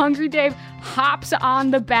around, Hungry Dave hops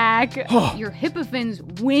on the back, your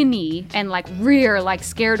hippofins whinny and like rear like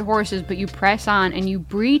scared horses, but you press on and you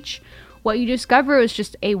breach what you discover is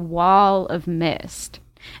just a wall of mist.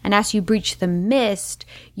 And as you breach the mist,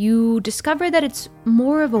 you discover that it's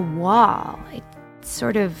more of a wall. It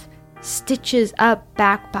sort of stitches up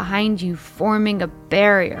back behind you, forming a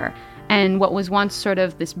barrier. And what was once sort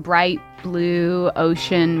of this bright blue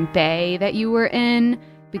ocean bay that you were in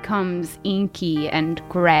becomes inky and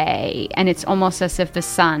gray. And it's almost as if the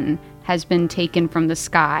sun has been taken from the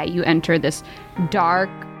sky. You enter this dark,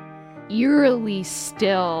 eerily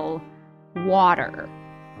still water.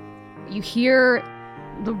 You hear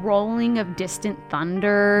the rolling of distant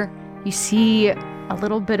thunder. You see a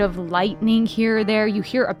little bit of lightning here or there. You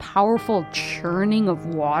hear a powerful churning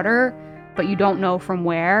of water, but you don't know from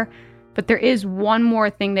where. But there is one more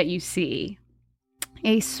thing that you see.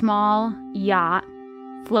 A small yacht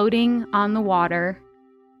floating on the water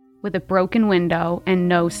with a broken window and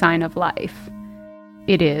no sign of life.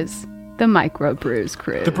 It is the Microbrews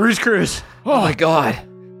Cruise. The Brews Cruise. Oh my god.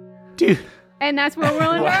 Dude. And that's where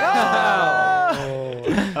we'll end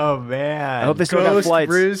Oh man. I hope they still got flights.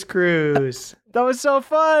 Brews Cruise. That was so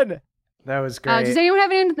fun. That was great. Does anyone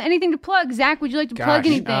have anything to plug? Zach, would you like to plug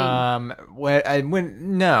anything?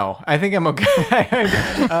 No, I think I'm okay.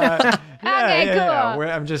 Okay, cool.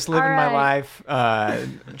 I'm just living my life.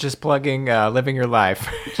 Just plugging, living your life.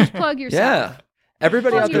 Just plug yourself. Yeah.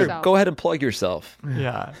 Everybody Plug out there, yourself. go ahead and plug yourself.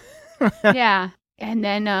 Yeah. Yeah. And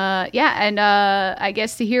then, I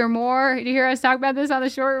guess to hear us talk about this on the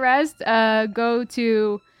short rest, go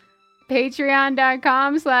to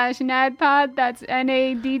patreon.com/nadpod. That's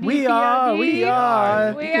NADDPOD. We are. We The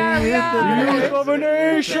are. youth of a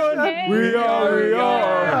nation. We are.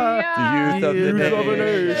 The youth of the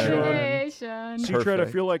nation. See, Tread, I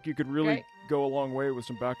feel like you could really Great. go a long way with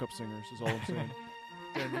some backup singers, is all I'm saying.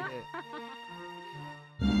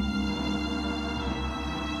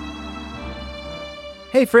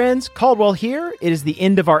 Hey friends, Caldwell here. It is the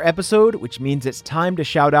end of our episode, which means it's time to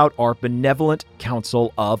shout out our benevolent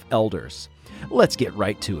Council of Elders. Let's get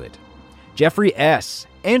right to it. Jeffrey S.,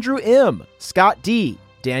 Andrew M., Scott D.,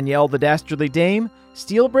 Danielle the Dastardly Dame,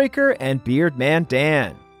 Steelbreaker, and Beardman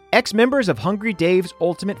Dan. Ex-members of Hungry Dave's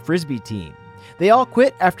Ultimate Frisbee team. They all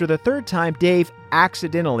quit after the third time Dave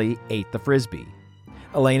accidentally ate the Frisbee.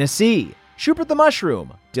 Elena C., Schubert the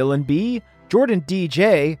Mushroom, Dylan B., Jordan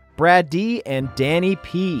DJ, Brad D, and Danny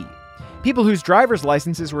P. People whose driver's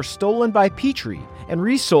licenses were stolen by Petrie and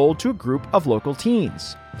resold to a group of local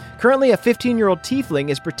teens. Currently, a 15-year-old tiefling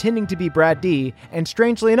is pretending to be Brad D, and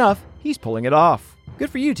strangely enough, he's pulling it off. Good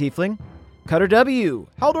for you, tiefling. Cutter W,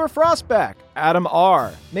 Haldor Frostback, Adam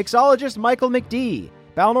R, mixologist Michael McD,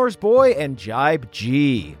 Balnor's Boy, and Jibe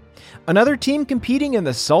G. Another team competing in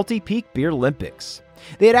the Salty Peak Beer Olympics.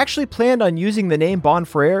 They had actually planned on using the name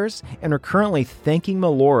Bonfrères and are currently thanking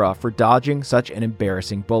Melora for dodging such an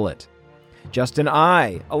embarrassing bullet. Justin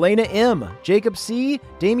I, Elena M, Jacob C,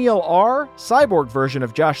 Damiel R, cyborg version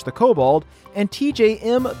of Josh the Kobold, and TJ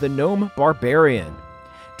M, the Gnome Barbarian.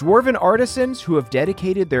 Dwarven artisans who have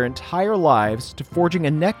dedicated their entire lives to forging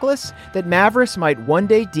a necklace that Mavrus might one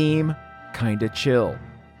day deem kinda chill.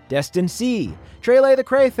 Destin C., Trele the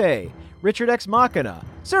Crayfay, Richard X Machina,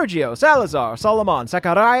 Sergio Salazar Solomon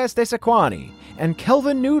Zacharias de Sequani, and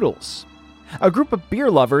Kelvin Noodles. A group of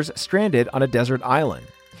beer lovers stranded on a desert island.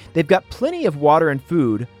 They've got plenty of water and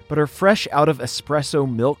food, but are fresh out of espresso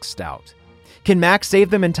milk stout. Can Max save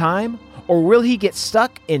them in time, or will he get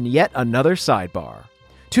stuck in yet another sidebar?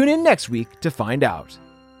 Tune in next week to find out.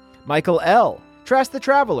 Michael L., Trask the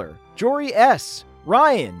Traveler, Jory S.,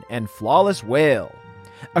 Ryan, and Flawless Whale.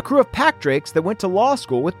 A crew of pack drakes that went to law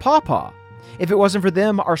school with Pawpaw. If it wasn't for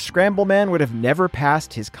them, our Scramble Man would have never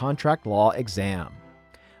passed his contract law exam.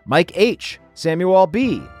 Mike H., Samuel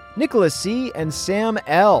B., Nicholas C., and Sam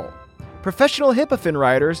L. Professional hippofin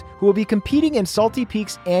riders who will be competing in Salty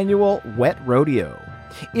Peak's annual Wet Rodeo.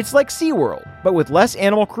 It's like SeaWorld, but with less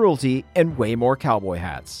animal cruelty and way more cowboy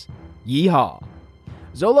hats. Yeehaw!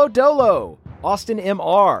 Zolo Dolo, Austin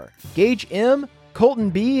M.R., Gage M.,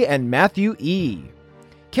 Colton B., and Matthew E.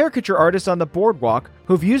 Caricature artists on the boardwalk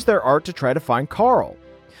who've used their art to try to find Carl.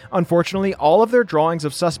 Unfortunately, all of their drawings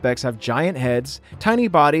of suspects have giant heads, tiny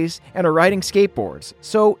bodies, and are riding skateboards,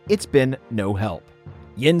 so it's been no help.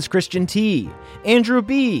 Jens Christian T., Andrew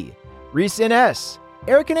B., Reese N.S.,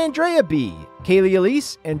 Eric and Andrea B., Kaylee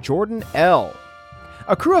Elise, and Jordan L.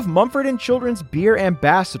 A crew of Mumford & Children's beer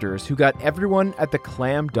ambassadors who got everyone at the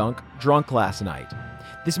Clam Dunk drunk last night.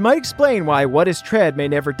 This might explain why What Is Tread May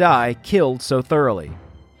Never Die killed so thoroughly.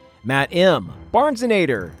 Matt M.,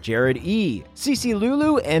 Barnesinator, Jared E., CC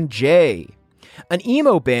Lulu, and Jay. An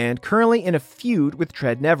emo band currently in a feud with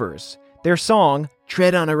Tread Nevers. Their song,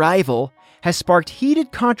 Tread on Arrival, has sparked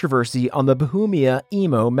heated controversy on the Bohemia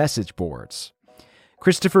emo message boards.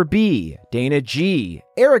 Christopher B., Dana G.,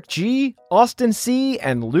 Eric G., Austin C.,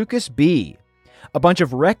 and Lucas B. A bunch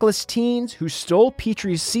of reckless teens who stole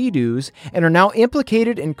Petrie's Sea-Doos and are now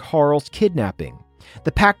implicated in Carl's kidnapping.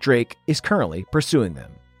 The Pack Drake is currently pursuing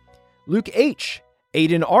them. Luke H.,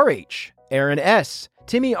 Aiden R.H., Aaron S.,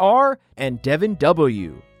 Timmy R., and Devin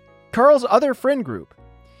W. Carl's other friend group.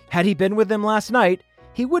 Had he been with them last night,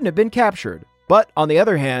 he wouldn't have been captured. But on the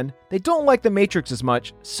other hand, they don't like the Matrix as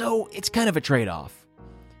much, so it's kind of a trade-off.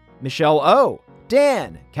 Michelle O.,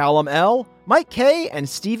 Dan, Callum L., Mike K., and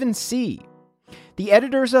Stephen C. The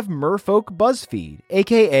editors of Merfolk BuzzFeed,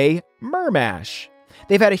 aka Mermash.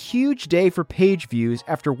 They've had a huge day for page views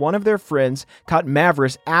after one of their friends caught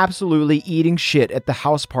Mavrus absolutely eating shit at the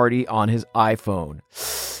house party on his iPhone.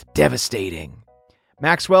 Devastating.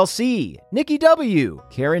 Maxwell C., Nikki W.,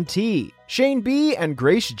 Karen T., Shane B., and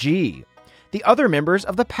Grace G. The other members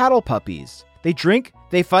of the Paddle Puppies. They drink,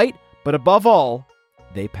 they fight, but above all,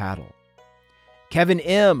 they paddle. Kevin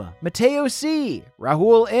M., Mateo C.,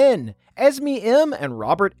 Rahul N., Esme M., and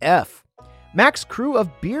Robert F. Mac's crew of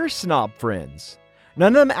beer snob friends.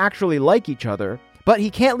 None of them actually like each other, but he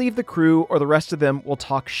can't leave the crew or the rest of them will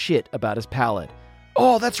talk shit about his palate.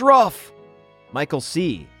 Oh, that's rough! Michael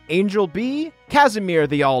C., Angel B., Casimir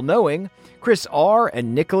the All-Knowing, Chris R.,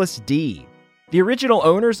 and Nicholas D. The original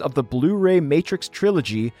owners of the Blu-ray Matrix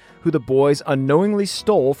trilogy who the boys unknowingly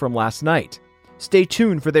stole from last night. Stay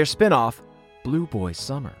tuned for their spin-off, Blue Boy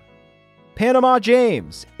Summer. Panama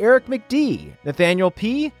James, Eric McD, Nathaniel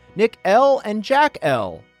P., Nick L., and Jack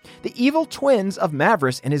L., the evil twins of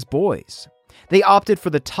Mavrus and his boys. They opted for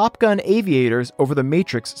the Top Gun aviators over the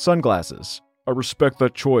Matrix sunglasses. I respect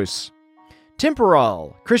that choice.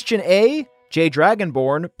 Temporal, Christian A., Jay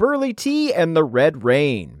Dragonborn, Burley T., and the Red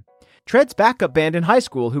Rain. Tread's backup band in high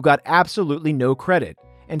school who got absolutely no credit,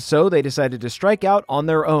 and so they decided to strike out on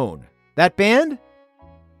their own. That band?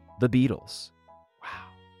 The Beatles. Wow.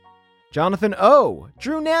 Jonathan O.,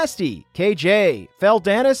 Drew Nasty, KJ, Fel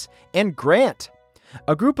Danis, and Grant.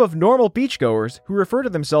 A group of normal beachgoers who refer to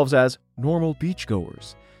themselves as normal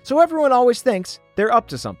beachgoers. So everyone always thinks they're up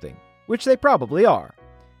to something, which they probably are.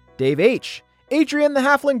 Dave H., Adrian the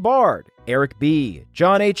Halfling Bard, Eric B.,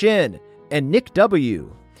 John H.N., and Nick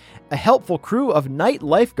W. A helpful crew of night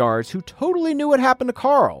lifeguards who totally knew what happened to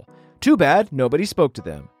Carl. Too bad nobody spoke to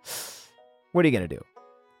them. What are you going to do?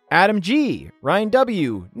 Adam G., Ryan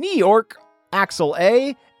W., New York, Axel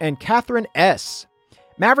A., and Catherine S.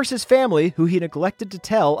 Mavrus' family, who he neglected to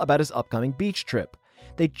tell about his upcoming beach trip.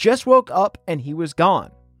 They just woke up and he was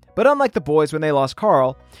gone. But unlike the boys when they lost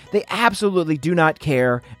Carl, they absolutely do not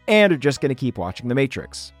care and are just going to keep watching The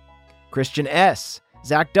Matrix. Christian S.,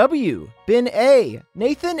 Zach W., Ben A.,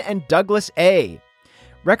 Nathan, and Douglas A.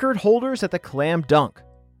 Record holders at the Clam Dunk.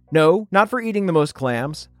 No, not for eating the most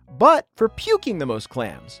clams, but for puking the most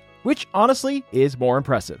clams, which honestly is more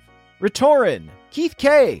impressive. Ritorin, Keith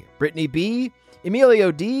K., Brittany B.,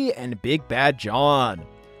 Emilio D., and Big Bad John.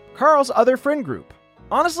 Carl's other friend group.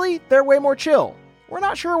 Honestly, they're way more chill. We're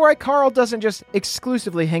not sure why Carl doesn't just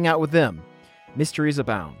exclusively hang out with them. Mysteries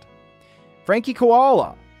abound. Frankie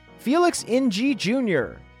Koala, Felix N.G.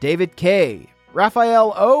 Jr., David K.,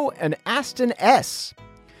 Raphael O., and Aston S.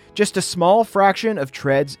 Just a small fraction of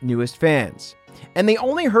Tread's newest fans. And they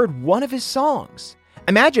only heard one of his songs.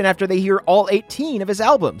 Imagine after they hear all 18 of his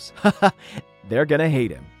albums. They're gonna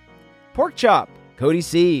hate him. Pork Chop, Cody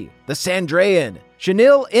C., The Sandrayan,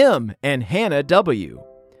 Chanel M., and Hannah W.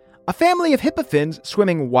 A family of hippofins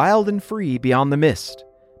swimming wild and free beyond the mist.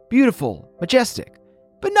 Beautiful, majestic,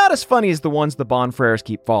 but not as funny as the ones the Bonfrères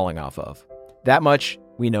keep falling off of. That much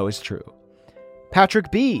we know is true.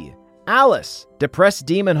 Patrick B., Alice, Depressed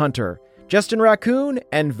Demon Hunter, Justin Raccoon,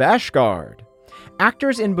 and Vashgard.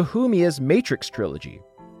 Actors in Bohemia's Matrix trilogy.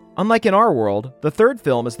 Unlike in our world, the third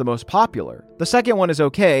film is the most popular, the second one is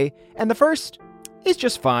okay, and the first is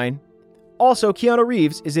just fine. Also, Keanu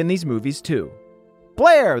Reeves is in these movies too.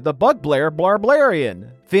 Blair, the Bug Blair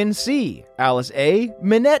Blarblarian, Finn C., Alice A.,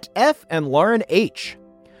 Minette F., and Lauren H.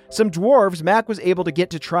 Some dwarves Mac was able to get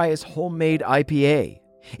to try his homemade IPA.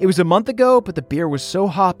 It was a month ago, but the beer was so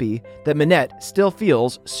hoppy that Minette still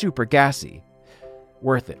feels super gassy.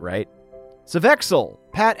 Worth it, right? Savexel,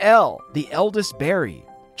 Pat L., The Eldest Barry,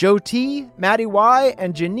 Joe T., Maddie Y.,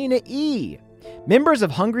 and Janina E. Members of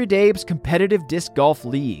Hungry Dave's competitive disc golf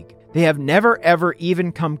league. They have never ever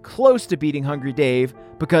even come close to beating Hungry Dave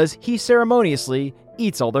because he ceremoniously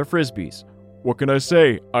eats all their frisbees. What can I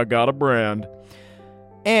say? I got a brand.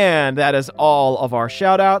 And that is all of our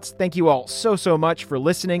shout-outs. Thank you all so much for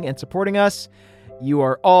listening and supporting us. You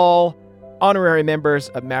are all honorary members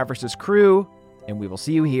of Mavrus' crew, and we will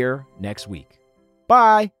see you here next week.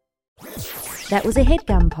 Bye! That was a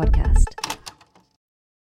HeadGum podcast.